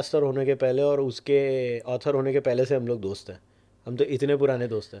पॉडकास्टर होने के पहले और उसके ऑथर होने के पहले से हम लोग दोस्त हैं. हम तो इतने पुराने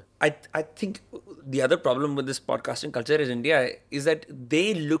दोस्त हैं. I think the other problem with this podcasting culture in India is that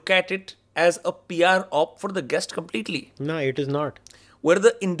they look at it as a PR op for the guest completely. No, it is not. Where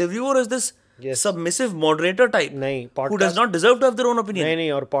the interviewer is this submissive moderator type who does not deserve to have their own opinion.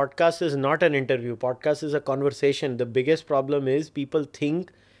 नहीं, और podcast is not an interview. Podcast is a conversation. The biggest problem is people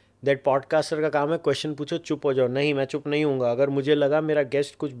think that podcaster का काम है question पूछो चुप हो जाओ. नहीं, मैं चुप नहीं हूँगा. अगर मुझे लगा मेरा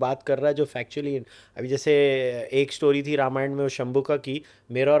गेस्ट कुछ बात कर रहा है जो फैक्चुअली, अभी जैसे एक स्टोरी थी रामायण में वो शंभू का की,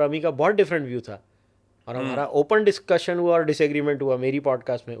 मेरा और अमी का बहुत डिफरेंट व्यू था और हमारा ओपन डिस्कशन हुआ और डिसएग्रीमेंट हुआ मेरी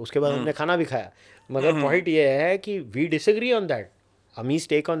पॉडकास्ट में. उसके बाद हमने खाना भी खाया. मगर पॉइंट ये है कि we disagree on that. Ami's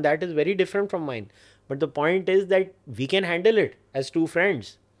take on that is very different from mine. But the point is that we can handle it as two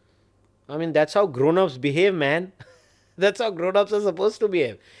friends. I mean, that's how grown-ups behave, man. That's how grown-ups are supposed to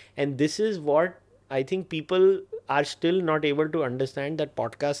behave. And this is what I think people are still not able to understand, that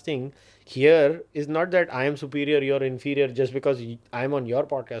podcasting here is not that I am superior, you're inferior just because I'm on your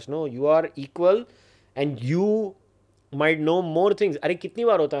podcast. No, you are equal and you might know more things. अरे कितनी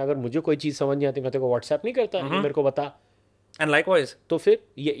बार होता है अगर मुझे कोई चीज़ समझ नहीं आती मैं तेरे को व्हाट्सएप नहीं करता, मेरे को बता. And likewise. तो फिर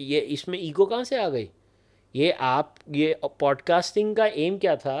ये इसमें ईगो कहाँ से आ गई? ये पॉडकास्टिंग का एम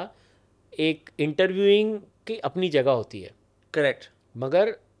क्या था? एक इंटरव्यूइंग की अपनी जगह होती है, करेक्ट,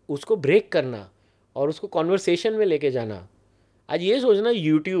 मगर उसको ब्रेक करना और उसको कॉन्वर्सेशन में लेके जाना. आज ये सोचना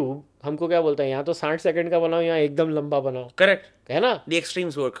यूट्यूब हमको क्या बोलता है, यहाँ तो 60 सेकंड का बनाओ, यहाँ एकदम लंबा बनाओ. करेक्ट है ना? The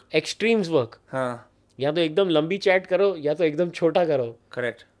extremes work. हाँ, या तो एकदम लंबी चैट करो या तो एकदम छोटा करो.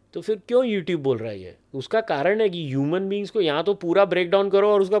 करेक्ट. तो फिर क्यों यूट्यूब बोल रहा है ये? उसका कारण है कि ह्यूमन बींग्स को यहाँ तो पूरा ब्रेक डाउन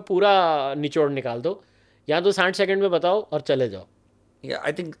करो और उसका पूरा निचोड़ निकाल दो, यहाँ तो 60 सेकंड में बताओ और चले जाओ.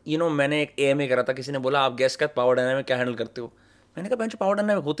 आई थिंक मैंने एक AMA करा था, किसी ने बोला आप गैस का पावर डायनामिक क्या हैंडल करते हो? मैंने कहा बेंच पावर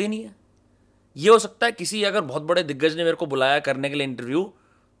डायनामिक होते ही नहीं है. ये हो सकता है किसी अगर बहुत बड़े दिग्गज ने मेरे को बुलाया करने के लिए इंटरव्यू,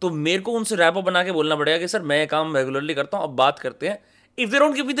 तो मेरे को उनसे रैप बना के बोलना पड़ेगा कि सर मैं ये काम रेगुलरली करता हूँ, अब बात करते हैं. If they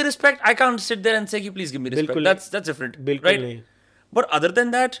don't give me the respect I can't sit there and से कि please give me respect. That's different, right? But other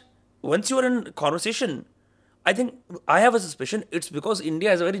than that, once you are in conversation, I think I have a suspicion it's because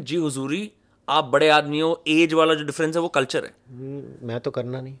India is a very जी हुजूरी, आप बड़े आदमी हो, as वाला जो difference है वो कल्चर है. मैं तो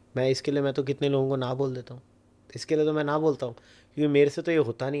करना नहीं, मैं इसके लिए मैं तो कितने लोगों को ना बोल देता हूँ. इसके लिए तो मैं ना बोलता हूँ क्योंकि मेरे से तो ये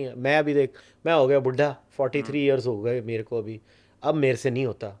होता नहीं है. मैं अभी देख, मैं हो गया बुढ़ा, 43 ईयर्स हो गए मेरे को अभी. अब मेरे से नहीं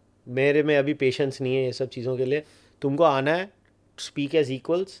होता, मेरे में अभी पेशेंस नहीं है ये सब चीज़ों के लिए. तुमको आना है, speak as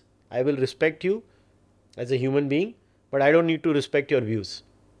equals. I will respect you as a human being, but I don't need to respect your views.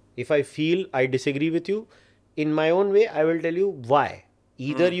 If I feel I disagree with you, in my own way, I will tell you why.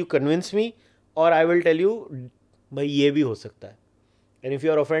 Either you convince me or I will tell you, भाई ये भी हो सकता है. And if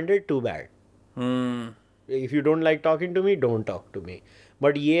you are offended, too bad. If you don't like talking to me, don't talk to me.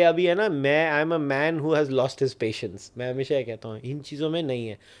 But ये अभी है ना, I am a man who has lost his patience. मैं हमेशा ये कहता हूँ, इन चीज़ों में नहीं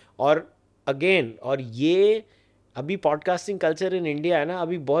है. और again, और ये अभी पॉडकास्टिंग कल्चर इन इंडिया है ना,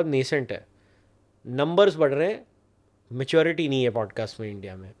 अभी बहुत नेसेंट है. नंबर्स बढ़ रहे हैं, मेच्योरिटी नहीं है पॉडकास्ट में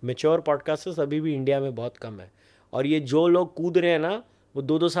इंडिया में. मेच्योर पॉडकास्टर्स अभी भी इंडिया में बहुत कम है. और ये जो लोग कूद रहे हैं ना, वो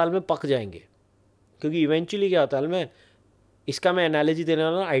 2-2 साल में पक जाएंगे. क्योंकि इवेंचुअली क्या होता है, मैं एनालॉजी देने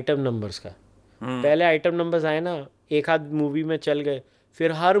वाला हूँ आइटम नंबर्स का. पहले आइटम नंबर्स आए ना, एक आध मूवी में चल गए,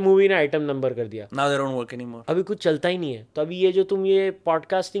 फिर हर मूवी ने आइटम नंबर कर दिया. Now they don't work anymore. अभी कुछ चलता ही नहीं है. तो अभी ये जो ये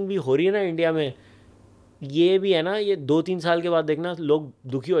पॉडकास्टिंग भी हो रही है ना इंडिया में, ये भी है ना, ये 2-3 साल के बाद देखना लोग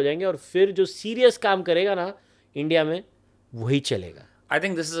दुखी हो जाएंगे और फिर जो सीरियस काम करेगा ना इंडिया में वही चलेगा. I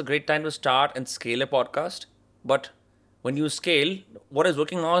think this is a great time to start and scale a podcast. But when you scale, what is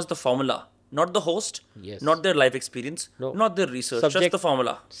working now is the formula, not the host, not their life experience, not their research, just the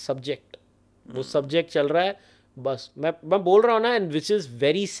formula. Subject. वो subject चल रहा है बस. मैं बोल रहा हूँ ना, and which is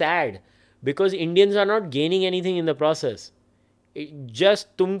very sad because Indians are not gaining anything in the process. Just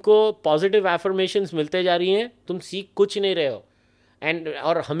तुमको पॉजिटिव एफर्मेशंस मिलते जा रही हैं, तुम सीख कुछ नहीं रहे हो. एंड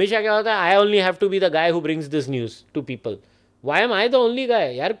और हमेशा क्या होता है, I only have to be the guy who brings this news to people. Why am I the only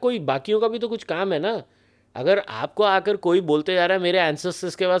guy? यार कोई बाकियों का भी तो कुछ काम है ना. अगर आपको आकर कोई बोलते जा रहा है मेरे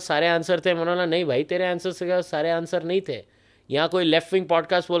एंसेस्टर्स के पास सारे आंसर थे, मनोना नहीं भाई, तेरे एंसेस्टर्स के पास सारे आंसर नहीं थे. यहाँ कोई लेफ्ट विंग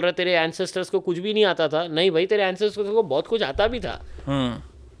पॉडकास्ट बोल रहा है तेरे एंसेस्टर्स को कुछ भी नहीं आता था. नहीं भाई, तेरे एंसेस्टर्स को बहुत कुछ आता भी था.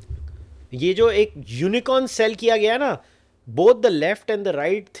 ये जो एक यूनिकॉर्न सेल किया गया ना, both the left and the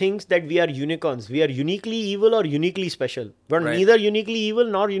right thinks that we are unicorns. We are uniquely evil or uniquely special. We're neither uniquely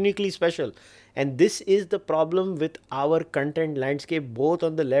evil nor uniquely special. And this is the problem with our content landscape, both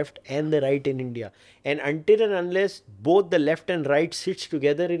on the left and the right in India. And until and unless both the left and right sits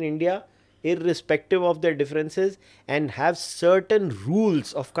together in India, irrespective of their differences, and have certain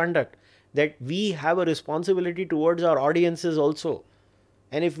rules of conduct, that we have a responsibility towards our audiences also.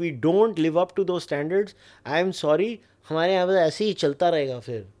 And if we don't live up to those standards, I am sorry, हमारे यहाँ पर ऐसे ही चलता रहेगा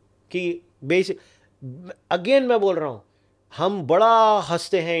फिर कि basic. Again मैं बोल रहा हूँ, हम बड़ा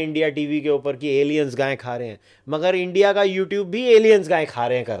हंसते हैं इंडिया टीवी के ऊपर कि एलियंस गाय खा रहे हैं, मगर इंडिया का यूट्यूब भी एलियंस गाय खा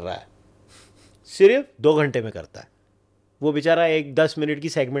रहे हैं कर रहा है. सिर्फ 2 घंटे में करता है. वो बेचारा एक 10 मिनट की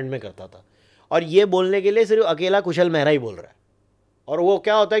सेगमेंट में करता था, और ये बोलने के लिए सिर्फ अकेला कुशल मेहरा ही बोल रहा है. और वो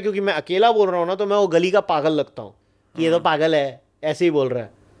क्या होता है, क्योंकि मैं अकेला बोल रहा हूँ ना, तो मैं वो गली का पागल लगता हूँ कि ये तो पागल है, ऐसे ही बोल रहा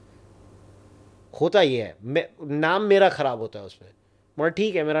है. होता ही है, नाम मेरा खराब होता है उसमें. मगर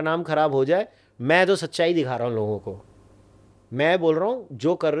ठीक है, मेरा नाम खराब हो जाए, मैं तो सच्चाई दिखा रहा हूँ लोगों को. मैं बोल रहा हूँ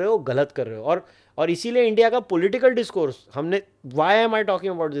जो कर रहे हो गलत कर रहे हो. और इसीलिए इंडिया का पॉलिटिकल डिस्कोर्स, हमने why am I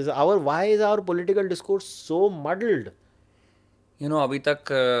talking about this, why is our political discourse so muddled. अभी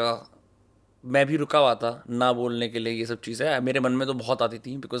तक मैं भी रुका हुआ था ना बोलने के लिए. ये सब चीज़ें मेरे मन में तो बहुत आती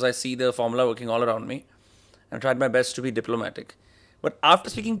थी, because I see the formula working all around me and tried my best to be diplomatic. But after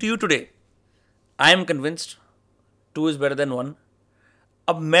speaking to you today, I am convinced 2 is better than 1.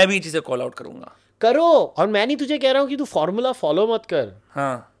 अब मैं भी चीज़ें कॉल आउट करूंगा. करो. और मैं नहीं तुझे कह रहा हूँ कि तू फॉर्मूला फॉलो मत कर.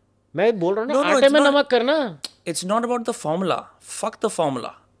 हाँ, मैं बोल रहा हूँ ना, आटे में नमक करना. It's not about the formula. Fuck the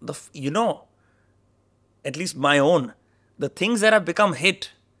formula. At least my own, the things that have become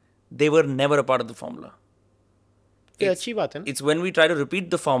hit, they were never a part of the formula. ये अच्छी बात है ना. It's when we try to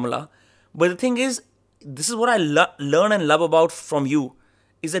repeat the formula. But the thing is, this is what I learn and love about from you,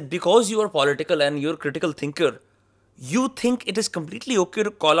 is that because you are political and you're a critical thinker, you think it is completely okay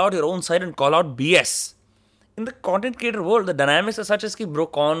to call out your own side and call out BS. In the content creator world, the dynamics are such as कि bro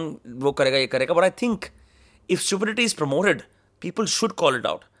कौन वो करेगा ये करेगा. But I think if stupidity is promoted, people should call it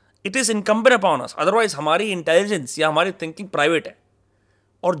out. It is incumbent upon us. Otherwise हमारी intelligence या हमारी thinking private है,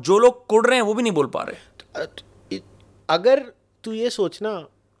 और जो लोग कुड़ रहे हैं वो भी नहीं बोल पा रहे. अगर तू ये सोचना,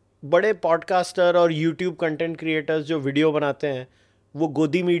 बड़े पॉडकास्टर और यूट्यूब कंटेंट क्रिएटर्स जो वीडियो बनाते हैं, वो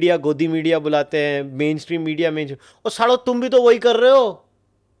गोदी मीडिया बुलाते हैं, मेन स्ट्रीम मीडिया. और सालो तुम भी तो वही कर रहे हो.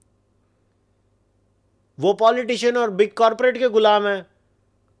 वो पॉलिटिशियन और बिग कॉर्पोरेट के गुलाम हैं,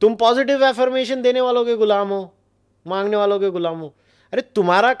 तुम पॉजिटिव एफर्मेशन देने वालों के गुलाम हो, मांगने वालों के गुलाम हो. अरे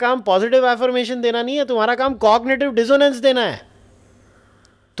तुम्हारा काम पॉजिटिव एफर्मेशन देना नहीं है, तुम्हारा काम कॉग्निटिव डिसोनेंस देना है.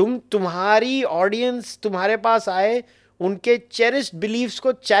 तुम्हारी ऑडियंस तुम्हारे पास आए, उनके चेरिश्ड बिलीफ्स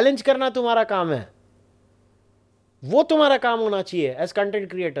को चैलेंज करना तुम्हारा काम है. वो तुम्हारा काम होना चाहिए as content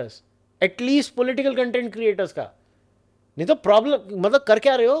creators, at least political content creators का. नहीं तो प्रॉब्लम, मतलब कर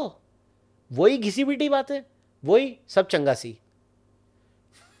क्या रहे हो? वही घिसी पिटी बात है, वही सब चंगा सी.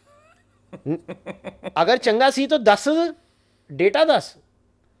 अगर चंगा सी तो 10 डेटा 10.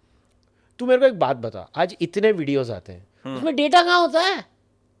 तू मेरे को एक बात बता, आज इतने वीडियोस आते हैं, उसमें डेटा कहाँ होता है?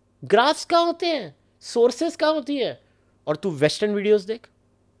 ग्राफ्स कहाँ होते हैं? सोर्सेस कहाँ होती है? और तू वेस्टर्न वीडियोस देख,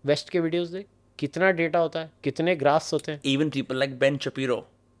 वेस्ट के वीडियोस देख, कितना डेटा होता है, कितने ग्राफ्स होते हैं. Even people like Ben Shapiro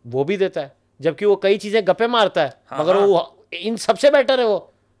वो भी देता है, जबकि वो कई चीजें गप्पे मारता है. हाँ, मगर वो इन सबसे बेटर है.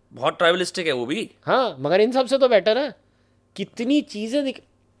 वो बहुत ट्राइबलिस्टिक है वो भी. हाँ, मगर इन सबसे तो बेटर है. कितनी चीजें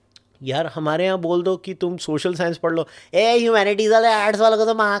यार. हमारे यहाँ बोल दो कि तुम सोशल साइंस पढ़ लो, ह्यूमैनिटीज वाले आर्ट्स वालों को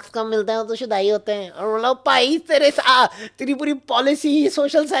तो मार्क्स कम मिलते हैं, तो शुदाई होते हैं. और मतलब भाई तेरी पूरी पॉलिसी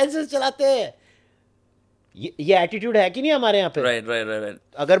सोशल साइंसेस चलाते हैं. ये एटीट्यूड है कि नहीं हमारे यहाँ पे? राइट.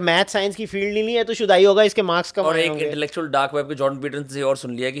 अगर मैथ साइंस की फील्ड नहीं है तो शुदाई होगा, इसके मार्क्स कम. और एक इंटेलेक्चुअल डार्क वेब के जॉर्डन पीटरसन से और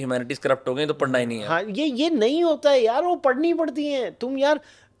सुन लिया कि ह्यूमैनिटीज करप्ट हो गई तो पढ़ना ही नहीं है. हाँ, ये नहीं होता है यार, वो पढ़नी पड़ती है.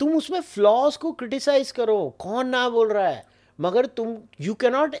 तुम उसमें फ्लॉज को क्रिटिसाइज करो, कौन ना बोल रहा है, मगर तुम you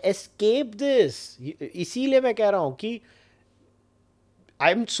can not escape this. इसीलिए मैं कह रहा हूं कि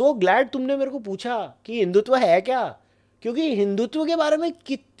आई एम सो ग्लैड तुमने मेरे को पूछा कि हिंदुत्व है क्या, क्योंकि हिंदुत्व के बारे में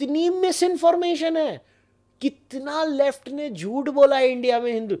कितनी मिस इन्फॉर्मेशन है, कितना लेफ्ट ने झूठ बोला है इंडिया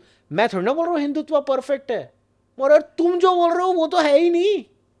में. मैं थोड़ा ना बोल रहा हूँ हिंदुत्व परफेक्ट है, मगर तुम जो बोल रहे हो वो तो है ही नहीं.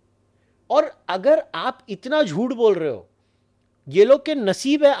 और अगर आप इतना झूठ बोल रहे हो, ये लोग के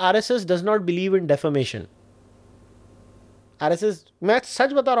नसीब है RSS does not believe in defamation. RSS, मैं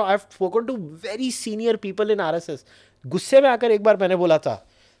सच बता रहा हूँ, I have spoken to very senior people in RSS. गुस्से में आकर एक बार मैंने बोला था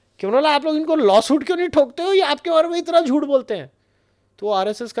कि उन्होंने आप लोग इनको लॉ सूट क्यों नहीं ठोकते हो, ये आपके बारे में इतना झूठ बोलते हैं. तो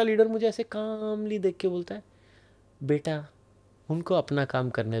आरएसएस का लीडर मुझे ऐसे कामली देख के बोलता है, बेटा उनको अपना काम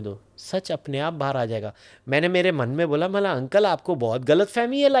करने दो, सच अपने आप बाहर आ जाएगा. मैंने मेरे मन में बोला, मला अंकल आपको बहुत गलत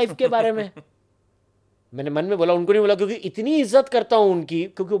फहमी है लाइफ के बारे में. मैंने मन में बोला, उनको नहीं बोला, क्योंकि इतनी इज्जत करता हूं उनकी,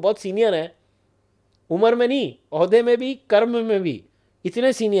 क्योंकि वो बहुत सीनियर है, उम्र में नहीं, ओहदे में भी, कर्म में भी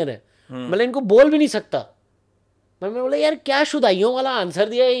इतने सीनियर है. मतलब इनको बोल भी नहीं सकता. मैंने बोला यार क्या शुदाइयों वाला आंसर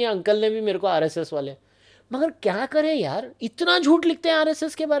दिया है ये अंकल ने भी मेरे को, आरएसएस वाले. मगर क्या करें यार, इतना झूठ लिखते हैं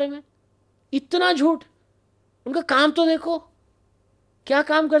आरएसएस के बारे में, इतना झूठ. उनका काम तो देखो, क्या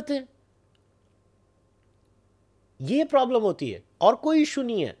काम करते हैं. ये प्रॉब्लम होती है और कोई इशू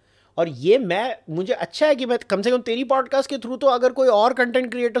नहीं है. और ये मुझे अच्छा है कि मैं कम से कम तेरी पॉडकास्ट के थ्रू, तो अगर कोई और कंटेंट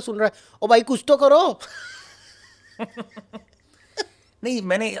क्रिएटर सुन रहा है, ओ भाई कुछ तो करो. नहीं,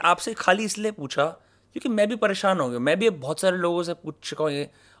 मैंने आपसे खाली इसलिए पूछा क्योंकि मैं भी परेशान हो गया. मैं भी बहुत सारे लोगों से पूछ चुका हूँ ये,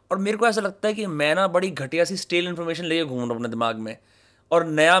 और मेरे को ऐसा लगता है कि मैं ना बड़ी घटिया सी स्टेल इन्फॉर्मेशन लेके घूम रहा हूँ अपने दिमाग में, और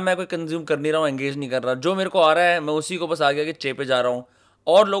नया मैं कोई कंज्यूम कर नहीं रहा हूँ, एंगेज नहीं कर रहा. जो मेरे को आ रहा है मैं उसी को बस आगे आगे चेपे जा रहा हूँ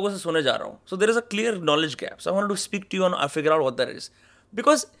और लोगों से सुने जा रहा हूँ. So there is a clear knowledge gap. So I want to speak to you on figure out what that is.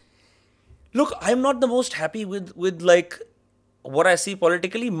 Because look, I'm not the most happy with like what I see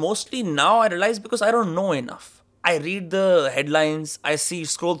politically. Mostly now I realize because I don't know enough. I read the headlines, I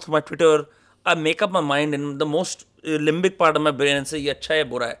scroll through my Twitter, I make up my mind in the most limbic part of my brain and say ye acha hai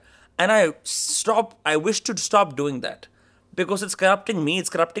bura hai. And I wish to stop doing that because it's corrupting me,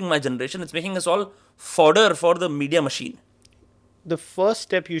 it's corrupting my generation, it's making us all fodder for the media machine. The first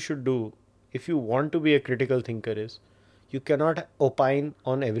step you should do if you want to be a critical thinker is you cannot opine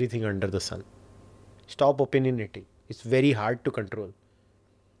on everything under the sun. Stop opinionating. It's very hard to control.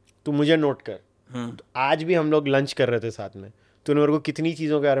 तू मुझे note कर. तो आज भी हम लोग lunch कर रहे थे साथ में, तूने मेरे को कितनी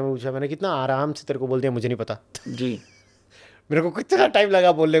चीज़ों के बारे में पूछा, मैंने कितना आराम से तेरे को बोल दिया मुझे नहीं पता. जी. मेरे को कितना टाइम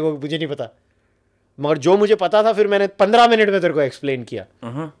लगा बोलने को मुझे नहीं पता, मगर जो मुझे पता था फिर मैंने 15 मिनट में तेरे को एक्सप्लेन किया.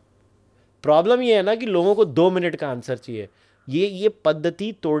 प्रॉब्लम ये है ना कि लोगों को 2 मिनट का आंसर चाहिए. ये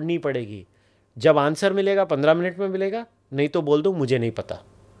पद्धति तोड़नी पड़ेगी. जब आंसर मिलेगा 15 मिनट में मिलेगा, नहीं तो बोल दो मुझे नहीं पता.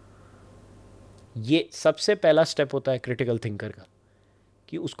 ये सबसे पहला स्टेप होता है क्रिटिकल थिंकर का,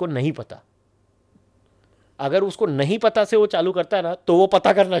 कि उसको नहीं पता. अगर उसको नहीं पता से वो चालू करता है ना, तो वो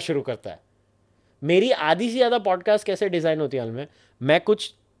पता करना शुरू करता है. मेरी आधी से ज़्यादा पॉडकास्ट कैसे डिज़ाइन होती है हाल में, मैं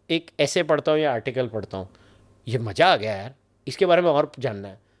कुछ एक ऐसे पढ़ता हूँ या आर्टिकल पढ़ता हूँ, ये मज़ा आ गया यार, इसके बारे में और जानना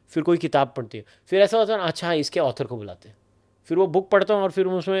है. फिर कोई किताब पढ़ती है, फिर ऐसा होता है अच्छा इसके ऑथर को बुलाते हैं, फिर वो बुक पढ़ता हूँ और फिर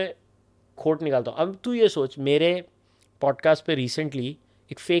उसमें खोट निकालता हूँ. अब तू ये सोच, मेरे पॉडकास्ट पे रिसेंटली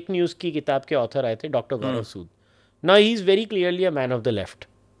एक फेक न्यूज़ की किताब के ऑथर आए थे, doctor Gaurav Sood. Now he is very clearly a man of the left.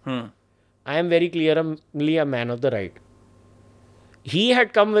 I am very clearly a man of the right. He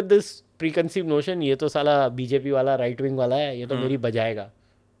had come with this प्रीकंसीव notion, ये तो साला BJP वाला right wing वाला है, ये तो मेरी बजाएगा.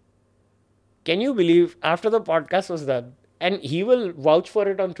 Can you believe after the podcast was done, and he will vouch for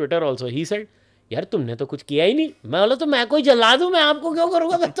it on Twitter also, he said यार तुमने तो कुछ किया ही नहीं. मैं बोला तो मैं कोई जला दूं, मैं आपको क्यों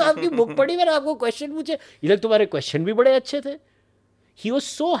करूँगा, मैं तो आपकी बुक पढ़ी, मैंने आपको क्वेश्चन पूछे, ये लोग तुम्हारे क्वेश्चन भी बड़े अच्छे थे. He was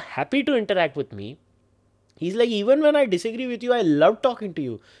so happy to interact with me. He's like, even when I disagree with you, I love talking to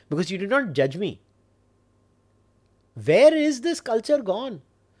you because you did not judge me. Where is this culture gone?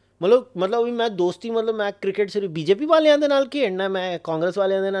 मतलब मैं दोस्ती, मतलब मैं cricket से BJP वाले आंदे नाल खेलना, मैं कांग्रेस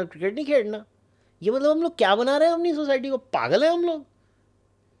वाले आंदे नाल क्रिकेट नहीं खेलना. ये मतलब हम लोग क्या बना रहे हैं अपनी सोसाइटी को, पागल है हम लोग.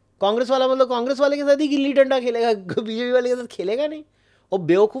 कांग्रेस वाला मतलब कांग्रेस वाले के साथ ही गिल्ली डंडा खेलेगा, बीजेपी वाले के साथ खेलेगा नहीं. और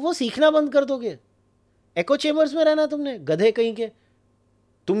बेवकूफ़ों सीखना बंद कर दोगे. एको चेम्बर्स में रहना तुमने, गधे कहीं के.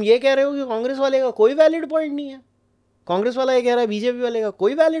 तुम ये कह रहे हो कि कांग्रेस वाले का कोई वैलिड पॉइंट नहीं है, कांग्रेस वाला ये कह रहा है बीजेपी वाले का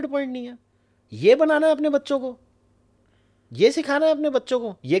कोई वैलिड पॉइंट नहीं है. ये बनाना है अपने बच्चों को, ये सिखाना है अपने बच्चों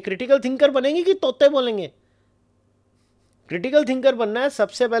को. ये क्रिटिकल थिंकर बनेंगे कि तोते बोलेंगे? क्रिटिकल थिंकर बनना है,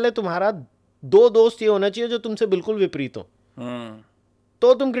 सबसे पहले तुम्हारा 2 दोस्त ये होना चाहिए जो तुमसे बिल्कुल विपरीत हो,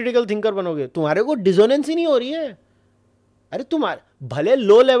 तो तुम क्रिटिकल थिंकर बनोगे. तुम्हारे को डिसोनेंस ही नहीं हो रही है. अरे तुम्हारे भले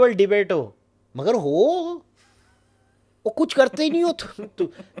लो लेवल डिबेट हो, मगर हो वो कुछ करते ही नहीं हो.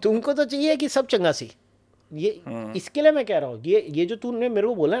 तुमको तो चाहिए कि सब चंगा सी. ये इसके लिए मैं कह रहा हूँ, ये जो तूने मेरे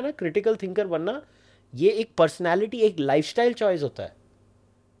को बोला है ना क्रिटिकल थिंकर बनना, ये एक पर्सनालिटी, एक लाइफस्टाइल चॉइस होता है.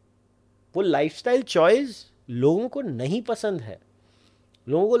 वो लाइफस्टाइल चॉइस लोगों को नहीं पसंद है.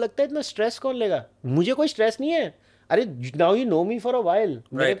 लोगों को लगता है इतना स्ट्रेस कौन लेगा. मुझे कोई स्ट्रेस नहीं है. अरे now you know me for a while.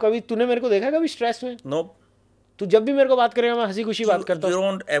 कभी तूने मेरे को देखा कभी स्ट्रेस में? नो. तू जब भी मेरे को बात करेगा मैं हंसी खुशी बात करता हूँ.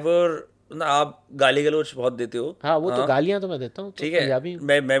 डोंट एवर, आप गाली गलौज बहुत देते हो. हाँ, वो तो गालियाँ तो मैं देता हूँ, ठीक है,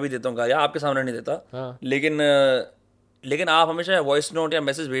 मैं भी देता हूँ गालियाँ, आपके सामने नहीं देता. हाँ. लेकिन लेकिन आप हमेशा वॉइस नोट या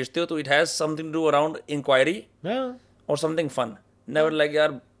मैसेज भेजते हो तो it has something to do around inquiry हाँ, और समथिंग फन. नेवर लाइक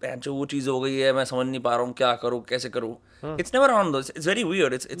यार जो वो चीज़ हो गई है, मैं समझ नहीं पा रहा हूँ, क्या करूँ, कैसे करूँ. It's never around those. It's very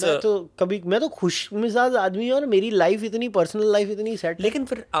weird. It's मैं तो खुश मिजाज आदमी हूँ और मेरी लाइफ इतनी पर्सनल लाइफ इतनी सेट. लेकिन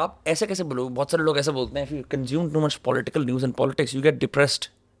फिर आप ऐसे कैसे बोलो? बहुत सारे लोग ऐसे बोलते हैं, if you consume too much political news and politics you get depressed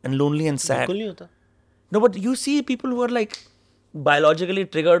and lonely and sad. बिल्कुल नहीं होता. No but you see people who are like biologically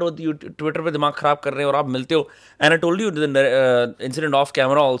triggered, और यू ट्विटर पे दिमाग खराब कर रहे हैं और आप मिलते हो. And I told you the incident of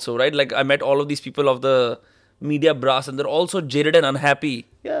camera also, right? Like I met all of these people of the media brass and they're also jaded and unhappy.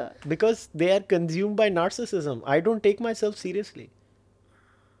 Yeah, because they are consumed by narcissism. I don't take myself seriously.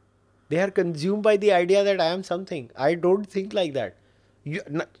 They are consumed by the idea that I am something. I don't think like that.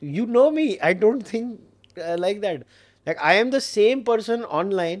 You know me. I don't think like that. Like I am the same person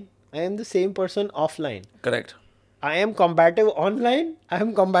online. I am the same person offline. Correct. I am combative online. I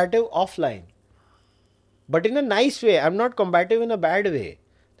am combative offline. But in a nice way. I'm not combative in a bad way.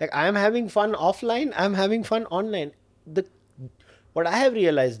 Like I am having fun offline, I am having fun online. What I have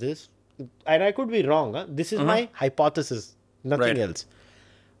realized is, and I could be wrong, this is my hypothesis, nothing else.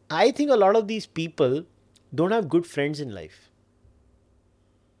 I think a lot of these people don't have good friends in life.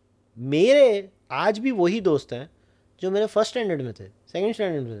 मेरे आज भी वही दोस्त हैं जो मेरे first standard में थे, सेकंड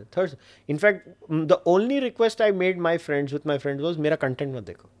स्टैंडर्ड में थे, third. In fact the only request I made my friends with my friends was मेरा कंटेंट मत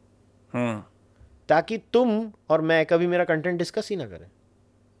देखो, ताकि तुम और मैं कभी मेरा कंटेंट डिस्कस ही ना करें.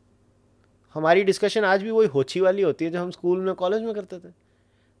 हमारी डिस्कशन आज भी वही होची वाली होती है जो हम स्कूल में कॉलेज में करते थे.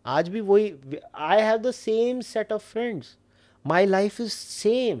 आज भी वही. I have the same set of friends. My life is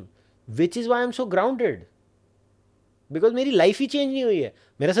same, which is why I am so grounded. Because मेरी लाइफ ही चेंज नहीं हुई है.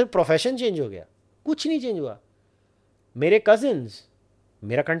 मेरा सिर्फ प्रोफेशन चेंज हो गया, कुछ नहीं चेंज हुआ. मेरे कजिन्स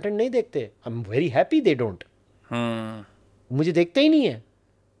मेरा कंटेंट नहीं देखते. I am very happy they don't. मुझे देखते ही नहीं है,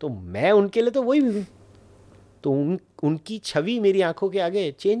 तो मैं उनके लिए तो वही हूँ. तो उनकी छवि मेरी आंखों के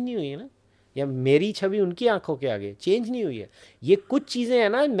आगे चेंज नहीं हुई है ना, या मेरी छवि उनकी आंखों के आगे चेंज नहीं हुई है. ये कुछ चीज़ें हैं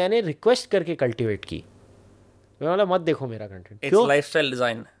ना, मैंने रिक्वेस्ट करके कल्टिवेट की. मैं बोला मत देखो मेरा कंटेंट. क्यों? Lifestyle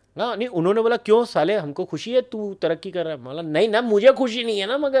design. हाँ नहीं, उन्होंने बोला क्यों साले, हमको खुशी है तू तरक्की कर रहा है. बोला नहीं ना, मुझे खुशी नहीं है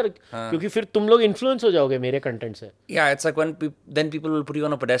ना, मगर क्योंकि फिर तुम लोग इन्फ्लुएंस हो जाओगे मेरे कंटेंट से. या it's like when then people will put you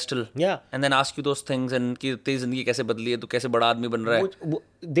on a pedestal and then ask you those things and कि तेरी जिंदगी कैसे बदली है, तू कैसे बड़ा आदमी बन रहा है.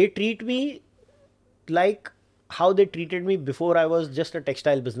 They treat me like how they treated me before I was just a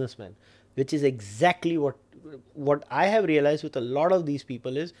textile businessman. Which is exactly what I have realized with a lot of these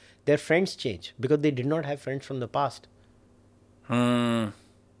people is their friends change because they did not have friends from the past.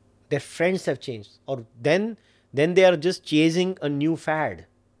 Their friends have changed, or then they are just chasing a new fad.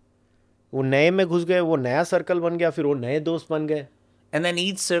 वो नए में घुस गए, वो नया circle बन गया, फिर वो नए दोस्त बन गए. And then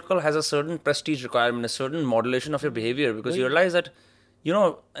each circle has a certain prestige requirement, a certain modulation of your behavior, because you realize that, you know,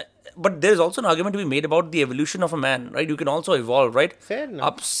 but there is also an argument to be made about the evolution of a man, right? You can also evolve, right? Fair enough.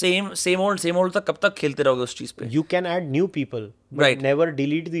 आप same old तक कब तक खेलते रहोगे उस चीज पे? You can add new people, but right, never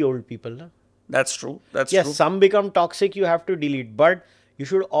delete the old people, na? That's true. That's yes, true. Some become toxic, you have to delete, but you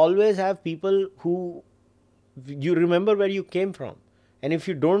should always have people who you remember where you came from. And if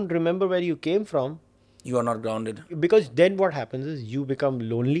you don't remember where you came from, you are not grounded. Because then what happens is you become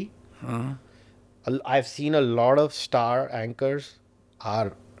lonely. I've seen a lot of star anchors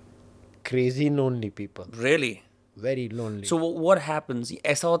are crazy lonely people. Really? Very lonely. So what happens?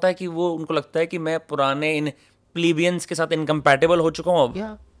 ऐसा होता है कि वो उनको लगता है कि मैं पुराने इन plebeians के साथ incompatible हो चुका हूँ अब.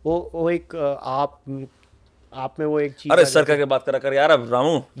 Yeah. वो एक आप में वो एक चीज. अरे सर करके बात करा कर यार अब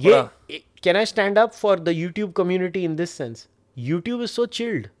रामू. ये can I stand up for the YouTube community in this sense? YouTube is so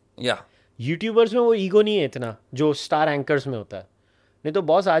chilled. Yeah. YouTubers में वो ईगो नहीं है इतना जो स्टार एंकर्स में होता है. नहीं तो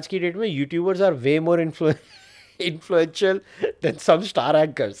बॉस आज की डेट में YouTubers are way more influential than some star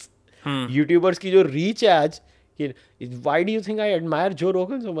anchors. YouTubers की जो reach है आज, why do you think I admire Joe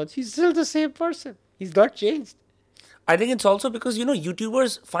Rogan so much? He's still the same person. He's not changed. I think it's also because, you know,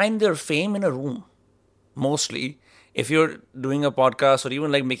 YouTubers find their fame in a room. Mostly, if you're doing a podcast or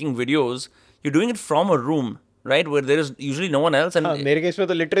even like making videos, you're doing it from a room, right? Where there is usually no one else. And मेरे case में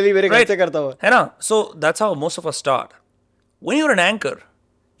तो literally मेरे घर से करता हुआ है ना? So that's how most of us start. When you're an anchor,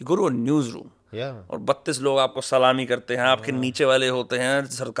 you go to a newsroom. Yeah. और 32 लोग आपको सलामी करते हैं, आपके नीचे वाले होते हैं,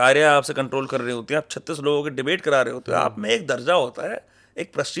 सरकारें आपसे कंट्रोल कर रही होती हैं, आप 36 लोगों के डिबेट करा रहे होते हैं, आप में एक दर्जा होता है,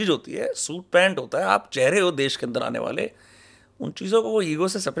 एक प्रेस्टीज होती है, सूट पैंट होता है, आप चेहरे हो देश के अंदर आने वाले. उन चीज़ों को वो ईगो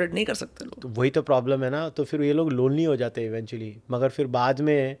से सेपरेट नहीं कर सकते लोग. तो वही तो प्रॉब्लम है ना. तो फिर ये लोग लोनली हो जाते हैं इवेंचुअली. मगर फिर बाद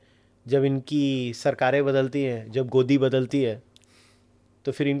में जब इनकी सरकारें बदलती हैं, जब गोदी बदलती है,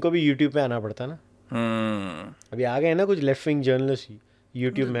 तो फिर इनको भी यूट्यूब पे आना पड़ता है ना. अभी आ गए हैं ना कुछ लेफ्ट विंग जर्नलिस्ट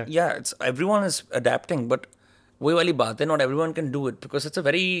यूट्यूब में. या it's everyone is adapting, but वही वाली बात है, not everyone can do it because it's a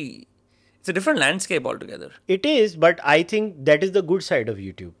very It's a different landscape altogether. It is, but I think that is the good side of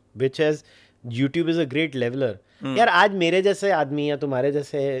YouTube, which has YouTube is a great leveler. यार आज मेरे जैसे आदमी या तुम्हारे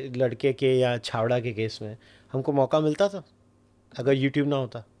जैसे लड़के के या छावड़ा के केस में हमको मौका मिलता था अगर YouTube ना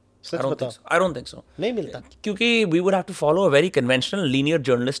होता? सच बताओ. I don't think so. नहीं मिलता. क्योंकि we would have to follow a very conventional linear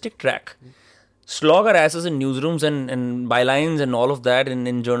journalistic track. Slog our asses in newsrooms and bylines and all of that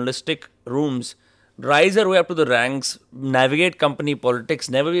in journalistic rooms. Rise our way up to the ranks, navigate company politics,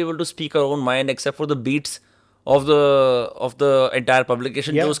 never be able to speak our own mind except for the beats of the entire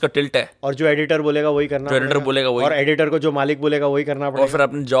publication. जो उसका tilt है. और जो editor बोलेगा वही करना. जो editor बोलेगा वही. और एडिटर को जो मालिक बोलेगा वही करना पड़ेगा. और फिर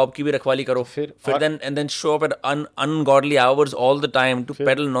अपनी जॉब की भी रखवाली करो. फिर then show up at ungodly hours all the time to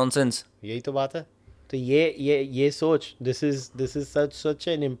peddle nonsense. यही तो बात है. तो ये सोच, this is such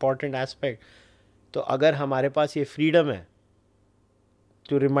an important aspect. तो अगर हमारे पास ये फ्रीडम है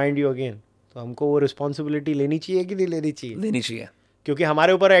to remind you again, तो हमको वो रिस्पॉन्सिबिलिटी लेनी चाहिए कि नहीं लेनी चाहिए? लेनी चाहिए. क्योंकि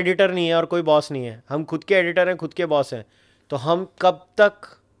हमारे ऊपर एडिटर नहीं है और कोई बॉस नहीं है. हम खुद के एडिटर हैं, खुद के बॉस हैं. तो हम कब तक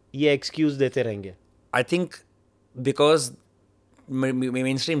ये एक्सक्यूज देते रहेंगे? आई think because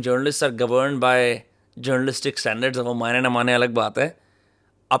mainstream journalist are governed bye journalistic standards. अब वो माने ना माने अलग बात है.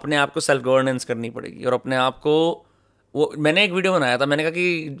 अपने आप को सेल्फ गवर्नेंस करनी पड़ेगी और अपने आप को वो मैंने एक वीडियो बनाया था. मैंने कहा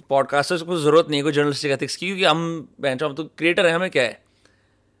कि पॉडकास्टर्स को ज़रूरत नहीं है कोई जर्नलिस्टिक एथिक्स की, क्योंकि हम तो क्रिएटर हैं, हमें क्या है.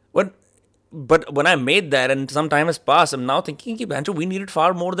 But when I made that and some time has passed, I'm now thinking कि bancho, we need it far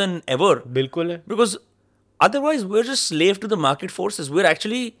more than ever. बिल्कुल है. Because otherwise we're just slave to the market forces. We're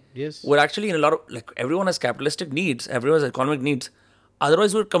actually in a lot of, like, everyone has capitalistic needs, everyone has economic needs.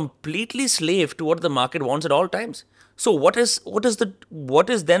 Otherwise we're completely slave to what the market wants at all times. So what is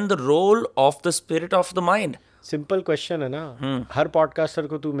then the role of the spirit of the mind? Simple question है ना. हर podcaster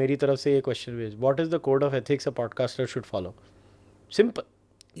को तू मेरी तरफ से ये question भेज. What is the code of ethics a podcaster should follow? Simple.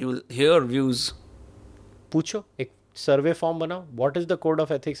 You will hear views. पूछो, एक सर्वे फॉर्म बनाओ. What is the code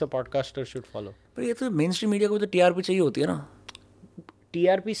of ethics a podcaster should follow? पर ये तो मेन स्ट्रीम मीडिया को तो टीआरपी चाहिए होती है ना.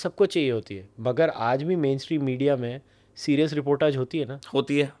 टीआरपी सबको चाहिए होती है, मगर आज भी मेन स्ट्रीम मीडिया में सीरियस रिपोर्टाज होती है ना.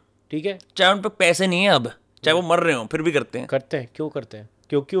 होती है. ठीक है. चाहे उन पर पैसे नहीं है, अब चाहे वो मर रहे हो फिर भी करते हैं. क्यों करते हैं?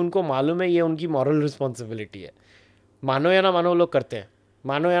 क्योंकि उनको मालूम है ये उनकी मॉरल रिस्पॉन्सिबिलिटी है. मानो या ना मानो वो लोग करते हैं.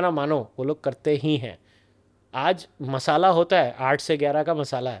 मानो या ना मानो वो लोग करते ही हैं. आज मसाला होता है 8 से 11 का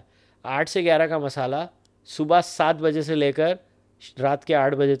मसाला है. 8 से 11 का मसाला सुबह 7 बजे से लेकर रात के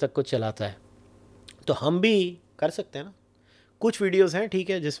 8 बजे तक को चलाता है. तो हम भी कर सकते हैं ना. कुछ वीडियोस हैं ठीक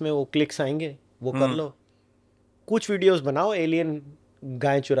है जिसमें वो क्लिक्स आएंगे, वो कर लो. कुछ वीडियोस बनाओ एलियन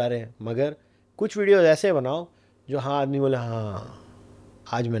गाय चुरा रहे हैं, मगर कुछ वीडियोस ऐसे बनाओ जो हाँ आदमी बोले हाँ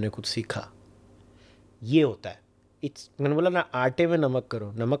आज मैंने कुछ सीखा. ये होता है. मैंने बोला ना, आटे में नमक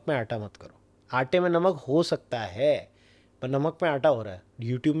करो, नमक में आटा मत करो. आटे में नमक हो सकता है पर नमक में आटा हो रहा है.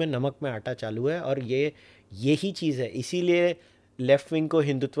 यूट्यूब में नमक में आटा चालू है और यही चीज़ है. इसीलिए लेफ्ट विंग को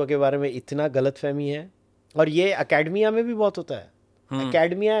हिंदुत्व के बारे में इतना गलतफहमी है. और ये अकेडमिया में भी बहुत होता है.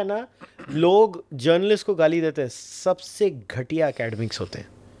 अकेडमिया है ना, लोग जर्नलिस्ट को गाली देते हैं. सबसे घटिया अकेडमिक्स होते हैं.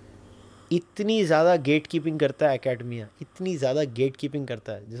 इतनी ज़्यादा गेट कीपिंग करता है अकेडमिया, इतनी ज़्यादा गेट कीपिंग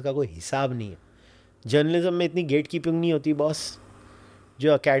करता है जिसका कोई हिसाब नहीं है. जर्नलिज्म में इतनी गेट कीपिंग नहीं होती बॉस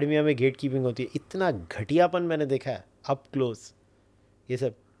जो अकेडमिया में गेट कीपिंग होती है. इतना घटियापन मैंने देखा है अप क्लोज ये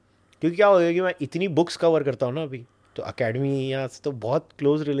सब. क्योंकि क्या हो गया कि मैं इतनी बुक्स कवर करता हूँ ना अभी, तो अकेडमिया से तो बहुत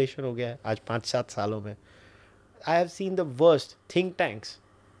क्लोज रिलेशन हो गया है आज 5-7 सालों में. I have seen the worst think tanks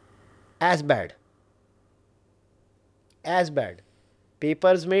as bad.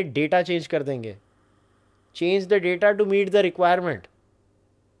 Papers में डेटा चेंज कर देंगे. Change the data to meet the requirement.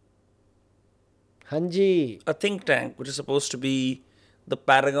 हाँ जी. A think tank which is supposed to be the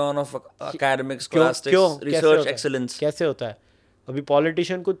paragon of academic scholastics research excellence. कैसे होता है? अभी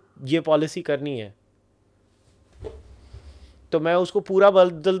politician को ये पॉलिसी करनी है तो मैं उसको पूरा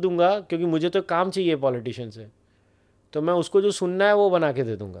बदल दूंगा क्योंकि मुझे तो काम चाहिए पॉलिटिशियन से. तो मैं उसको जो सुनना है वो बना के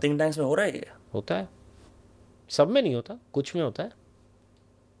दे दूंगा. थिंक टैंक्स में हो रहा है ये? होता है. सब में नहीं होता, कुछ में होता है.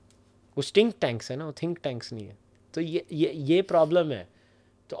 वो थिंक टैंक्स है ना, वो थिंक टैंक्स नहीं है. तो ये प्रॉब्लम है.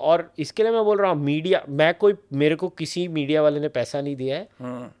 तो और इसके लिए मैं बोल रहा हूँ मीडिया, मेरे को किसी मीडिया वाले ने पैसा नहीं दिया है,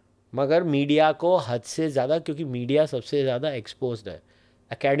 मगर मीडिया को हद से ज़्यादा, क्योंकि मीडिया सबसे ज़्यादा एक्सपोज्ड है.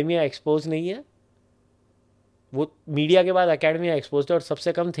 एकेडमिया एक्सपोज नहीं है. वो मीडिया के बाद एकेडमिया एक्सपोज्ड है और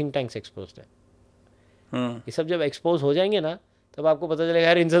सबसे कम थिंक टैंक्स एक्सपोज्ड है. ये सब जब एक्सपोज हो जाएंगे ना तब आपको पता चलेगा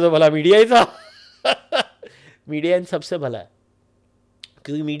यार इनसे तो भला मीडिया ही था. मीडिया इन सबसे भला है.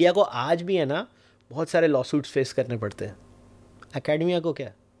 क्योंकि मीडिया को आज भी है ना बहुत सारे लॉसूट्स फेस करने पड़ते हैं. एकेडमिया को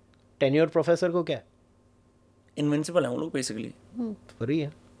क्या, टेन्योर प्रोफेसर को क्या, इनविंसिबल है वो लोग बेसिकली. फ्री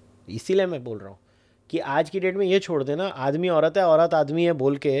है. इसीलिए मैं बोल रहा हूँ कि आज की डेट में ये छोड़ देना, आदमी औरत है, औरत आदमी है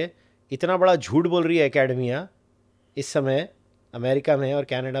बोल के इतना बड़ा झूठ बोल रही है एकेडमिया इस समय अमेरिका में और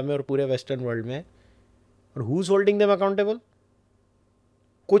कनाडा में और पूरे वेस्टर्न वर्ल्ड में, और who is holding them accountable?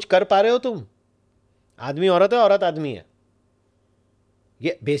 कुछ कर पा रहे हो तुम? आदमी औरत है, औरत आदमी है,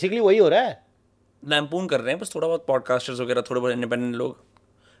 ये बेसिकली वही हो रहा है। लैम्पून कर रहे हैं बस थोड़ा बहुत पॉडकास्टर्स वगैरह, थोड़े बहुत इंडिपेंडेंट लोग।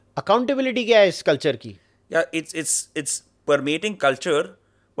 अकाउंटेबिलिटी क्या है इस कल्चर की? या it's permitting culture,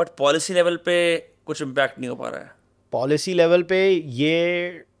 but policy level पे कुछ इम्पैक्ट नहीं हो पा रहा है। पॉलिसी लेवल पे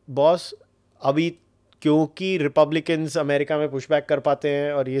ये बॉस अभी, क्योंकि रिपब्लिकन्स अमेरिका में पुशबैक कर पाते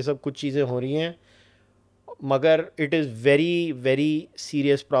हैं और ये सब कुछ चीज़ें हो रही हैं, मगर it is very very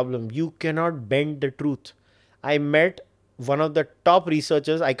serious problem. You cannot bend the truth. I met one of the top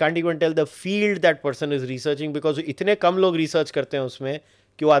researchers. I can't even tell the field that person is researching because इतने कम लोग रिसर्च करते हैं उसमें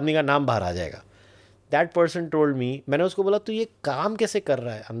कि वो आदमी का नाम बाहर आ जाएगा. That person told me, मैंने उसको बोला तू ये काम कैसे कर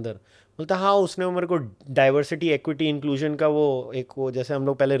रहा है अंदर? बोलता हाँ, उसने मेरे को डाइवर्सिटी एक्विटी इंक्लूजन का वो एक, वो जैसे हम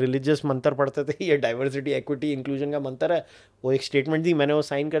लोग पहले रिलीजियस मंत्र पढ़ते थे, ये डाइवर्सिटी एक्विटी इंक्लूजन का मंत्र है, वो एक स्टेटमेंट दी, मैंने वो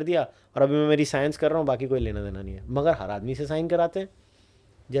साइन कर दिया और अभी मैं मेरी साइंस कर रहा हूँ, बाकी कोई लेना देना नहीं है. मगर हर आदमी से साइन कराते हैं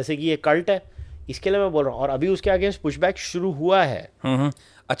जैसे कि ये कल्ट है. इसके लिए मैं बोल रहा हूँ. और अभी उसके अगेंस्ट पुशबैक शुरू हुआ है.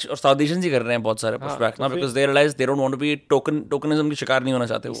 अच्छा, और साउथ एशियंस ही कर रहे हैं बहुत सारे पुशबैक ना, because they realize they don't want to be tokenism की शिकार नहीं होना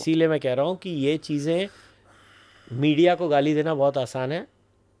चाहते वो. इसीलिए मैं कह रहा हूँ कि ये चीज़ें, मीडिया को गाली देना बहुत आसान है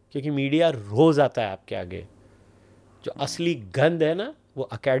क्योंकि मीडिया रोज आता है आपके आगे. जो असली गंद है ना वो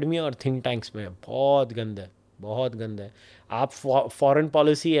अकेडमी और थिंक टैंक्स में है. बहुत गंद है, बहुत गंद है. आप फॉरेन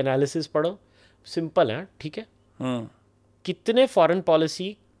पॉलिसी एनालिसिस पढ़ो, सिंपल है, ठीक है. कितने foreign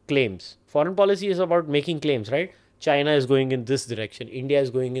policy claims. Foreign policy is about making claims, right? China is going in this direction. India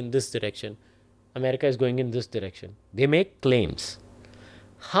is going in this direction. America is going in this direction. They make claims.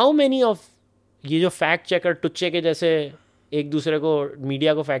 How many of ये जो fact checker टुच्चे के जैसे एक दूसरे को,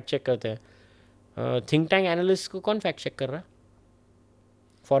 media को fact check करते हैं, थिंक टैंक एनालिस्ट को कौन फैक्ट चेक कर रहा है?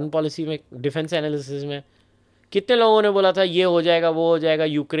 फॉरेन पॉलिसी में, डिफेंस एनालिसिस में कितने लोगों ने बोला था ये हो जाएगा, वो हो जाएगा,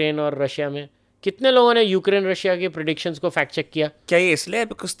 यूक्रेन और रशिया में? कितने लोगों ने यूक्रेन रशिया के प्रेडिक्शंस को फैक्ट चेक किया? क्या ये इसलिए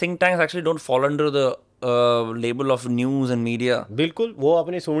because think tanks actually don't fall under the label of news and media? बिल्कुल, वो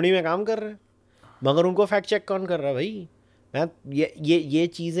अपनी सुमड़ी में काम कर रहे हैं, मगर उनको फैक्ट चेक कौन कर रहा है भाई? मैं ये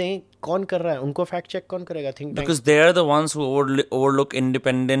चीज़ें कौन कर रहा है? उनको फैक्ट चेक कौन करेगा? Think tank. Because they are the ones who overlook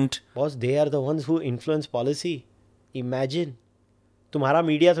independent. Boss, they are the ones who influence policy. Imagine, तुम्हारा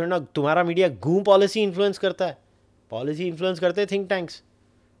मीडिया थोड़ी ना, तुम्हारा मीडिया गूं पॉलिसी इन्फ्लुएंस करता है. पॉलिसी इन्फ्लुएंस करते हैं think tanks,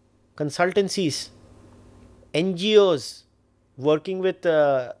 consultancies, NGOs working with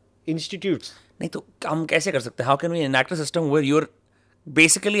institutes. नहीं तो हम कैसे कर सकते हैं? How can we enact a system where you're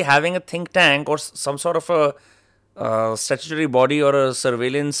basically having a think tank or some sort of a statutory body or a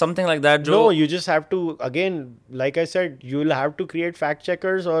surveillance, something like that? No, you just have to, again, like I said, you'll have to create fact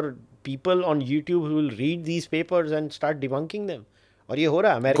checkers or people on YouTube who will read these papers and start debunking them. और ये हो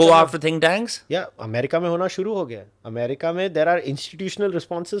रहा है America. Go after think tanks? Yeah, America में होना शुरू हो गया. अमेरिका में there are institutional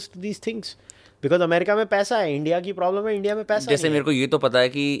responses to these things. Because America में पैसा है. इंडिया की प्रॉब्लम है, इंडिया में पैसा जैसे मेरे को ये तो पता है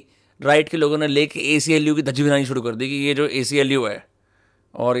कि राइट के लोगों ने लेके ACLU की धज्जी बनानी शुरू कर दी कि ये जो ACLU है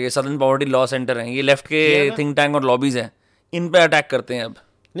और ये सदर्न पॉवर्टी लॉ सेंटर है, ये लेफ्ट के थिंक टैंक और लॉबीज हैं, इन पे अटैक करते हैं अब.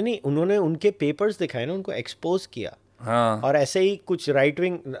 नहीं, उन्होंने उनके पेपर्स दिखाए ना, उनको एक्सपोज किया. हाँ. और ऐसे ही कुछ राइट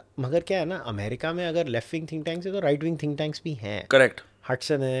विंग, मगर क्या है ना, अमेरिका में अगर लेफ्ट विंग थिंक टैंक्स है तो राइट विंग थिंक टैंक्स भी हैं. करेक्ट.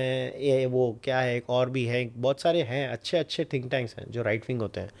 हटसन है, ये वो क्या है, एक और भी है, बहुत सारे हैं अच्छे अच्छे थिंक टैंक्स हैं जो राइट विंग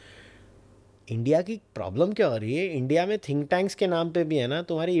होते हैं. इंडिया की प्रॉब्लम क्या हो रही है? इंडिया में थिंक टैंक्स के नाम पे भी है ना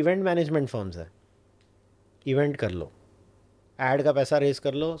तुम्हारी इवेंट मैनेजमेंट फर्म्स है. इवेंट कर लो, ऐड का पैसा रेस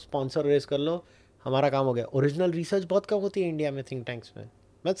कर लो, स्पॉन्सर रेस कर लो, हमारा काम हो गया. ओरिजिनल रिसर्च बहुत कम होती है इंडिया में थिंक टैंक्स में.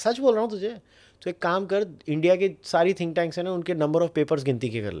 मैं सच बोल रहा हूँ तुझे. तो एक काम कर, इंडिया के सारी थिंक टैंक्स है ना, उनके नंबर ऑफ पेपर्स गिनती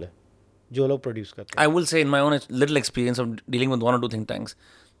के कर ले जो लोग प्रोड्यूस करते हैं. I will say in my own little experience of dealing with one or two think tanks,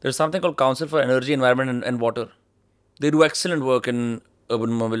 there's something called Council for Energy, Environment and Water. They do excellent work in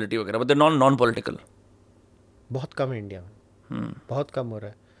urban mobility वगैरह, but they're non-political. बहुत कम है India में. बहुत कम हो रहा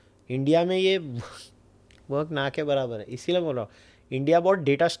है India में. ये वर्क ना के बराबर है. इसीलिए बोल रहा हूँ, इंडिया बहुत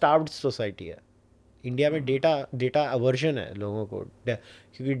डेटा स्टार्व्ड सोसाइटी है. इंडिया में डेटा अवर्जन है लोगों को,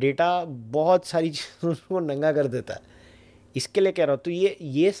 क्योंकि डेटा बहुत सारी चीज़ों को नंगा कर देता है. इसके लिए कह रहा हूँ. तो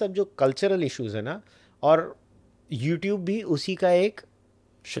ये सब जो कल्चरल इश्यूज है ना, और यूट्यूब भी उसी का एक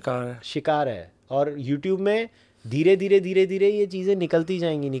शिकार है. और यूट्यूब में धीरे धीरे ये चीज़ें निकलती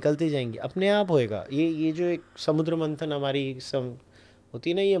जाएंगी, अपने आप होएगा. ये जो एक समुद्र मंथन हमारी होती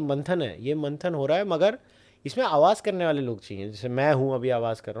है ना, ये मंथन हो रहा है. मगर इसमें आवाज़ करने वाले लोग चाहिए. जैसे मैं हूँ, अभी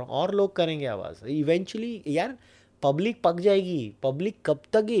आवाज़ कर रहा हूँ, और लोग करेंगे आवाज़. इवेंचुअली यार पब्लिक पक जाएगी. पब्लिक कब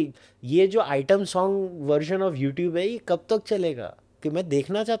तक ये जो item song version of YouTube है, ये कब तक चलेगा? कि मैं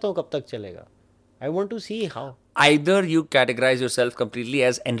देखना चाहता हूँ कब तक चलेगा. I want to see how. Either you categorize yourself completely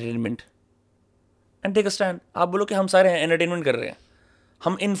as entertainment and take a stand. आप बोलो कि हम सारे entertainment कर रहे हैं,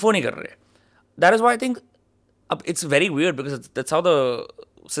 हम info नहीं कर रहे. That is why I think it's very weird because that's how the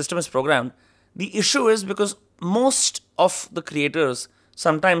system is programmed. The issue is because most of the creators,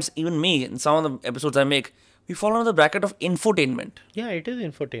 sometimes even me, in some of the episodes I make, we fall under the bracket of infotainment. Yeah, it is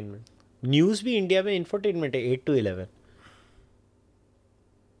infotainment. News भी India में infotainment है 8 to 11.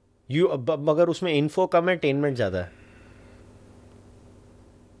 मगर उसमें info कम है, tainment ज़्यादा है.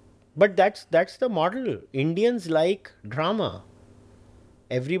 But that's the model. Indians like drama.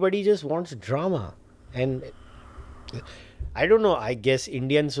 Everybody just wants drama. And I don't know, I guess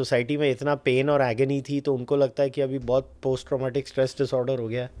Indian society में इतना pain और agony थी तो उनको लगता है कि अभी बहुत post traumatic stress disorder हो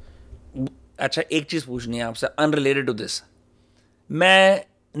गया. अच्छा, एक चीज़ पूछनी है आपसे unrelated to this.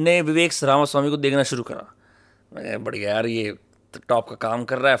 मैंने विवेक रामास्वामी को देखना शुरू करा. मैं बढ़िया यार, ये टॉप का काम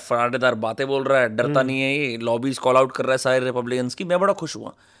कर रहा है, फराडेदार बातें बोल रहा है, डरता नहीं है, ये लॉबीज कॉल आउट कर रहा है सारे रिपब्लिकन्स की. मैं बड़ा खुश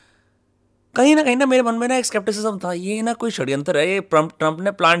हुआ. कहीं ना मेरे मन में ना एक स्केप्टिसिज्म था, ये ना कोई षड्यंत्र है, ये ट्रम्प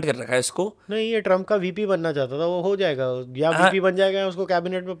ने प्लांट कर रखा है इसको. नहीं, ये ट्रम्प का वीपी बनना चाहता था, वो हो जाएगा, या वीपी बन जाएगा या उसको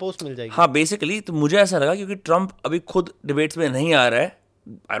कैबिनेट में पोस्ट मिल जाएगी. हाँ, बेसिकली तो मुझे ऐसा लगा क्योंकि ट्रम्प अभी खुद डिबेट्स में नहीं आ रहा है,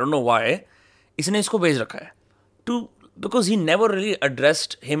 आई डोंट नो व्हाई, इसने इसको भेज रखा है too, because he never really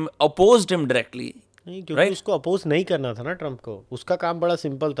addressed him, opposed him directly. नहीं, क्योंकि उसको अपोज नहीं करना था ना ट्रम्प को. उसका काम बड़ा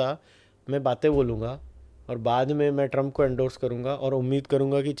सिंपल था, मैं बातें बोलूँगा और बाद में मैं ट्रम्प को एंडोर्स करूंगा और उम्मीद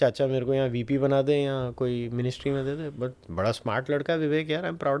करूंगा कि चाचा मेरे को यहाँ वीपी बना दे या कोई मिनिस्ट्री में दे दे. बट बड़ा स्मार्ट लड़का है विवेक यार, I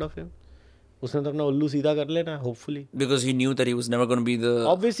am proud of him. उसने तो अपना उल्लू सीधा कर लेना hopefully, because he knew that he was never gonna be the,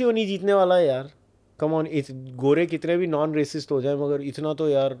 obviously वो नहीं जीतने वाला है यार. कम ऑन, गोरे कितने भी नॉन रेसिस्ट हो जाए मगर इतना तो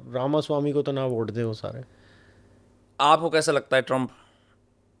यार रामास्वामी को तो ना वोट दे वो सारे. आपको कैसा लगता है Trump?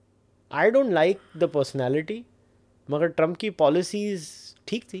 I don't like the personality, मगर ट्रम्प की पॉलिसीज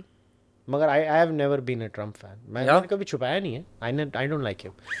ठीक थी. मगर I have never been a Trump fan. मैंने कभी छुपाया नहीं है. I don't like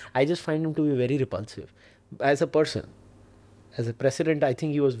him. I just find him to be very repulsive as a person. As a president I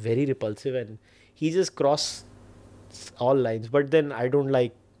think he was very repulsive and he just cross all lines. But then I don't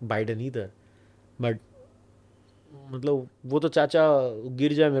like Biden either. But मतलब वो तो चाचा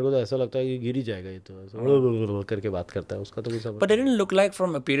गिर जाए, मेरे को तो ऐसा लगता है कि गिर ही जाएगा. ये तो ऐसा करके बात करता है, उसका तो कुछ. But it didn't look like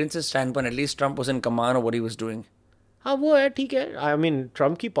from appearances standpoint at least Trump was in command of what he was doing. हाँ, वो है, ठीक है. आई मीन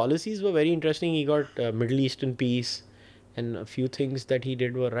ट्रम्प की policies were very interesting. He got middle eastern peace and a few things that he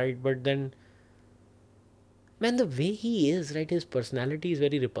did were right. But then man, the way he is, right, his personality is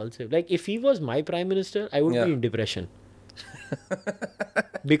very repulsive. Like if he was my prime minister, I would be in depression.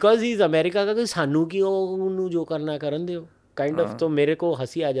 Because he's America का, सानू की ओनू जो करना करन दो kind of. तो मेरे को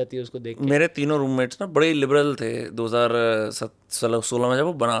हंसी आ जाती है उसको देख के. मेरे तीनों रूममेट्स ना बड़े लिबरल थे 2016 में जब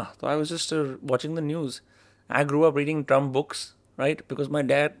वो बना. तो I was just watching the news. I grew up reading Trump books, right? Because my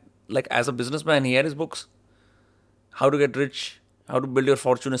dad, like as a businessman, he had his books. How to get rich, how to build your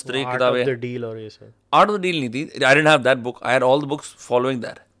fortune is three Art of the Deal or ये सब. Art of the Deal नहीं थी. I didn't have that book. I had all the books following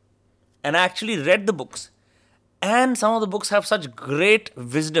that. And I actually read the books. And some of the books have such great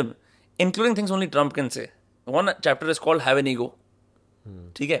wisdom, including things only Trump can say. One chapter is called Have an Ego.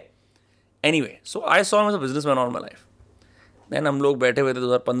 ठीक है? Anyway, so I saw him as a businessman all my life. Then हम लोग बैठे हुए थे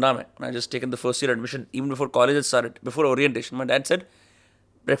 2015 में. I just taken the first year admission, even before college had started, before orientation. My dad said,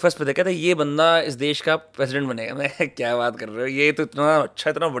 breakfast पे देखा था, ये बंदा इस देश का प्रेसिडेंट बनेगा. मैं क्या बात कर रहे हो, ये तो इतना अच्छा,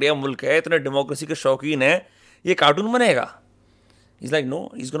 इतना बढ़िया मुल्क है, इतने डेमोक्रेसी के शौकीन है, ये कार्टून बनेगा. He's like, no,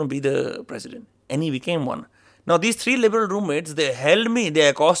 he's going to be the president. And he became one. Now these three liberal roommates, they held me, they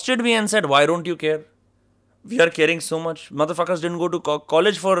accosted me and said, why don't you care? We are caring so much. Motherfuckers didn't go to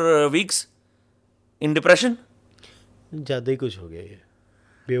college for weeks in depression. ज़्यादा ही कुछ हो गया ये,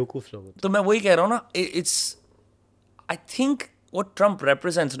 बेवकूफ़ लोग. तो मैं वही कह रहा हूँ ना, it's, I think what Trump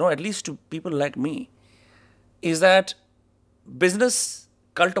represents, no, at least to people like me, is that business,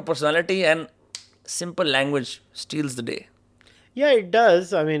 cult of personality and simple language steals the day. Yeah, it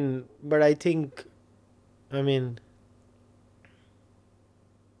does. I mean, but I think, I mean,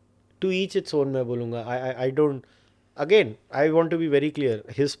 to each its own मैं बोलूँगा. I don't, again, I want to be very clear.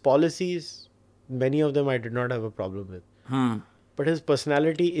 His policies, many of them I did not have a problem with. But his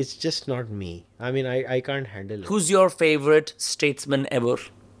personality is just not me. I mean, I can't handle it. Who's your favorite statesman ever?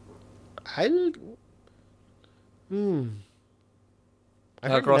 I think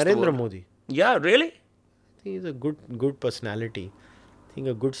Across the Narendra world. Modi. Yeah, really? I think he's a good personality. I think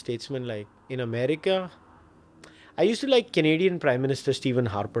a good statesman. Like in America, I used to like Canadian Prime Minister Stephen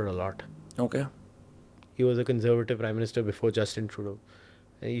Harper a lot. Okay. He was a conservative Prime Minister before Justin Trudeau.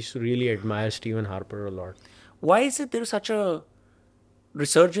 I used to really admire Stephen Harper a lot. Why is it there's such a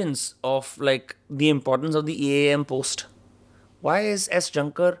resurgence of like the importance of the EAM post? Why is S.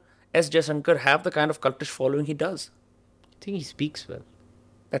 Jaishankar have the kind of cultish following he does? I think he speaks well.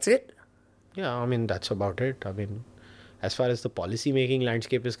 That's it? Yeah, I mean, that's about it. I mean, as far as the policy making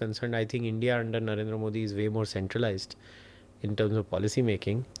landscape is concerned, I think India under Narendra Modi is way more centralized in terms of policy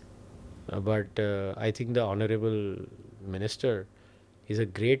making. But I think the honorable minister is a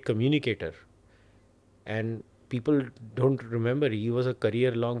great communicator. And people don't remember, he was a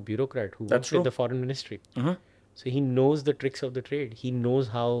career long bureaucrat who worked in the foreign ministry. So he knows the tricks of the trade. He knows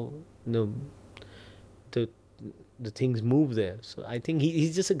how the things move there. So I think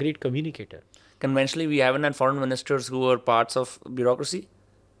he's just a great communicator. Conventionally, we haven't had foreign ministers who were parts of bureaucracy.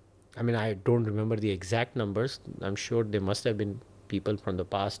 I mean, I don't remember the exact numbers. I'm sure there must have been people from the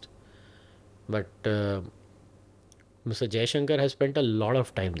past. But Mr. Jaishankar has spent a lot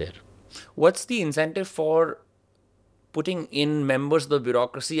of time there. What's the incentive for putting in members of the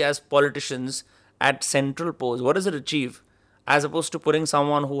bureaucracy as politicians at central posts? What does it achieve? As opposed to putting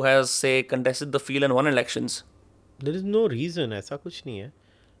someone who has, say, contested the field and won elections. There is no reason. ऐसा कुछ नहीं है.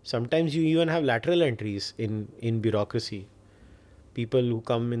 Sometimes you even have lateral entries in bureaucracy. People who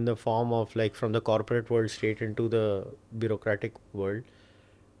come in the form of like from the corporate world straight into the bureaucratic world.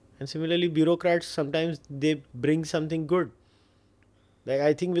 And similarly, bureaucrats, sometimes they bring something good. Like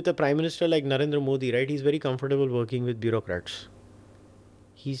I think with a prime minister like Narendra Modi, right, he's very comfortable working with bureaucrats.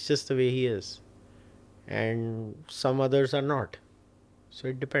 He's just the way he is. And some others are not. So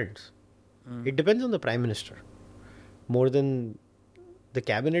it depends. It depends on the prime minister. More than the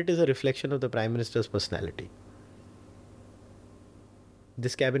cabinet is a reflection of the prime minister's personality.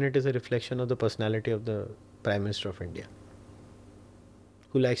 This cabinet is a reflection of the personality of the Prime Minister of India,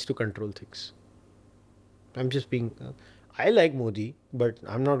 who likes to control things. I'm just being... I like Modi, but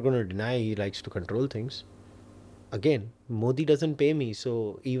I'm not going to deny he likes to control things. Again, Modi doesn't pay me,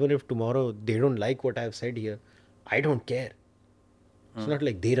 so even if tomorrow they don't like what I've said here, I don't care. It's not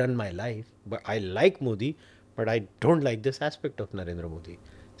like they run my life, but I like Modi, but I don't like this aspect of Narendra Modi.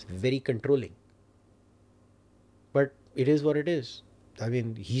 It's very controlling. But it is what it is. I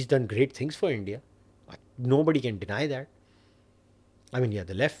mean, he's done great things for India. Nobody can deny that. I mean, yeah,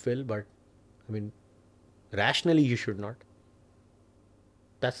 the left will, but I mean, rationally you should not.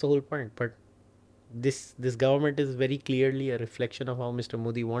 That's the whole point. But this government is very clearly a reflection of how Mr.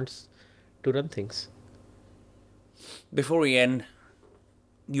 Modi wants to run things. Before we end,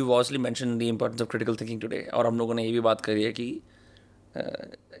 you've obviously mentioned the importance of critical thinking today. और हम लोगों ने ये भी बात करी है कि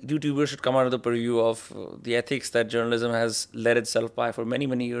YouTubers should come out of the purview of the ethics that journalism has led itself by for many,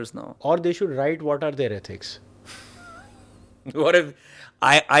 many years now. Or they should write what are their ethics. What if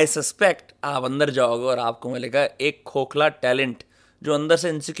I suspect आप अंदर जाओगे और आपको मिलेगा एक खोखला talent जो अंदर से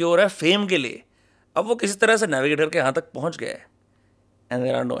इनसिक्योर है फेम के लिए. अब वो किसी तरह से नेविगेट करके यहाँ तक पहुँच गया है. And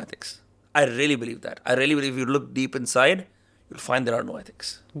there are no ethics. I really believe that. I really believe if you look deep inside, you'll find there are no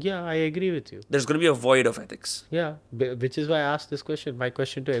ethics. Yeah, I agree with you. There's going to be a void of ethics. Yeah, which is why I asked this question. My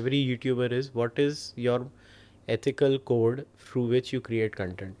question to every YouTuber is, what is your ethical code through which you create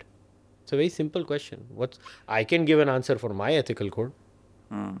content? It's a very simple question. I can give an answer for my ethical code.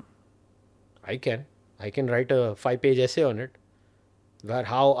 I can write a 5-page essay on it, where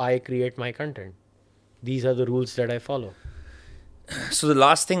how I create my content. These are the rules that I follow. So the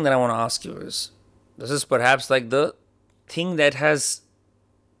last thing that I want to ask you is, this is perhaps like the thing that has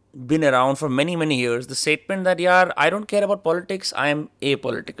been around for many, many years. The statement that, yaar, I don't care about politics, I am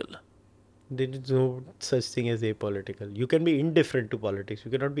apolitical. There is no such thing as apolitical. You can be indifferent to politics.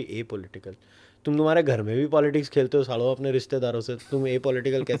 You cannot be apolitical. तुम तुम्हारे घर में भी politics खेलते हो सालों अपने रिश्तेदारों से, तुम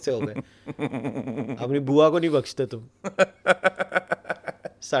apolitical कैसे हो गए? अपनी बुआ को नहीं बख्शते तुम.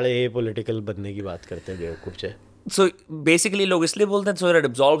 साले apolitical बनने की बात करते हैं बेवकूफ से. So basically लोग इसलिए बोलते हैं so that it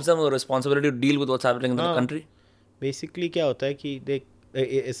absolves them of the responsibility to deal with what's happening in the country. Basically क्या होता है कि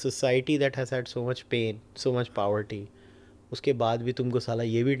a society that has had so much pain, so much poverty, उसके बाद भी तुमको साला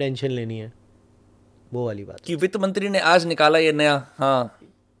ये भी टेंशन लेनी है, वो वाली बात. कि वित्त मंत्री ने आज निकाला ये नया, हाँ,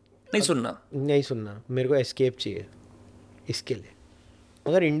 नहीं सुनना, मेरे को एस्केप चाहिए इसके लिए.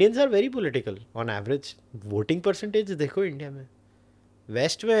 मगर Indians are very political on average. Voting percentage देखो इंडिया में,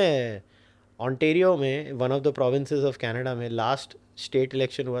 वेस्ट में ऑन्टेरियो में, one of the provinces of Canada में लास्ट स्टेट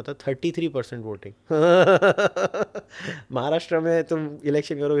इलेक्शन हुआ था 33% वोटिंग. महाराष्ट्र में तुम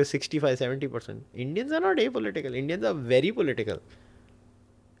इलेक्शन करोगे 65-70%. Indians are not apolitical. Indians are very political.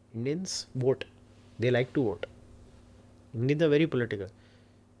 Indians vote, they like to vote. Indians are very political.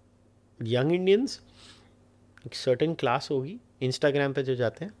 Young Indians, एक certain class होगी Instagram पे जो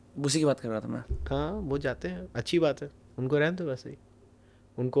जाते हैं, उसी की बात कर रहा था मैं. हाँ, वो जाते हैं, अच्छी बात है, उनको रहने दो वैसे ही.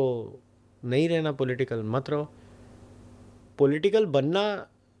 उनको नहीं रहना पॉलिटिकल, मत रहो. पॉलिटिकल बनना,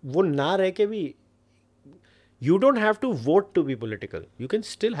 वो ना रह के भी, you don't have to vote to be political. You can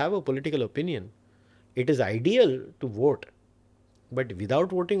still have a political opinion. It is ideal to vote. but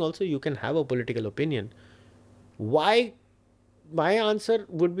without voting also you can have a political opinion. Why? My answer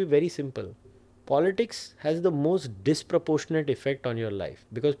would be very simple. Politics has the most disproportionate effect on your life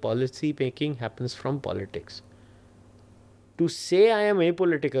because policy making happens from politics. To say I am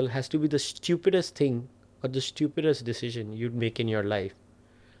apolitical has to be the stupidest thing or the stupidest decision you'd make in your life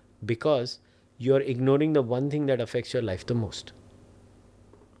because you're ignoring the one thing that affects your life the most.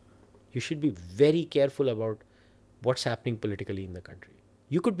 You should be very careful about what's happening politically in the country.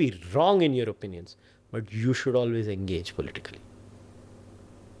 You could be wrong in your opinions, but you should always engage politically.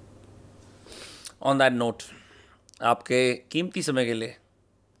 On that note, आपके कीमती समय के लिए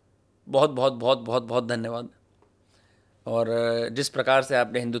बहुत बहुत बहुत बहुत बहुत धन्यवाद. और जिस प्रकार से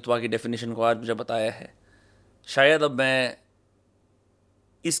आपने हिंदुत्वा की डेफिनेशन को आज मुझे बताया है, शायद अब मैं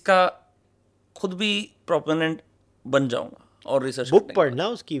इसका खुद भी प्रोपोनेंट बन जाऊंगा और रिसर्च बुक पढ़ना,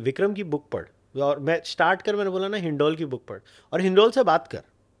 उसकी विक्रम की बुक पढ़. और मैं स्टार्ट कर, मैंने बोला ना हिंडोल की बुक पढ़ और हिंडोल से बात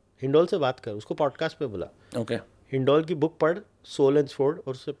कर, उसको पॉडकास्ट पे बुला. ओके. हिंडोल की बुक पढ़, सोल एंड स्वॉर्ड,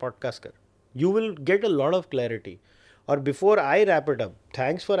 और उससे पॉडकास्ट कर. You will get a lot of clarity. Or before I wrap it up,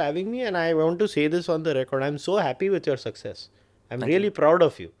 thanks for having me, and I want to say this on the record. I'm so happy with your success. I'm really proud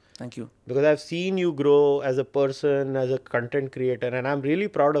of you. Thank you. Because I've seen you grow as a person, as a content creator, and I'm really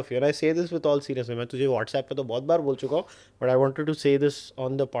proud of you. And I say this with all seriousness. मैं तुझे WhatsApp पे तो बहुत बार बोल चुका हूँ, but I wanted to say this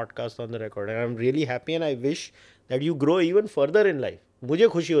on the podcast, on the record. And I'm really happy, and I wish that you grow even further in life. मुझे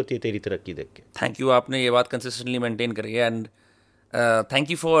खुशी होती है तेरी तरक्की देख के. Thank you. आपने ये बात consistently maintain करी है, and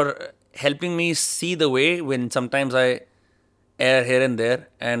thank you for helping me see the way when sometimes I err here and there,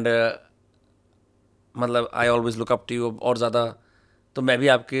 and मतलब I always look up to you. और ज़्यादा तो मैं भी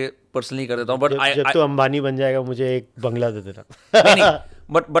आपके पर्सनली कर देता हूँ, बट जब तो अंबानी बन जाएगा मुझे एक बंगला दे देना.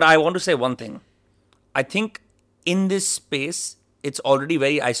 नहीं, but I want to say one thing. I think in this space it's already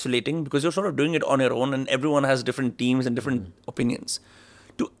very isolating because you're sort of doing it on your own and everyone has different teams and different opinions.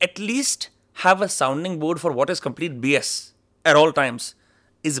 To at least have a sounding board for what is complete BS at all times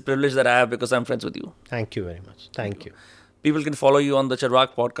is a privilege that I have because I'm friends with you. Thank you very much. Thank you. People can follow you on the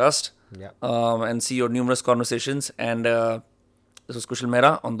Charvak podcast, Yeah. And see your numerous conversations. And this was Kushal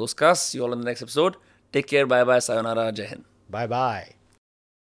Mehra on Dostcast. See you all in the next episode. Take care. Bye bye. Sayonara. Jai Hind. Bye bye.